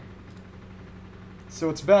today.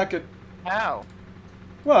 So it's back at... How?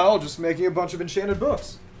 Well, just making a bunch of enchanted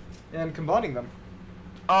books. And combining them.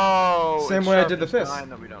 Oh! Same way I did the fist.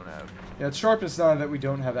 That we don't have. Yeah, it's Sharpness VIII that we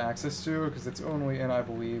don't have access to, because it's only in, I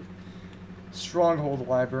believe, Stronghold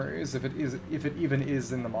libraries, if it even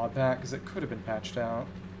is in the mod pack, because it could have been patched out.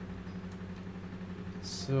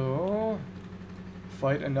 So...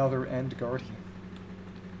 Fight another End Guardian.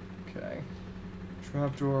 Okay.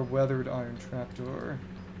 Trapdoor, weathered iron trapdoor.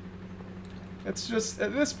 It's just,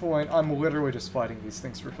 at this point, I'm literally just fighting these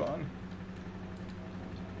things for fun.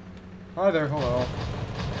 Hi there, hello.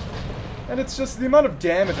 And it's just the amount of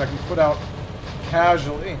damage I can put out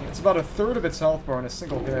casually. It's about a third of its health bar in a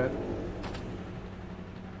single hit.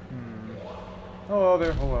 Hello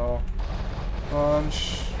there, hello.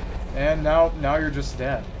 Punch. And now you're just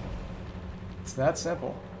dead. It's that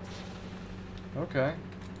simple. Okay.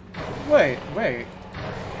 Wait.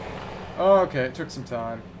 Oh, okay, it took some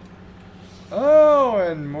time. Oh,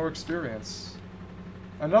 and more experience.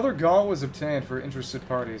 Another gauntlet was obtained for interested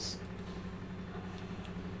parties.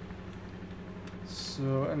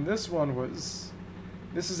 So, and this one was...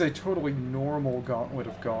 This is a totally normal Gauntlet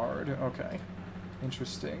of Guard. Okay.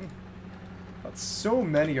 Interesting. Got so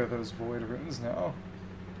many of those void runes now.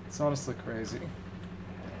 It's honestly crazy.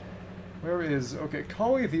 Where is... Okay,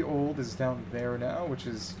 Kali the Old is down there now, which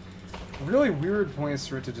is a really weird place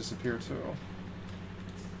for it to disappear to.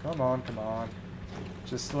 Come on, come on.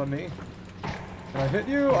 Just let me... Can I hit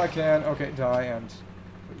you? I can. Okay, die and...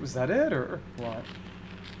 Wait, was that it, or what?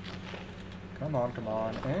 Come on, come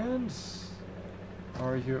on. And...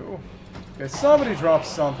 Are you? Okay, somebody dropped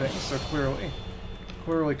something, so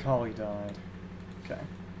clearly Kali died. Okay.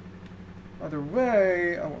 Either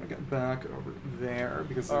way, I want to get back over there,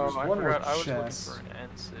 because there's one more chest. I was looking for an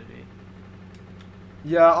end city.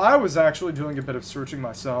 Yeah, I was actually doing a bit of searching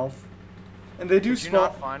myself. And they do spawn... Did you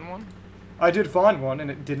not find one? I did find one, and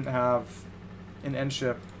it didn't have an end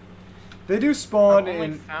ship. They do spawn I've only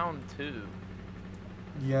in... found 2.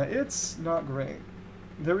 Yeah, it's not great.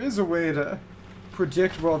 There is a way to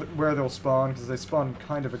predict where they'll spawn, because they spawn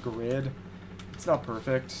kind of a grid. It's not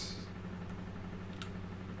perfect.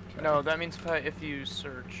 Okay. No, that means if you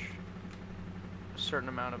search a certain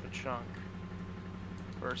amount of a chunk,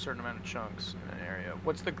 or a certain amount of chunks in an area.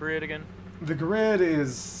 What's the grid again? The grid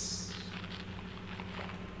is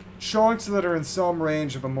chunks that are in some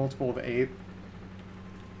range of a multiple of 8.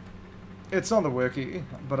 It's on the wiki,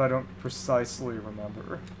 but I don't precisely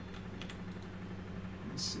remember.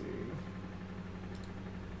 Let's see.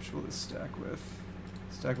 Which will this stack with?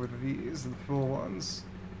 Stack with these, the full ones.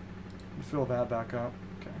 And fill that back up.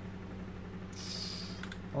 Okay.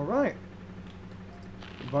 Alright.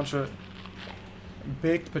 A bunch of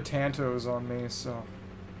baked potatoes on me, so...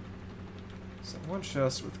 So one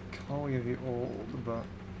chest with Kali the Old, but...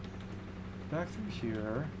 Back through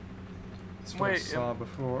here... That's what I saw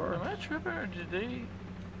before. Am I tripping, or did they...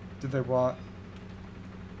 Did they what?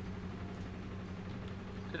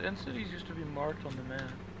 Did end cities used to be marked on the map?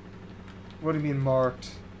 What do you mean marked?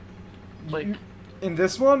 Like... In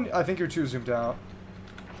this one, I think you're too zoomed out.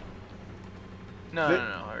 No,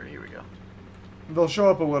 no, alright, here we go. They'll show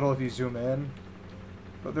up a little if you zoom in,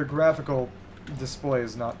 but their graphical display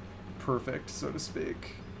is not perfect, so to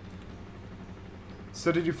speak.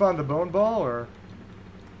 So did you find the bone ball, or...?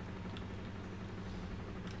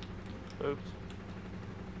 Oops.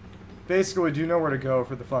 Basically, do you know where to go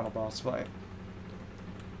for the final boss fight?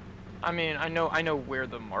 I mean, I know where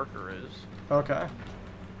the marker is. Okay.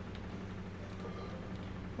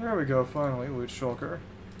 There we go, finally, Loot Shulker.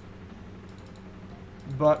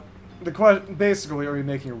 But, the question, basically, are you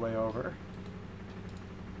making your way over?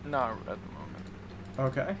 Not at the moment.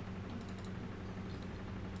 Okay.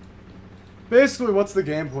 Basically, what's the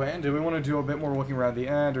game plan? Do we want to do a bit more looking around the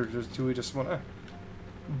end, or do we just want to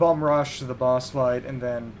bum rush to the boss fight and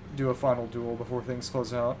then do a final duel before things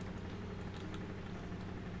close out?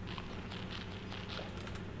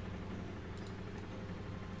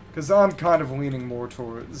 Because I'm kind of leaning more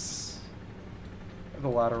towards the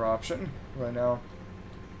latter option right now.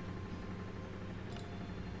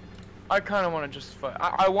 I kind of want to just fight.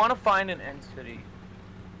 I want to find an end city.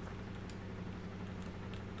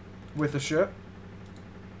 With a ship?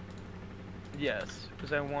 Yes,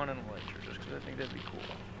 because I want an elytra, just because I think that'd be cool.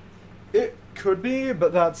 It could be,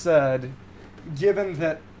 but that said, given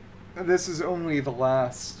that this is only the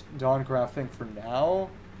last DawnCraft thing for now,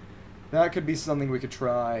 that could be something we could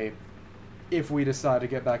try if we decide to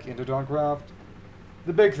get back into DawnCraft.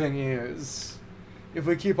 The big thing is, if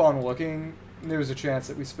we keep on looking, there's a chance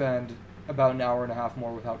that we spend about an hour and a half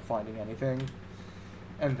more without finding anything.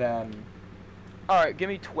 And then... Alright, give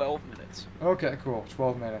me 12 minutes. Okay, cool.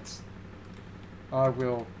 12 minutes. I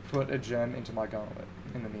will put a gem into my gauntlet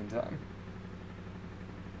in the meantime.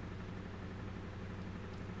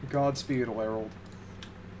 Godspeed, Herald.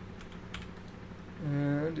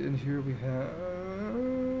 And in here we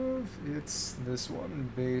have... It's this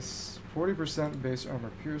one. Base... 40% base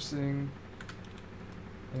armor piercing.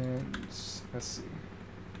 And... Let's see.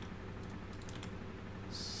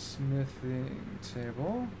 Smithing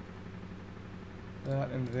table.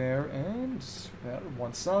 That in there, and that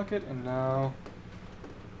one socket, and now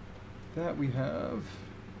that we have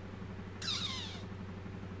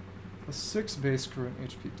a 6 base current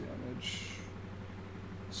HP damage.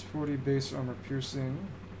 It's 40 base armor piercing.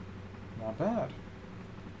 Not bad.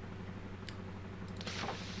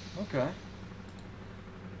 Okay.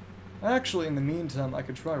 Actually, in the meantime, I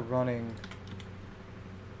could try running...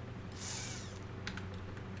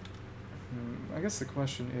 I guess the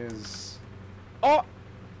question is... Oh!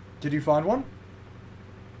 Did you find one?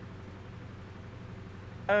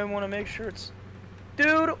 I want to make sure it's...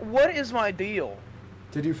 Dude, what is my deal?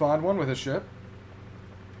 Did you find one with a ship?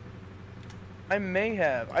 I may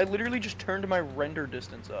have. I literally just turned my render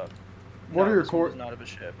distance up. What No, are your this one core? is not of a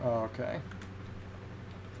ship. Oh, okay.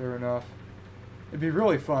 Fair enough. It'd be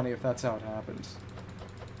really funny if that's how it happened.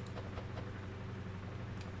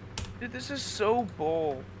 Dude, this is so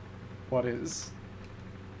bull. What is?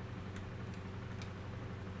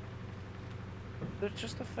 There's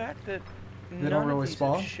just the fact that They don't really of these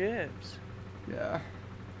spawn? have ships. Yeah.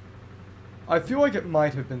 I feel like it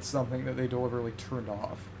might have been something that they deliberately turned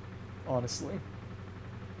off. Honestly.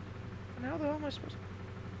 And how the hell am I supposed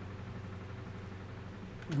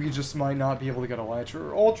to... We just might not be able to get a elytra.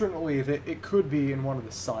 Or alternately, it could be in one of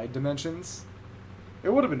the side dimensions. It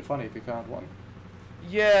would have been funny if we found one.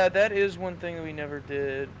 Yeah, that is one thing that we never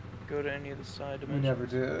did. Go to any of the side We dimensions. never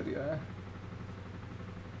did, yeah.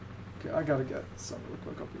 Okay, I gotta get some real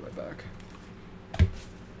quick. I'll be right back.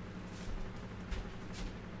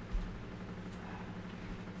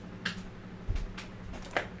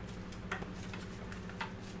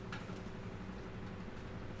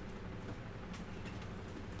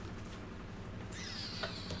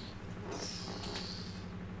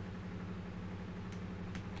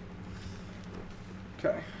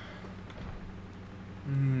 Okay.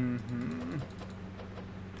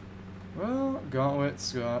 Well,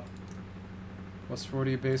 Gauntlet's got plus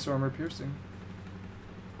 40 base armor piercing.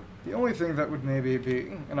 The only thing that would maybe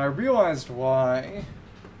be, and I realized why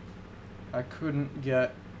I couldn't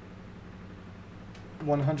get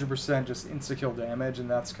 100% just insta-kill damage, and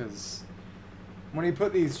that's because when you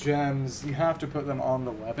put these gems, you have to put them on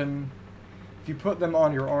the weapon. If you put them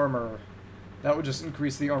on your armor, that would just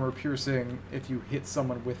increase the armor piercing if you hit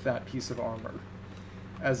someone with that piece of armor.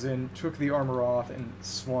 As in, took the armor off and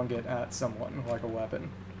swung it at someone like a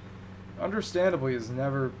weapon. Understandably, is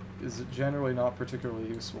generally not particularly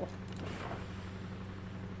useful.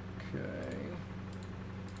 Okay.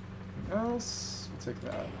 Anything else? We'll take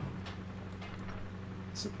that.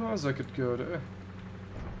 Suppose I could go to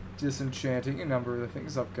disenchanting a number of the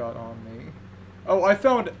things I've got on me. Oh, I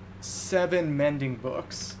found 7 mending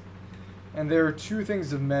books. And there are 2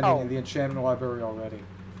 things of mending in the enchantment library already.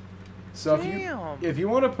 So if you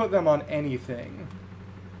want to put them on anything,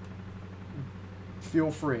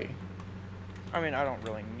 feel free. I mean, I don't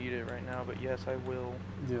really need it right now, but yes, I will.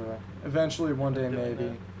 Yeah. Eventually, one day, Doing maybe,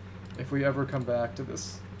 that. if we ever come back to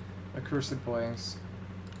this accursed place.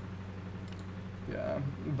 Yeah,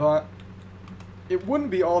 but it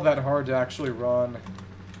wouldn't be all that hard to actually run.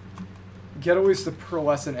 Get at least the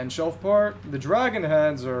pearlescent end shelf part. The dragon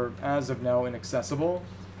heads are, as of now, inaccessible,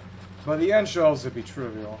 but the end shelves would be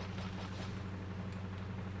trivial.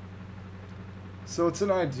 So it's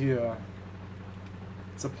an idea.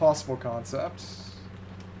 It's a possible concept.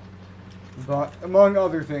 But among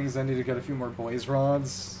other things, I need to get a few more blaze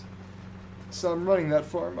rods. So I'm running that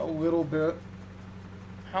farm a little bit.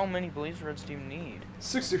 How many blaze rods do you need?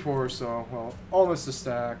 64 or so. Well, almost a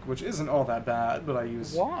stack, which isn't all that bad, but I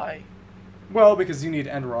use... Why? Well, because you need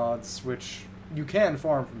end rods, which you can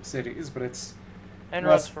farm from cities, but it's... End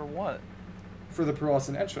rods for what? For the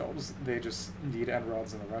pearlescent end shelves. They just need end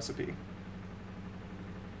rods in the recipe.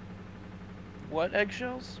 What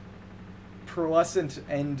eggshells? Pearlescent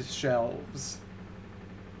end shelves.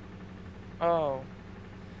 Oh.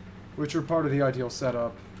 Which are part of the ideal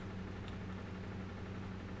setup.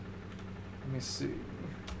 Let me see.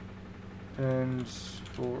 And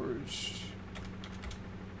forge.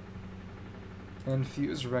 And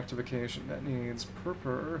fuse rectification. That needs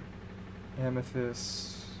purple,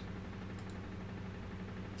 amethyst.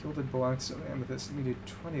 Gilded blackstone amethyst. Needed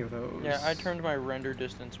 20 of those. Yeah, I turned my render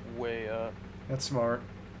distance way up. That's smart.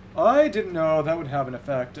 I didn't know that would have an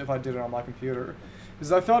effect if I did it on my computer.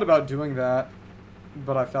 Because I thought about doing that,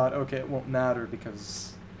 but I thought, okay, it won't matter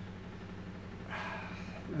because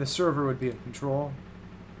the server would be in control.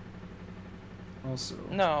 Also,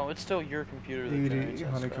 No, it's still your computer that 80 generates that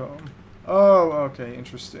stuff. honeycomb. Oh, okay,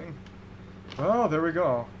 interesting. Oh, there we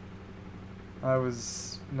go. I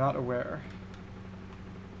was not aware.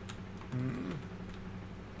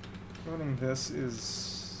 Running this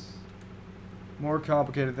is more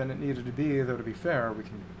complicated than it needed to be, though to be fair, we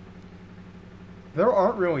can... There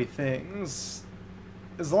aren't really things.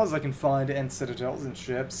 As long as I can find end citadels and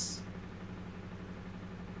ships.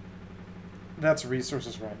 That's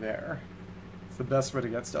resources right there. It's the best way to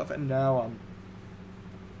get stuff, and now I'm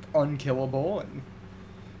unkillable and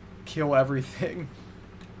kill everything.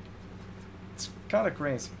 It's kind of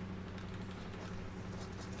crazy.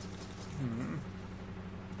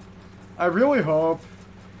 I really hope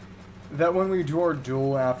that when we do our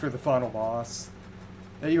duel after the final boss,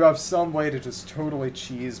 that you have some way to just totally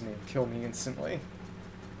cheese me and kill me instantly.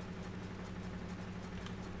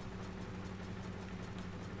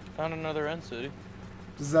 Found another end city.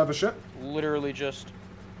 Does it have a ship? Literally just.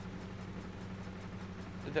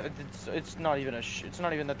 It's not even it's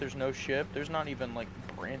not even that there's no ship. There's not even like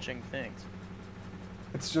branching things.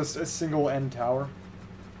 It's just a single end tower.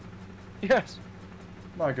 Yes.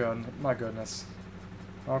 My goodness.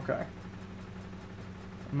 Okay.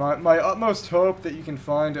 My utmost hope that you can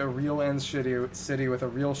find a real end city with a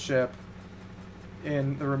real ship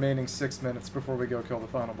in the remaining 6 minutes before we go kill the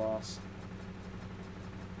final boss.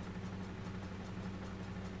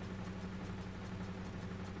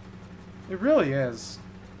 It really is.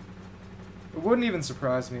 It wouldn't even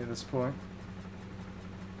surprise me at this point.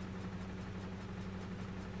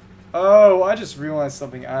 Oh, I just realized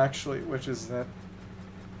something actually, which is that...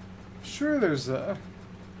 Sure, there's a...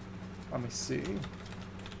 Let me see.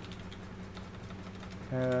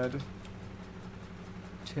 Head...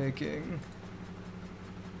 Taking...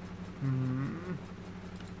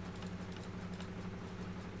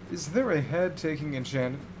 Is there a head taking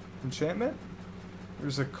enchantment?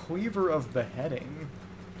 There's a cleaver of beheading.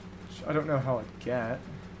 Which I don't know how I'd get.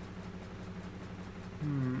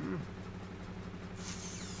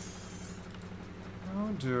 How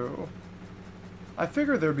do... I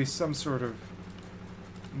figure there'd be some sort of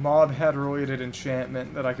mob head related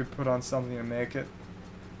enchantment that I could put on something to make it.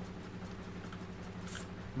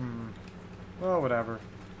 Well, whatever.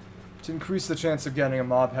 To increase the chance of getting a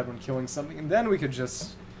mob head when killing something, and then we could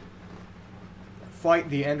just fight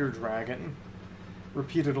the Ender Dragon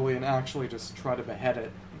repeatedly and actually just try to behead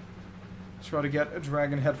it. Try to get a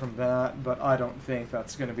dragon head from that, but I don't think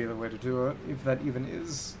that's going to be the way to do it, if that even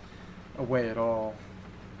is a way at all.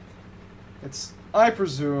 It's... I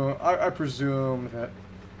presume that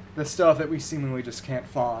the stuff that we seemingly just can't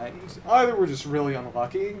find, either we're just really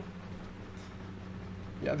unlucky.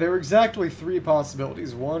 Yeah, there are exactly 3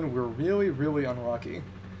 possibilities. 1, we're really, really unlucky.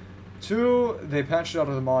 2, they patched out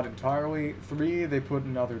of the mod entirely. 3, they put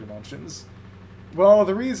in other dimensions. Well,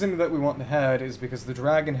 the reason that we want the head is because the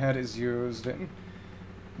dragon head is used in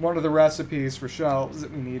one of the recipes for shells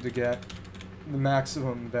that we need to get the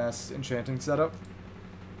maximum best enchanting setup.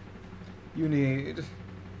 You need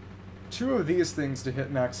 2 of these things to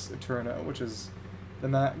hit max Eterno, which is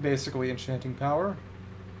the basically enchanting power.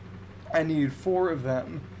 I need 4 of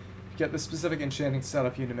them to get the specific enchanting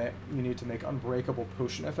setup you need to make unbreakable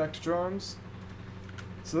potion effect charms.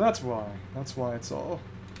 So that's why. That's why it's all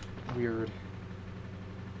weird.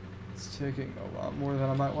 It's taking a lot more than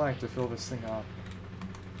I might like to fill this thing up.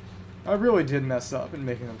 I really did mess up in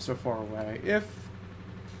making them so far away.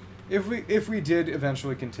 If we did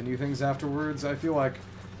eventually continue things afterwards, I feel like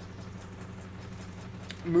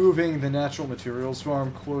moving the natural materials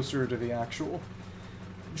farm closer to the actual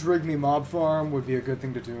Drigme mob farm would be a good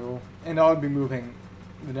thing to do. And I would be moving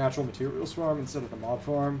the natural materials farm instead of the mob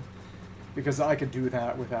farm, because I could do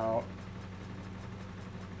that without...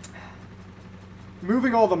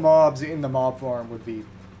 Moving all the mobs in the mob farm would be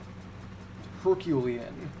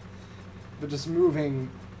Herculean, but just moving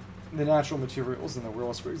the natural materials in the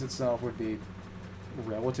Willow Sprigs itself would be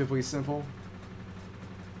relatively simple.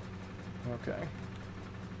 Okay.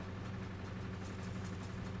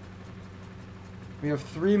 We have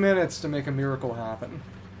 3 minutes to make a miracle happen.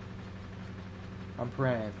 I'm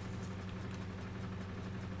praying.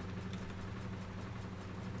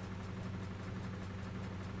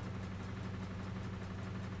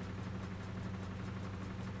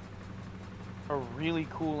 A really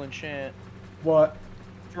cool enchant. What?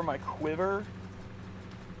 For my quiver.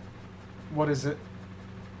 What is it?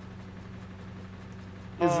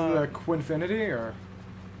 Is it a Quinfinity, or...?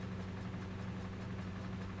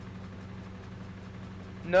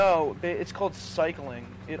 No, it's called cycling.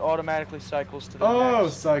 It automatically cycles to the Oh,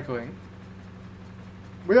 next. cycling.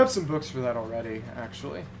 We have some books for that already,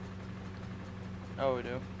 actually. Oh, we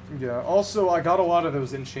do? Yeah, also, I got a lot of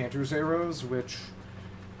those Enchanter's arrows, which...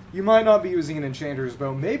 You might not be using an Enchanter's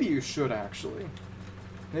bow. Maybe you should, actually.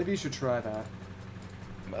 Maybe you should try that.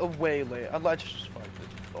 Way late. I'd like to just fight this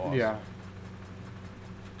boss. Yeah.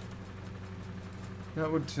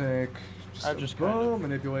 That would take... Just bow,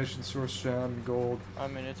 manipulation, source gem, gold. I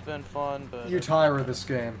mean, it's been fun, but... You tire of this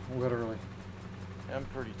game, literally. I'm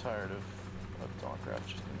pretty tired of DawnCraft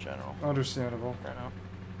just in general. Understandable. Right now.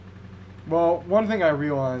 Well, one thing I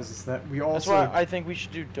realize is that we also... That's why I think we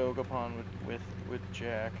should do Dogapon with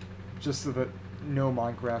Jack. Just so that no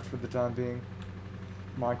Minecraft for the time being.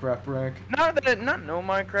 Minecraft break. Not no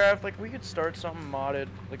Minecraft. Like, we could start something modded,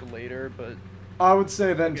 like, later, but... I would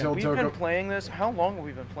say that until we've been playing this... How long have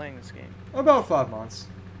we been playing this game? About 5 months.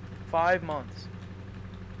 5 months.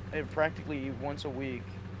 Practically once a week.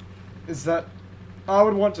 Is that... I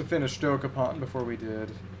would want to finish Dokapon before we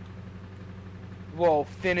did. Well,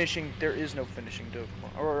 finishing, there is no finishing duel.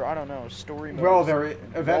 Or, I don't know, story mode. Well, there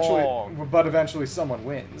eventually, long. but eventually someone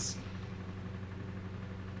wins.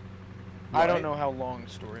 I don't Right? know how long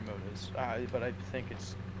story mode is, but I think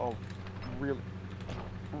it's a really,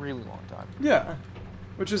 really long time. Yeah,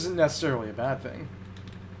 which isn't necessarily a bad thing.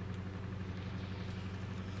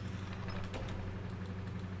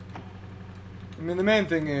 I mean, the main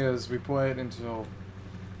thing is we play it until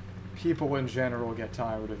people in general get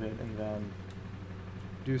tired of it and then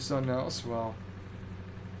do something else. Well,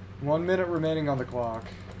 1 minute remaining on the clock.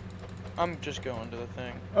 I'm just going to the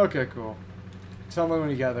thing. Okay, cool. Tell me when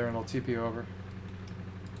you get there and I'll TP over.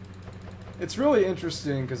 It's really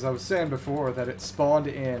interesting because I was saying before that it spawned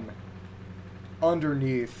in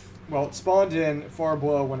underneath. Well, it spawned in far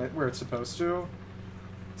below where it's supposed to.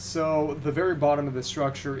 So the very bottom of the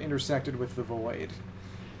structure intersected with the void,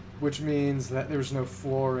 which means that there's no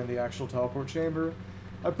floor in the actual teleport chamber.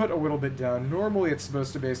 I put a little bit down. Normally it's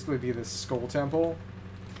supposed to basically be this skull temple,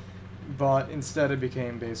 but instead it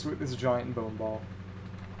became basically this giant bone ball.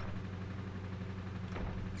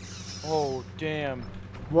 Oh, damn.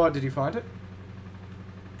 What, did you find it?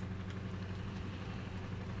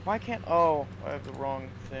 Why can't... Oh, I have the wrong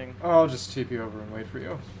thing. I'll just TP over and wait for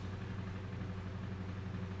you.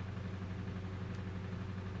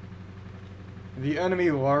 The enemy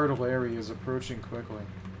LardLarry is approaching quickly.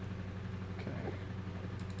 Okay.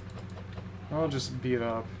 I'll just beat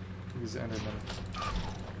up these Endermen.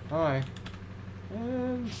 Hi.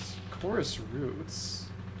 And chorus roots.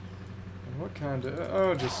 And what kind of...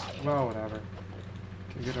 Oh, just... Well, whatever.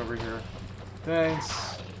 Okay, get over here.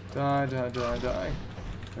 Thanks. Die, die, die, die.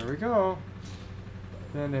 There we go.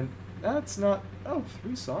 And then... That's not... Oh,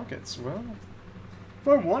 3 sockets. Well... If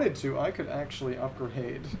I wanted to, I could actually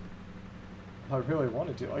upgrade... If I really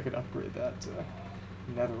wanted to, I could upgrade that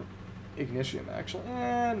Nether Ignition, actually.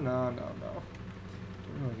 No, no, no.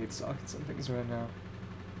 Don't really need sockets and things right now.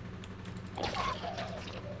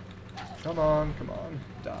 Come on,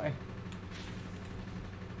 die.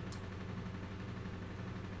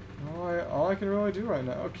 All I can really do right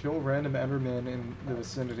now, kill random Endermen in the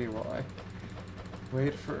vicinity while I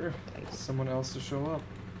wait for someone else to show up.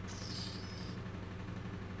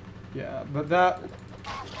 Yeah, but that...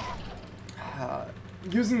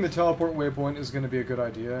 using the teleport waypoint is going to be a good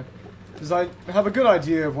idea. Because I have a good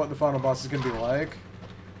idea of what the final boss is going to be like,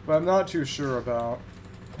 but I'm not too sure about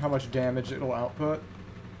how much damage it'll output.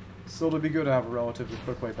 So it'll be good to have a relatively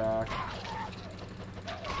quick way back.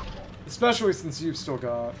 Especially since you've still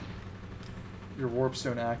got your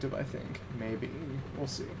warpstone active, I think. Maybe. We'll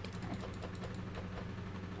see.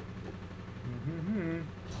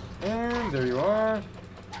 And there you are.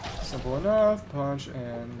 Simple enough. Punch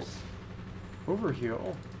and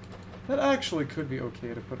overheal. That actually could be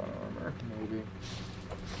okay to put on armor, maybe.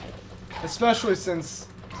 Especially since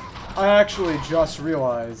I actually just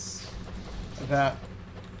realized that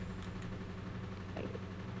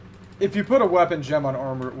if you put a weapon gem on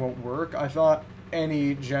armor, it won't work. I thought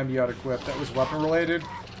any gem you had equipped that was weapon related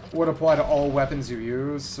would apply to all weapons you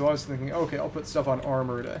use. So I was thinking, okay, I'll put stuff on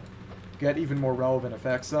armor to get even more relevant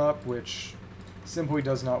effects up, which simply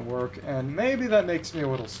does not work. And maybe that makes me a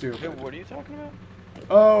little stupid. Hey, what are you talking about?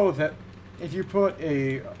 Oh, that if you put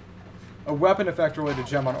a weapon effect related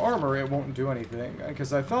gem on armor, it won't do anything.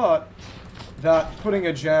 Because I thought that putting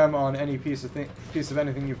a gem on any piece of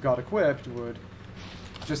anything you've got equipped would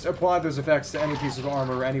just apply those effects to any piece of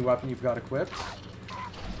armor or any weapon you've got equipped.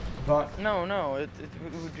 But No, it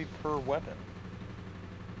would be per weapon.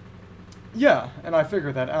 yeah, and I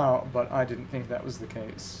figured that out, but I didn't think that was the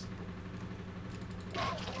case.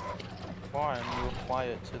 Why? And you apply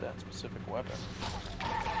it to that specific weapon.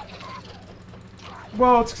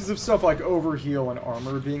 Well, it's because of stuff like overheal and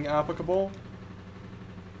armor being applicable.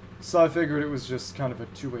 So I figured it was just kind of a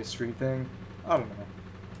two-way street thing. I don't know.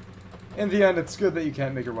 In the end, it's good that you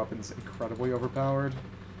can't make your weapons incredibly overpowered.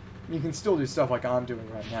 You can still do stuff like I'm doing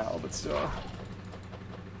right now, but still.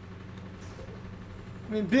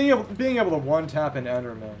 I mean, being able to one-tap an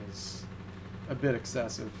Enderman is a bit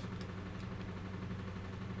excessive.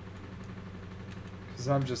 Because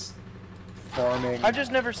I'm just farming. I've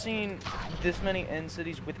just never seen this many end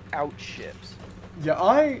cities without ships.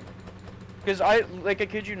 Yeah, Because I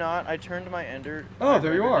kid you not, I turned my ender. Oh,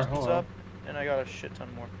 there you are. Hold up, and I got a shit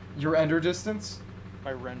ton more. Your ender distance?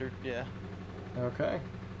 I rendered, yeah. Okay.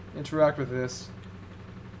 Interact with this.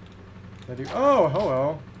 Oh,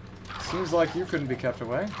 hello. Seems like you couldn't be kept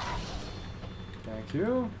away. Thank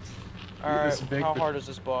you. Alright, how hard is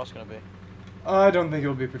this boss gonna be? I don't think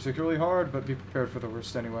it'll be particularly hard, but be prepared for the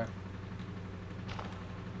worst anyway.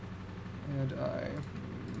 And I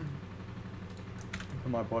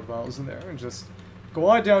put my blood vials in there and just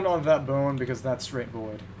Glide down onto that bone because that's straight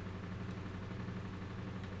void.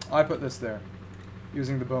 I put this there.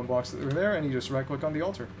 Using the bone blocks that were there, and you just right-click on the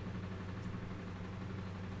altar.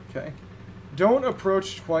 Okay. Don't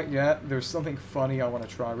approach quite yet. There's something funny I want to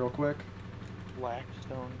try real quick.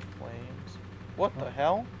 Blackstone flames. What the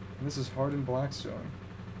hell? This is hardened blackstone.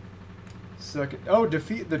 Second. Oh,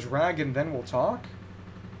 defeat the dragon, then we'll talk?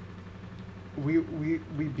 We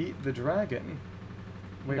beat the dragon.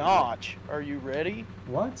 Wait, Notch, are you ready?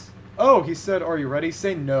 What? Oh, he said, are you ready?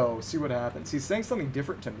 Say no. See what happens. He's saying something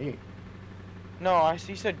different to me. No,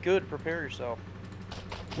 he said good, prepare yourself.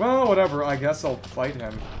 Well, whatever. I guess I'll fight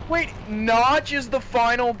him. Wait, Notch is the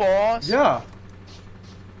final boss? Yeah.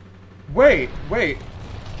 Wait.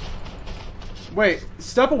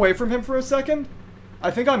 Step away from him for a second.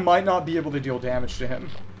 I think I might not be able to deal damage to him.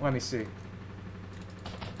 Let me see.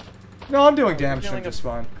 No, I'm doing damage to him just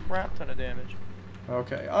fine. Crap ton of damage.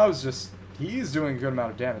 Okay, he's doing a good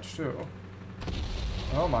amount of damage too.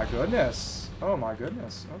 Oh my goodness. Oh my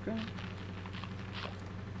goodness. Okay.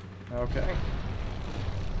 Okay.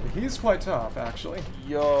 He's quite tough, actually.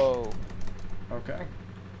 Yo. Okay.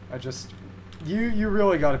 You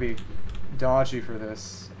really gotta be dodgy for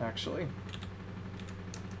this, actually.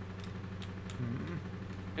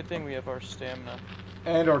 Good thing we have our stamina.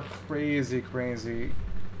 And our crazy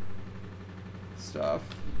stuff.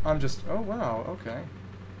 Oh wow, okay.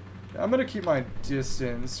 I'm gonna keep my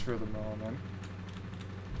distance for the moment.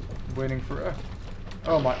 Waiting for a...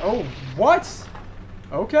 Oh, what?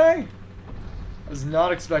 Okay. I was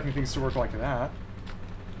not expecting things to work like that.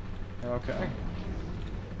 Okay.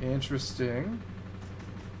 Interesting.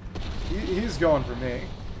 He's going for me.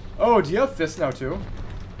 Oh, do you have fists now too?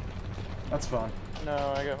 That's fun. No,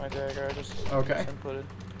 I got my dagger. I just okay. inputted.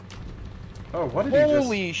 Oh, what did he just...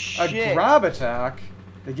 Holy shit! A grab attack?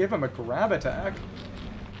 They gave him a grab attack?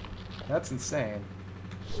 That's insane.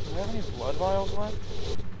 Do we have any blood vials left?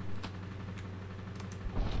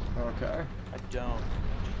 Okay. I don't.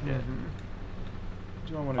 Shit.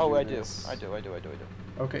 Do I want to do this? I do.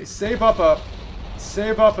 Okay, save up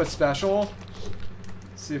a special.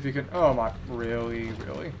 See if you can... Oh my... Really?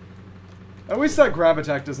 At least that grab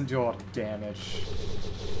attack doesn't do a lot of damage.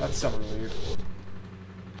 That's some relief.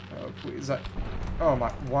 Oh, please. Oh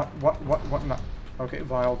my... What? No. Okay,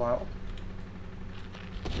 vial.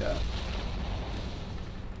 Yeah.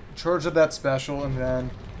 Charge up that special, and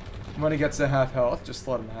then when he gets to half health, just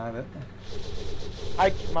let him have it.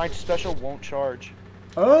 My special won't charge.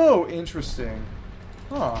 Oh, interesting.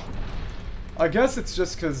 Huh. I guess it's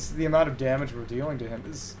just because the amount of damage we're dealing to him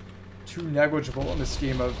is too negligible in the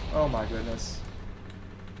scheme of... Oh my goodness.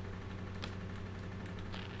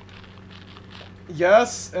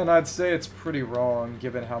 Yes, and I'd say it's pretty wrong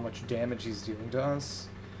given how much damage he's dealing to us.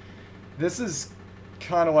 This is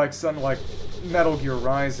kind of like something like Metal Gear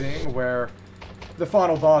Rising, where the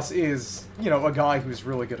final boss is, you know, a guy who's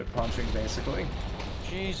really good at punching, basically.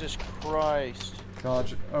 Jesus Christ.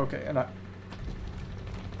 Dodge. Okay, and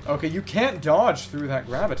okay, you can't dodge through that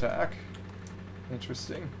grab attack.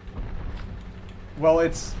 Interesting. Well,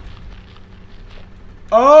 it's...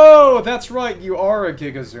 Oh, that's right, you are a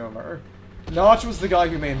Giga Zoomer. Notch was the guy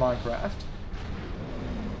who made Minecraft.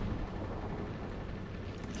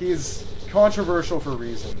 He's controversial for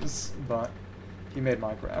reasons, but he made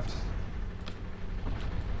Minecraft.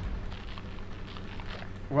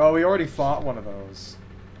 Well, we already fought one of those.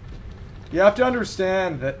 You have to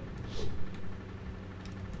understand that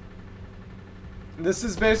this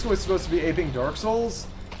is basically supposed to be aping Dark Souls,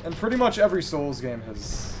 and pretty much every Souls game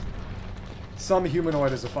has some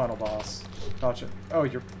humanoid as a final boss. Gotcha. Oh,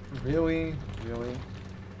 you're... Really?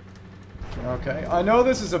 Okay. I know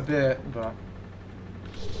this is a bit, but...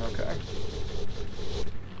 Okay.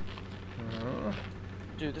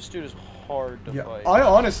 Dude, this dude is hard to fight. I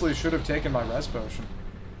honestly should have taken my res potion.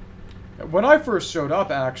 When I first showed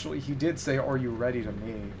up, actually, he did say, "Are you ready?" to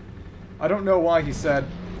me. I don't know why he said,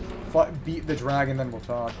 "Beat the dragon, then we'll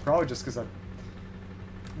talk." Probably just because I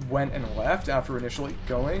went and left after initially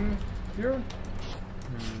going here.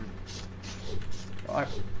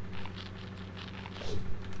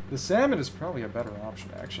 The salmon is probably a better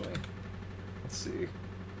option, actually. Let's see.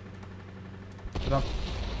 But I'm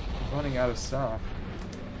running out of stuff.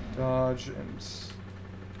 Dodge and...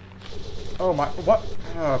 Oh my... What?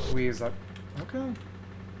 Oh, please. Okay.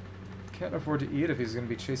 Can't afford to eat if he's going to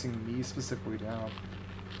be chasing me specifically down.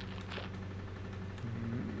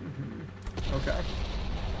 Okay.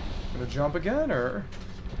 Gonna jump again, or...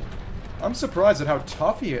 I'm surprised at how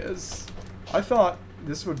tough he is. I thought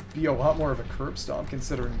this would be a lot more of a curb stomp,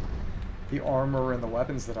 considering the armor and the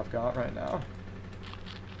weapons that I've got right now.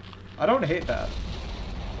 I don't hate that.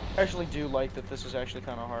 I actually do like that this is actually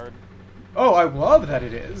kind of hard. Oh, I love that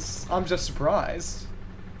it is. I'm just surprised.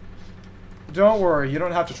 Don't worry, you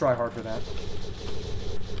don't have to try hard for that.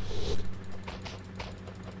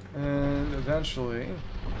 And eventually...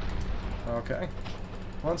 Okay.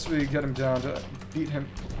 Once we get him down to... beat him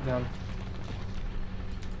down...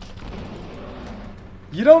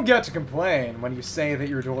 You don't get to complain when you say that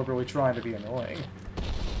you're deliberately trying to be annoying.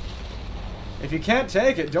 If you can't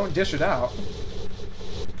take it, don't dish it out.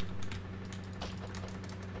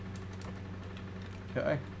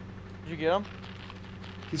 Okay. Did you get him?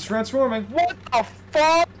 He's transforming. What the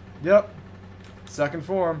fuck? Yep. Second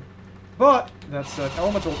form. But, that's an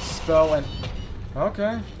elemental spell and...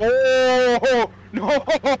 Okay. Oh! No!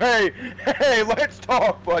 Hey! Hey, let's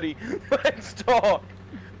talk, buddy! Let's talk!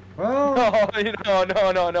 Well...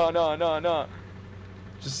 No.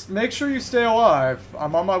 Just make sure you stay alive.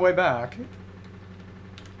 I'm on my way back.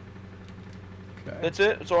 Okay. That's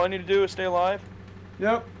it? That's all I need to do is stay alive?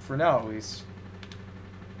 Yep, for now at least.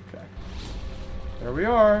 Okay. There we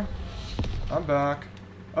are. I'm back.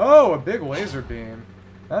 Oh, a big laser beam.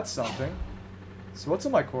 That's something. So what's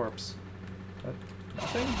in my corpse?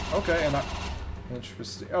 Nothing? Okay, and I...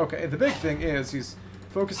 Interesting. Okay, the big thing is he's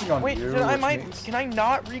focusing on Wait, you, means... can I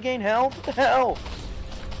not regain health? What the hell?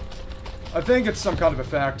 I think it's some kind of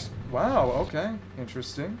effect. Wow, okay.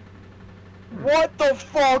 Interesting. What the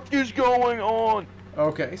fuck is going on?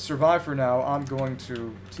 Okay, survive for now. I'm going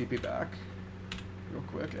to TP back real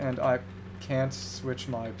quick, and I can't switch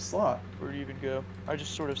my slot. Where'd you even go? I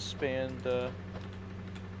just sort of spanned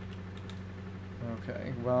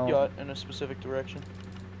Okay, well... yacht in a specific direction.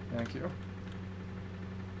 Thank you.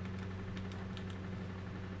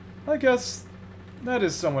 I guess that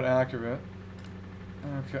is somewhat accurate.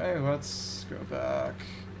 Okay, let's go back.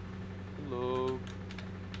 Hello.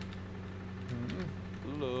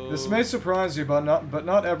 Hello. This may surprise you, but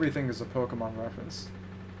not everything is a Pokemon reference.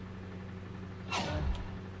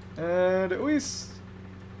 And at least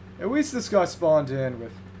this guy spawned in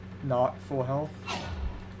with not full health.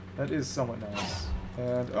 That is somewhat nice.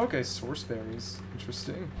 And okay, source berries,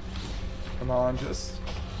 interesting. Come on, just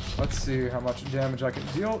let's see how much damage I can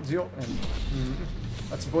deal, and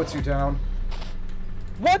let's put you down.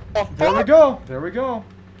 What the fuck? There we go. There we go.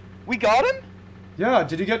 We got him? Yeah.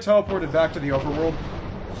 Did he get teleported back to the overworld?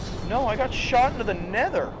 No, I got shot into the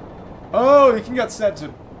Nether. Oh, he can get sent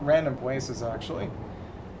to random places, actually.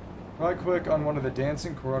 Right click on one of the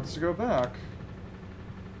dancing cords to go back.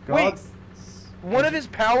 Wait, one of his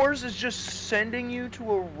powers is just sending you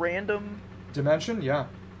to a random... dimension? Yeah.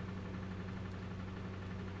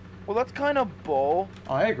 Well, that's kind of bull.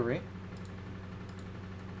 I agree.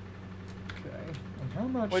 Okay, and how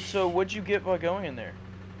much... Wait, so what'd you get by going in there?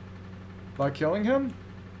 By killing him?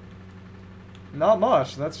 Not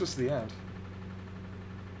much, that's just the end.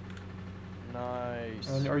 Nice.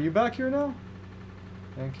 And are you back here now?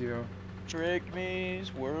 Thank you. Trick me,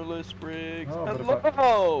 swirless bricks. Oh, but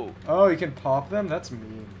Hello! Oh, you can pop them? That's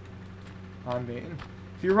mean. I'm mean.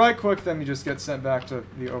 If you right-click them, you just get sent back to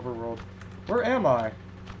the overworld. Where am I?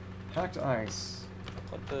 Packed ice.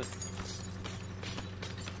 What the...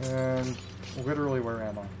 And literally, where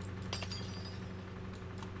am I?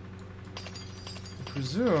 I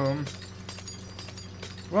presume...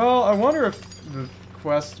 Well, I wonder if the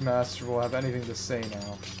Quest Master will have anything to say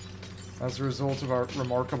now, as a result of our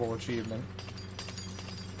remarkable achievement.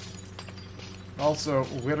 Also,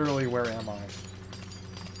 literally, where am I?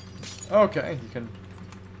 Okay, you can...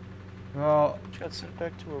 Well... I got sent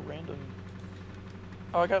back to a random...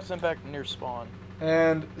 Oh, I got sent back near spawn.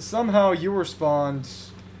 And somehow you were spawned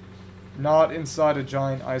not inside a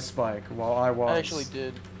giant ice spike, while I was. I actually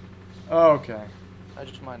did. Oh, okay. I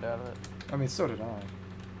just mined out of it. I mean, so did I.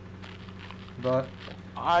 But...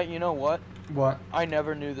 You know what? What? I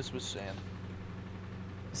never knew this was sand.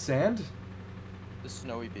 Sand? The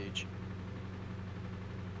snowy beach.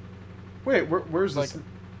 Wait, where's this?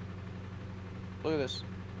 Look at this.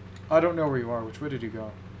 I don't know where you are. Which way did you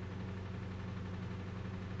go?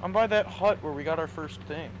 I'm by that hut where we got our first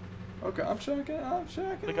thing. Okay, I'm checking.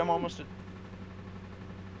 Like, I'm almost at...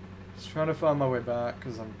 Just trying to find my way back,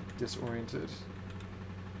 because I'm disoriented.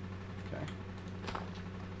 Okay.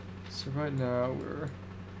 So right now,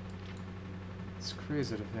 it's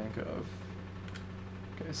crazy to think of.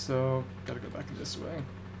 Okay, so, gotta go back this way.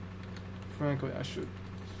 Frankly, I should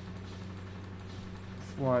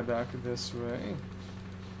fly back this way.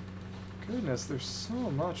 Goodness, there's so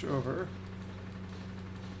much over.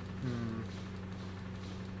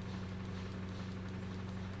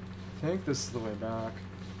 I think this is the way back.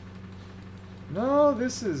 No,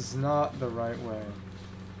 this is not the right way.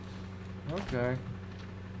 Okay.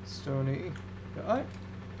 Stony.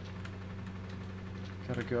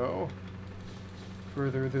 Gotta go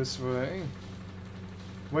further this way.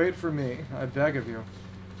 Wait for me, I beg of you.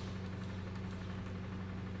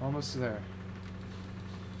 Almost there.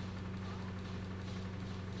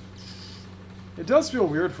 It does feel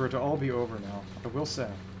weird for it to all be over now, I will say.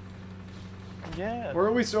 Yeah. Or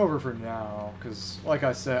at least over for now, because, like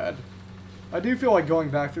I said, I do feel like going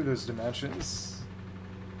back through those dimensions.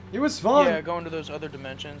 It was fun. Yeah, going to those other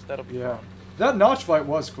dimensions, that'll be fun. That notch fight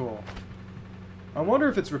was cool. I wonder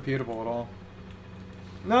if it's repeatable at all.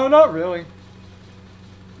 No, not really.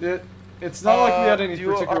 It's not like we had any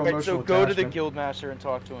particular emotional so go to the attachment. guildmaster and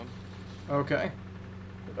talk to him. Okay.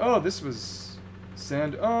 Oh, this was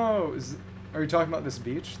sand. Oh, are you talking about this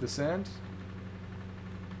beach? The sand?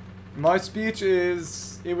 My speech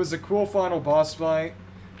is, it was a cool final boss fight.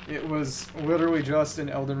 It was literally just an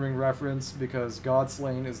Elden Ring reference because God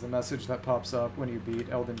Slain is the message that pops up when you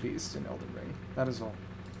beat Elden Beast in Elden Ring. That is all.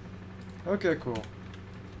 Okay, cool.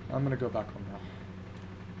 I'm gonna go back home now.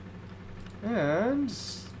 And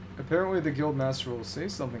apparently the guildmaster will say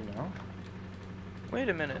something now. Wait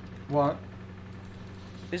a minute. What?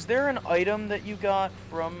 Is there an item that you got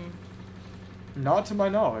from... Not to my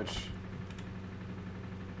knowledge.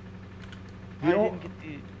 I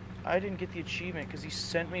didn't get the achievement because he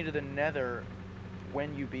sent me to the Nether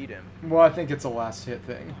when you beat him. Well, I think it's a last hit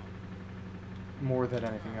thing. More than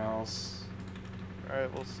anything else.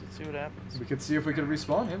 Alright, let's see what happens. We could see if we could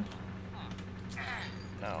respawn him.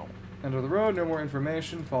 No. End of the road, no more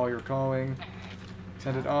information, follow your calling.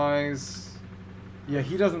 Tended eyes. Yeah,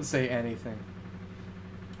 he doesn't say anything.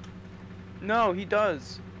 No, he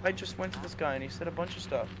does. I just went to this guy and he said a bunch of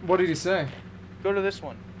stuff. What did he say? Go to this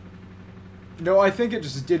one. No, I think it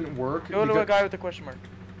just didn't work. Go to a guy with a question mark.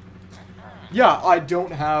 Yeah, I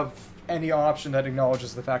don't have any option that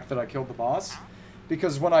acknowledges the fact that I killed the boss.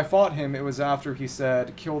 Because when I fought him, it was after he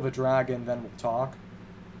said, kill the dragon, then we'll talk.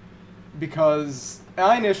 Because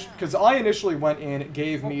I initially went in, it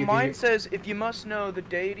gave me mine says, if you must know, the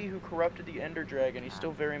deity who corrupted the Ender Dragon, he's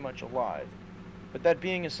still very much alive. But that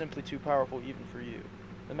being is simply too powerful even for you.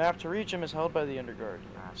 The map to reach him is held by the Ender Guardian.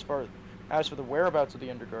 As for the whereabouts of the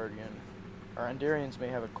Ender Guardian, our Endarians may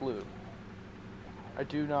have a clue. I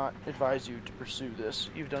do not advise you to pursue this.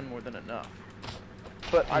 You've done more than enough.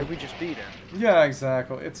 But we just beat him. Yeah,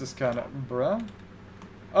 exactly. It's just kind of, bruh.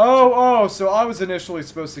 Oh, so I was initially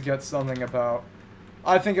supposed to get something about...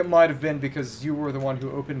 I think it might have been because you were the one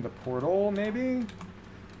who opened the portal, maybe?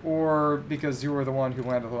 Or because you were the one who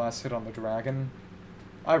landed the last hit on the dragon.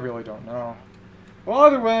 I really don't know. Well,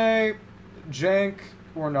 either way, jank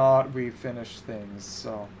or not, we finished things,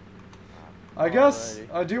 so... I guess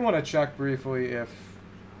I do want to check briefly if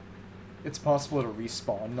it's possible to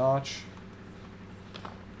respawn Notch.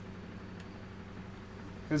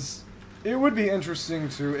 Because it would be interesting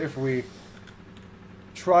to, if we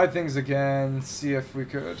try things again, see if we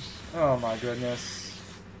could... Oh my goodness.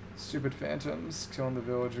 Stupid phantoms killing the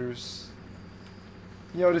villagers.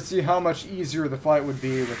 You know, to see how much easier the fight would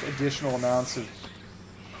be with additional amounts of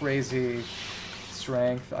crazy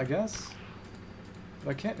strength, I guess.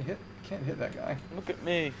 But I can't hit that guy. Look at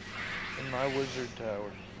me in my wizard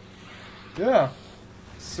tower. Yeah.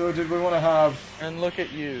 So did we want to have... And look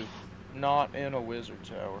at you, not in a wizard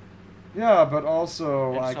tower. Yeah, but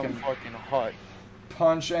also in I some can fucking hut.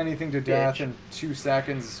 Punch anything to death Bitch. in 2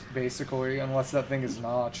 seconds, basically, unless that thing is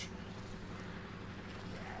Notch.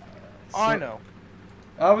 I know.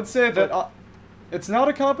 I would say that it's not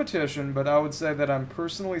a competition, but I would say that I'm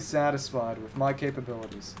personally satisfied with my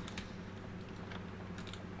capabilities.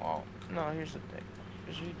 Well, no, here's the thing.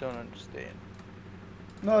 Because you don't understand.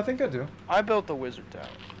 No, I think I do. I built the wizard tower.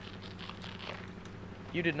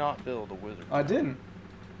 You did not build a wizard tower. I didn't.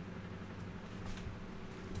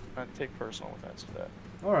 I take personal offense to that.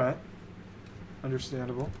 Alright.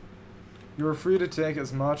 Understandable. You are free to take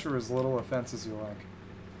as much or as little offense as you like.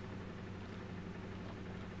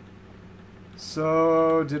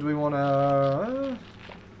 So, did we want to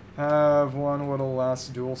have one little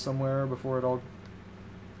last duel somewhere before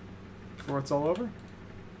it's all over?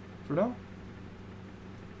 For now?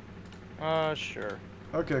 Sure.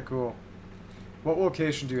 Okay, cool. What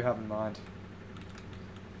location do you have in mind?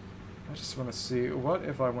 I just want to see, what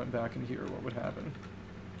if I went back in here, what would happen?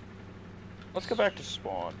 Let's go back to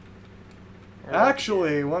spawn.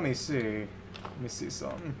 Actually, let me see. Let me see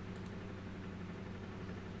something.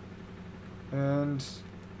 And,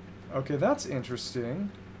 okay, that's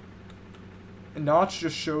interesting. Notch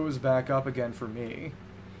just shows back up again for me.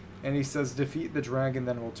 And he says, defeat the dragon,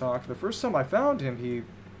 then we'll talk. The first time I found him, he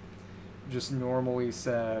just normally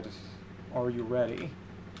said, are you ready?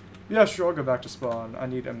 Yeah, sure, I'll go back to spawn. I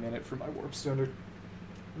need a minute for my warp standard.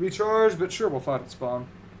 recharge, but sure, we'll fight at spawn.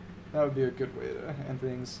 That would be a good way to end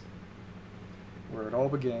things. Where it all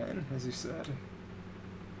began, as you said.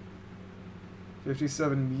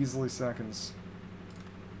 57 measly seconds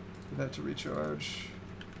for that to recharge.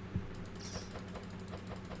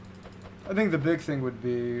 I think the big thing would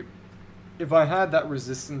be if I had that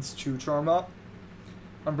resistance 2 charm up,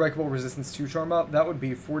 unbreakable resistance 2 charm up, that would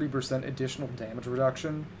be 40% additional damage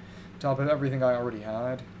reduction, top of everything I already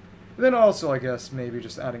had. But then also, I guess, maybe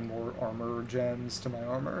just adding more armor gems to my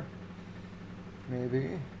armor.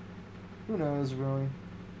 Maybe. Who knows, really?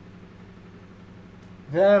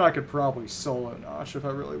 Then I could probably solo Notch if I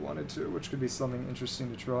really wanted to, which could be something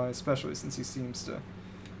interesting to try, especially since he seems to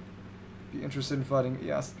be interested in fighting,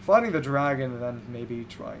 yes, fighting the dragon and then maybe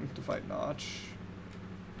trying to fight Notch.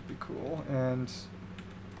 Be cool. And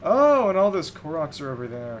oh, and all those Koroks are over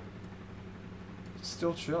there.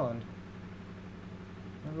 Still chilling.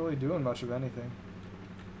 Not really doing much of anything.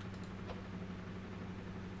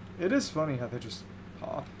 It is funny how they just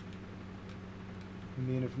pop.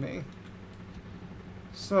 Mean of me.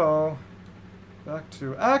 So, back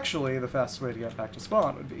to... Actually, the fastest way to get back to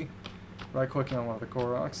spawn would be right-clicking on one of the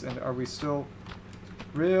Koroks. And are we still...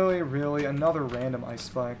 Really, really? Another random ice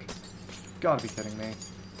spike? Gotta be kidding me.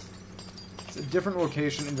 It's a different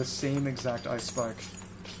location in the same exact ice spike.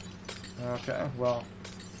 Okay, well...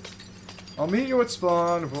 I'll meet you at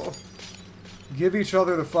spawn. We'll give each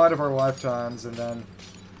other the fight of our lifetimes, and then,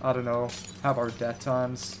 I don't know, have our death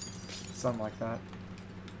times. Something like that.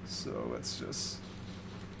 So let's just...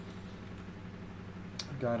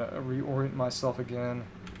 I gotta reorient myself again.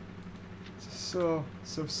 So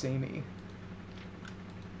samey.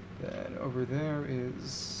 Then over there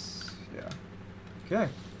is... yeah.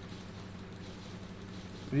 Okay.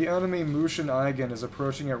 The enemy Mushin Eigen is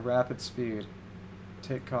approaching at rapid speed.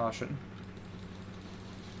 Take caution.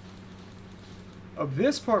 Oh,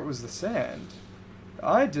 this part was the sand.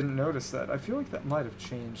 I didn't notice that. I feel like that might have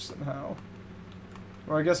changed somehow.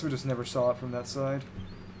 Or I guess we just never saw it from that side.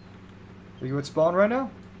 Are you at spawn right now?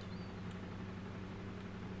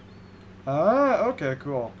 Ah, okay,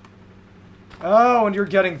 cool. Oh, and you're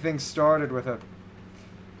getting things started with it.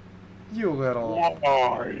 You little...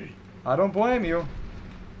 Why? I don't blame you.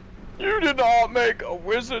 You did not make a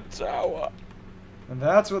wizard tower. And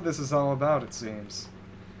that's what this is all about, it seems.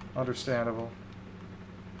 Understandable.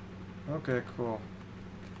 Okay, cool.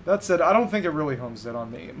 That said, I don't think it really homes in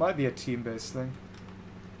on me. It might be a team-based thing.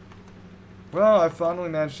 Well, I finally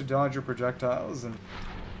managed to dodge your projectiles, and...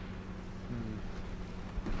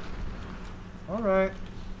 Alright.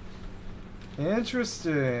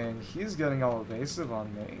 Interesting. He's getting all evasive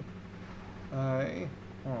on me.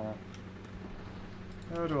 Oh.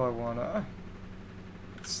 How do I wanna...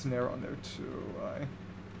 snare on there, too.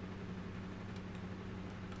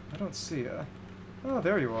 I don't see ya. Oh,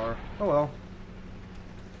 there you are. Oh, well.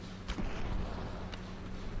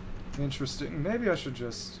 Interesting. Maybe I should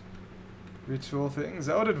just retool things.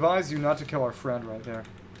 I would advise you not to kill our friend right there.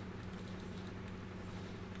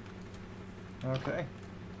 Okay.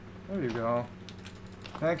 There you go.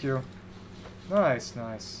 Thank you. Nice,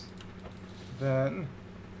 nice. Then...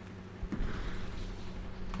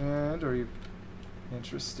 and are you...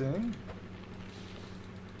 interesting.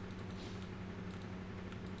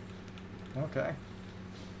 Okay.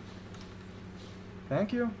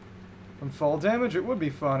 Thank you. From fall damage, it would be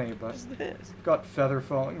funny, but... What's this? Got feather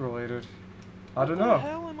falling related. I don't What know. the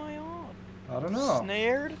hell am I on? I don't know.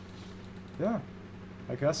 Snared? Yeah.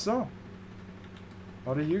 I guess so.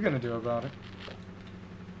 What are you gonna do about it?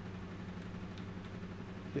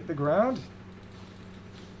 Hit the ground?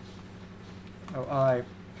 Oh,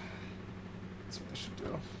 that's what I should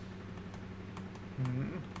do.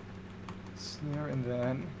 Snare, and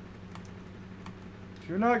then... if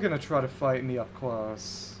you're not gonna try to fight me up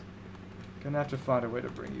close, I'm gonna have to find a way to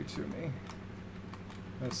bring you to me.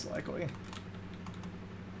 Most likely.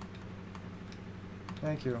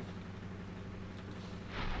 Thank you.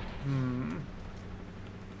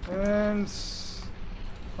 And...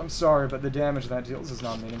 I'm sorry, but the damage that deals is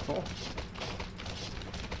not meaningful.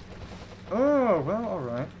 Oh, well,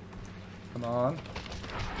 alright. Come on.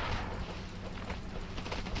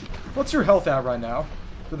 What's your health at right now?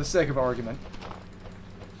 For the sake of argument.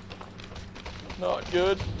 Not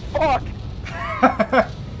good. Fuck!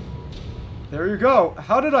 There you go.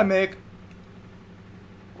 How did I make...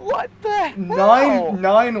 what the hell?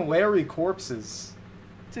 Nine Larry corpses?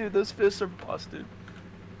 Dude, those fists are busted.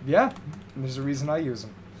 Yeah, and there's a reason I use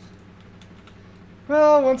them.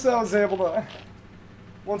 Well, once I was able to...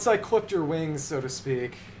 once I clipped your wings, so to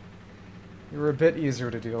speak, you were a bit easier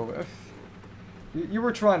to deal with. You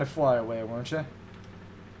were trying to fly away, weren't you?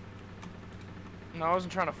 No, I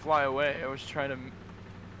wasn't trying to fly away. I was trying to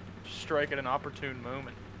strike at an opportune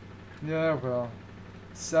moment. Yeah, well,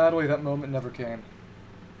 sadly that moment never came.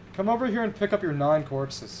 Come over here and pick up your 9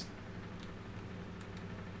 corpses.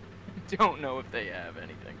 Don't know if they have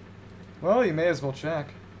anything. Well, you may as well check.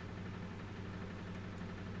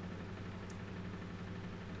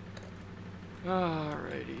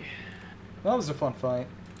 Alrighty. That was a fun fight.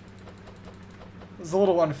 It was a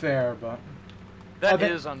little unfair, but... That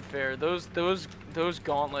is unfair. Those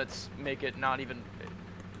gauntlets make it not even...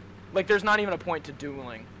 Like, there's not even a point to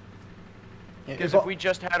dueling. Because if we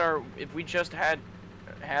just had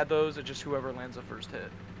those, it's just whoever lands the first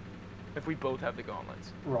hit. If we both have the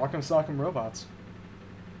gauntlets. Rock'em sock'em robots.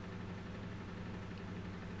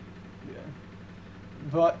 Yeah.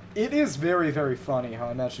 But it is very, very funny how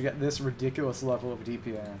I managed to get this ridiculous level of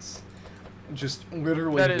DPS. Just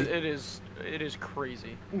literally... It is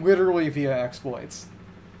crazy. Literally via exploits.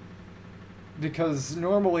 Because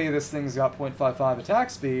normally this thing's got 0.55 attack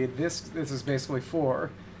speed, this is basically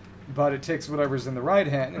 4. But it takes whatever's in the right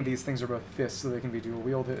hand, and these things are both fists, so they can be dual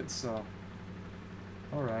wielded, so...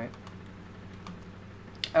 Alright.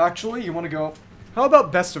 Actually, you want to go... How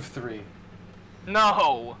about best of 3?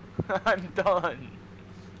 No! I'm done.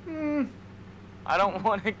 Hmm. I don't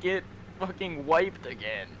want to get fucking wiped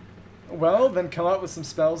again. Well, then come out with some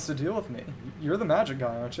spells to deal with me. You're the magic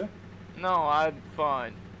guy, aren't you? No, I'm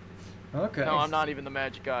fine. Okay. No, I'm not even the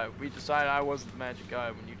magic guy. We decided I wasn't the magic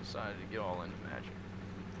guy when you decided to get all into magic.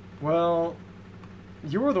 Well,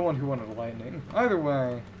 you were the one who wanted lightning. Either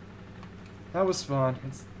way, that was fun.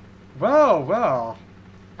 Wow.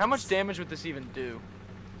 How much damage would this even do?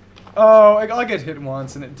 Oh, I get hit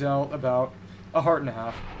once, and it dealt about 1.5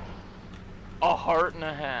 hearts. 1.5 hearts.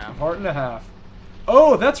 1.5 hearts.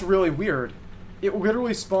 Oh, that's really weird. It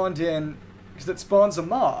literally spawned in, because it spawns a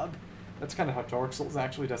mob. That's kind of how Dark Souls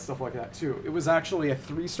actually does stuff like that, too. It was actually a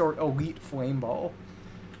 3-star elite flame ball.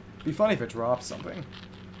 It'd be funny if it dropped something.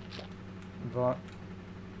 But,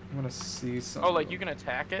 I'm gonna see something. Oh, like you can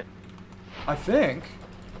attack it? I think.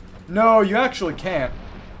 No, you actually can't.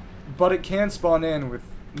 But it can spawn in with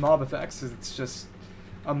mob effects, because it's just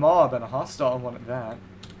a mob and a hostile one at that.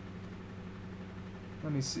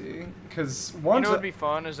 Let me see, because one. You know what would be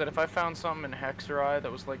fun is that if I found something in Hexerai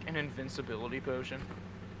that was like an invincibility potion.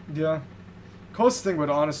 Yeah. Closest thing would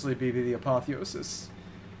honestly be the Apotheosis.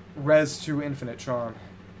 Res to Infinite Charm.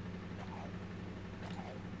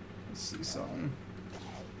 Let's see something.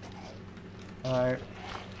 Alright.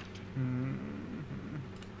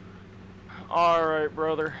 Alright,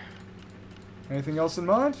 brother. Anything else in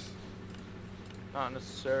mind? Not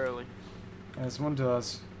necessarily. As one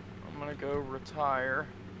does. I'm gonna go retire.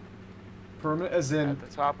 Permanent, as in... At the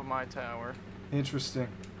top of my tower. Interesting.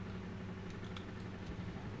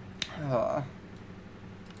 I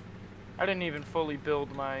didn't even fully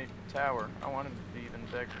build my tower. I wanted it to be even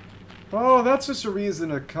bigger. Oh, that's just a reason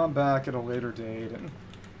to come back at a later date and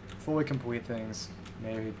fully complete things.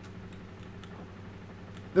 Maybe.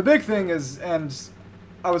 The big thing is, and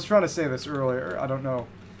I was trying to say this earlier, I don't know,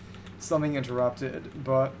 something interrupted,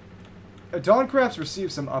 but DawnCraft's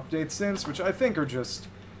received some updates since, which I think are just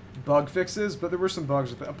bug fixes, but there were some bugs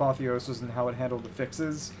with Apotheosis and how it handled the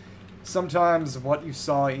fixes. Sometimes what you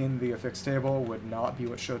saw in the affix table would not be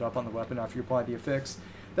what showed up on the weapon after you applied the affix.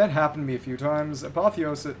 That happened to me a few times.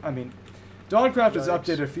 DawnCraft has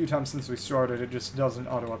updated a few times since we started, it just doesn't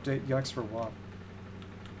auto-update. Yikes for what?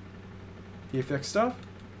 The affix stuff?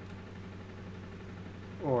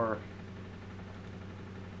 Or...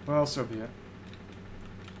 well, so be it.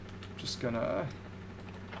 Just gonna...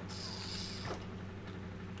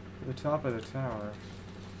 to the top of the tower.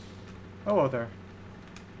 Hello there.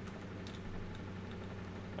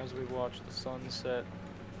 As we watch the sunset.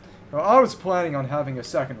 Well, I was planning on having a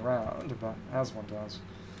second round, but as one does.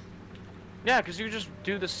 Yeah, because you just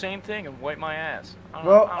do the same thing and wipe my ass.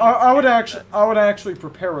 I would actually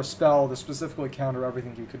prepare a spell to specifically counter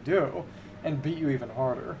everything you could do, and beat you even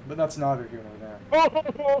harder. But that's neither here nor there.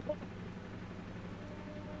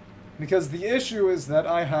 Because the issue is that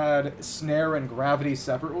I had Snare and Gravity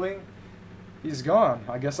separately. He's gone.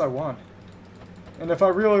 I guess I won. And if I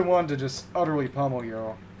really wanted to just utterly pummel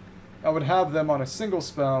you, I would have them on a single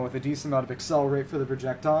spell with a decent amount of accelerate for the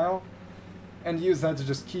projectile, and use that to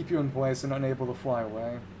just keep you in place and unable to fly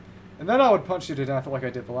away. And then I would punch you to death like I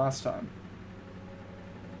did the last time.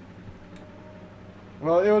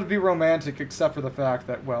 Well, it would be romantic except for the fact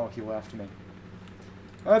that, well, he left me.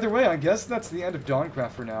 Either way, I guess that's the end of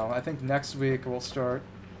DawnCraft for now. I think next week we'll start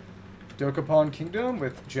Dokapon Kingdom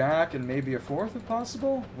with Jack and maybe a 4th if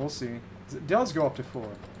possible. We'll see. It does go up to 4.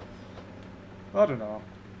 I don't know.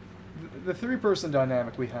 The 3-person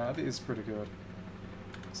dynamic we have is pretty good.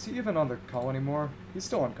 Is he even on the call anymore? He's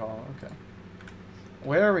still on call, okay.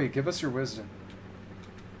 Larry, give us your wisdom.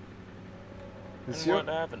 In what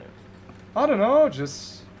avenue? I don't know,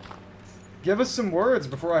 just give us some words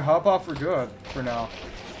before I hop off for good, for now.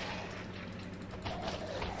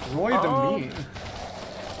 Roy the Meat.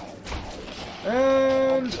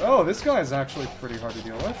 And, oh, this guy is actually pretty hard to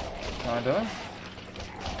deal with. Kinda.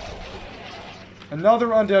 Another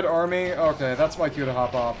undead army. Okay, that's my cue to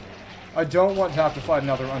hop off. I don't want to have to fight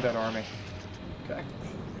another undead army. Okay.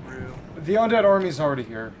 The undead army's already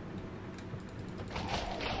here.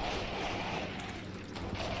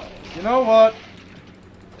 You know what?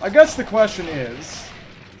 I guess the question is...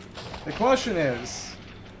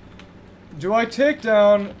 do I take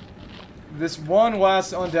down this one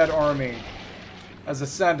last undead army as a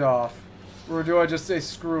send-off, or do I just say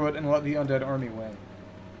screw it and let the undead army win?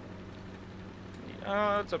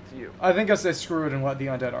 It's up to you. I think I say screw it and let the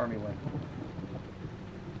undead army win.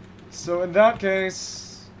 So in that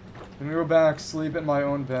case, let me go back, sleep in my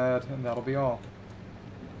own bed, and that'll be all.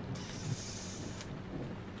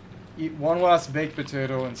 Eat one last baked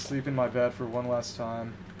potato and sleep in my bed for one last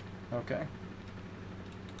time. Okay.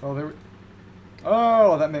 Oh, there...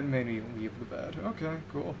 Oh, that made me leave the bed. Okay,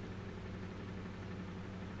 cool.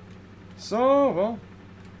 So, well,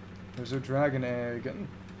 there's a dragon egg, and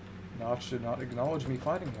Notch should not acknowledge me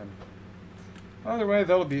fighting him. Either way,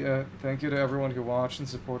 that'll be it. Thank you to everyone who watched and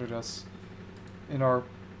supported us in our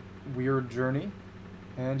weird journey.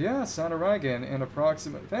 And yeah, Sanaragan in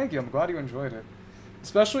approximate... Thank you, I'm glad you enjoyed it.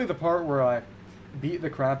 Especially the part where I beat the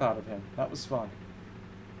crap out of him. That was fun.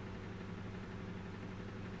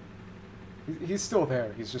 He's still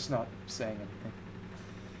there, he's just not saying anything.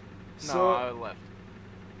 So, no, I left.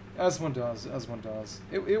 As one does, as one does.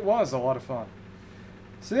 It was a lot of fun.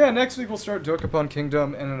 So yeah, next week we'll start Dokapon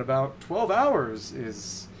Kingdom, and in about 12 hours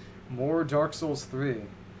is more Dark Souls 3.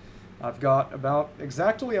 I've got about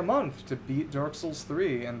exactly a month to beat Dark Souls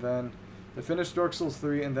 3, and then to finish Dark Souls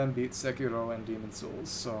 3, and then beat Sekiro and Demon Souls,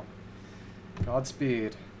 so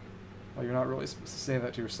Godspeed. Well, you're not really supposed to say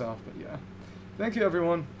that to yourself, but yeah. Thank you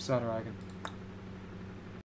everyone, Sanaragan.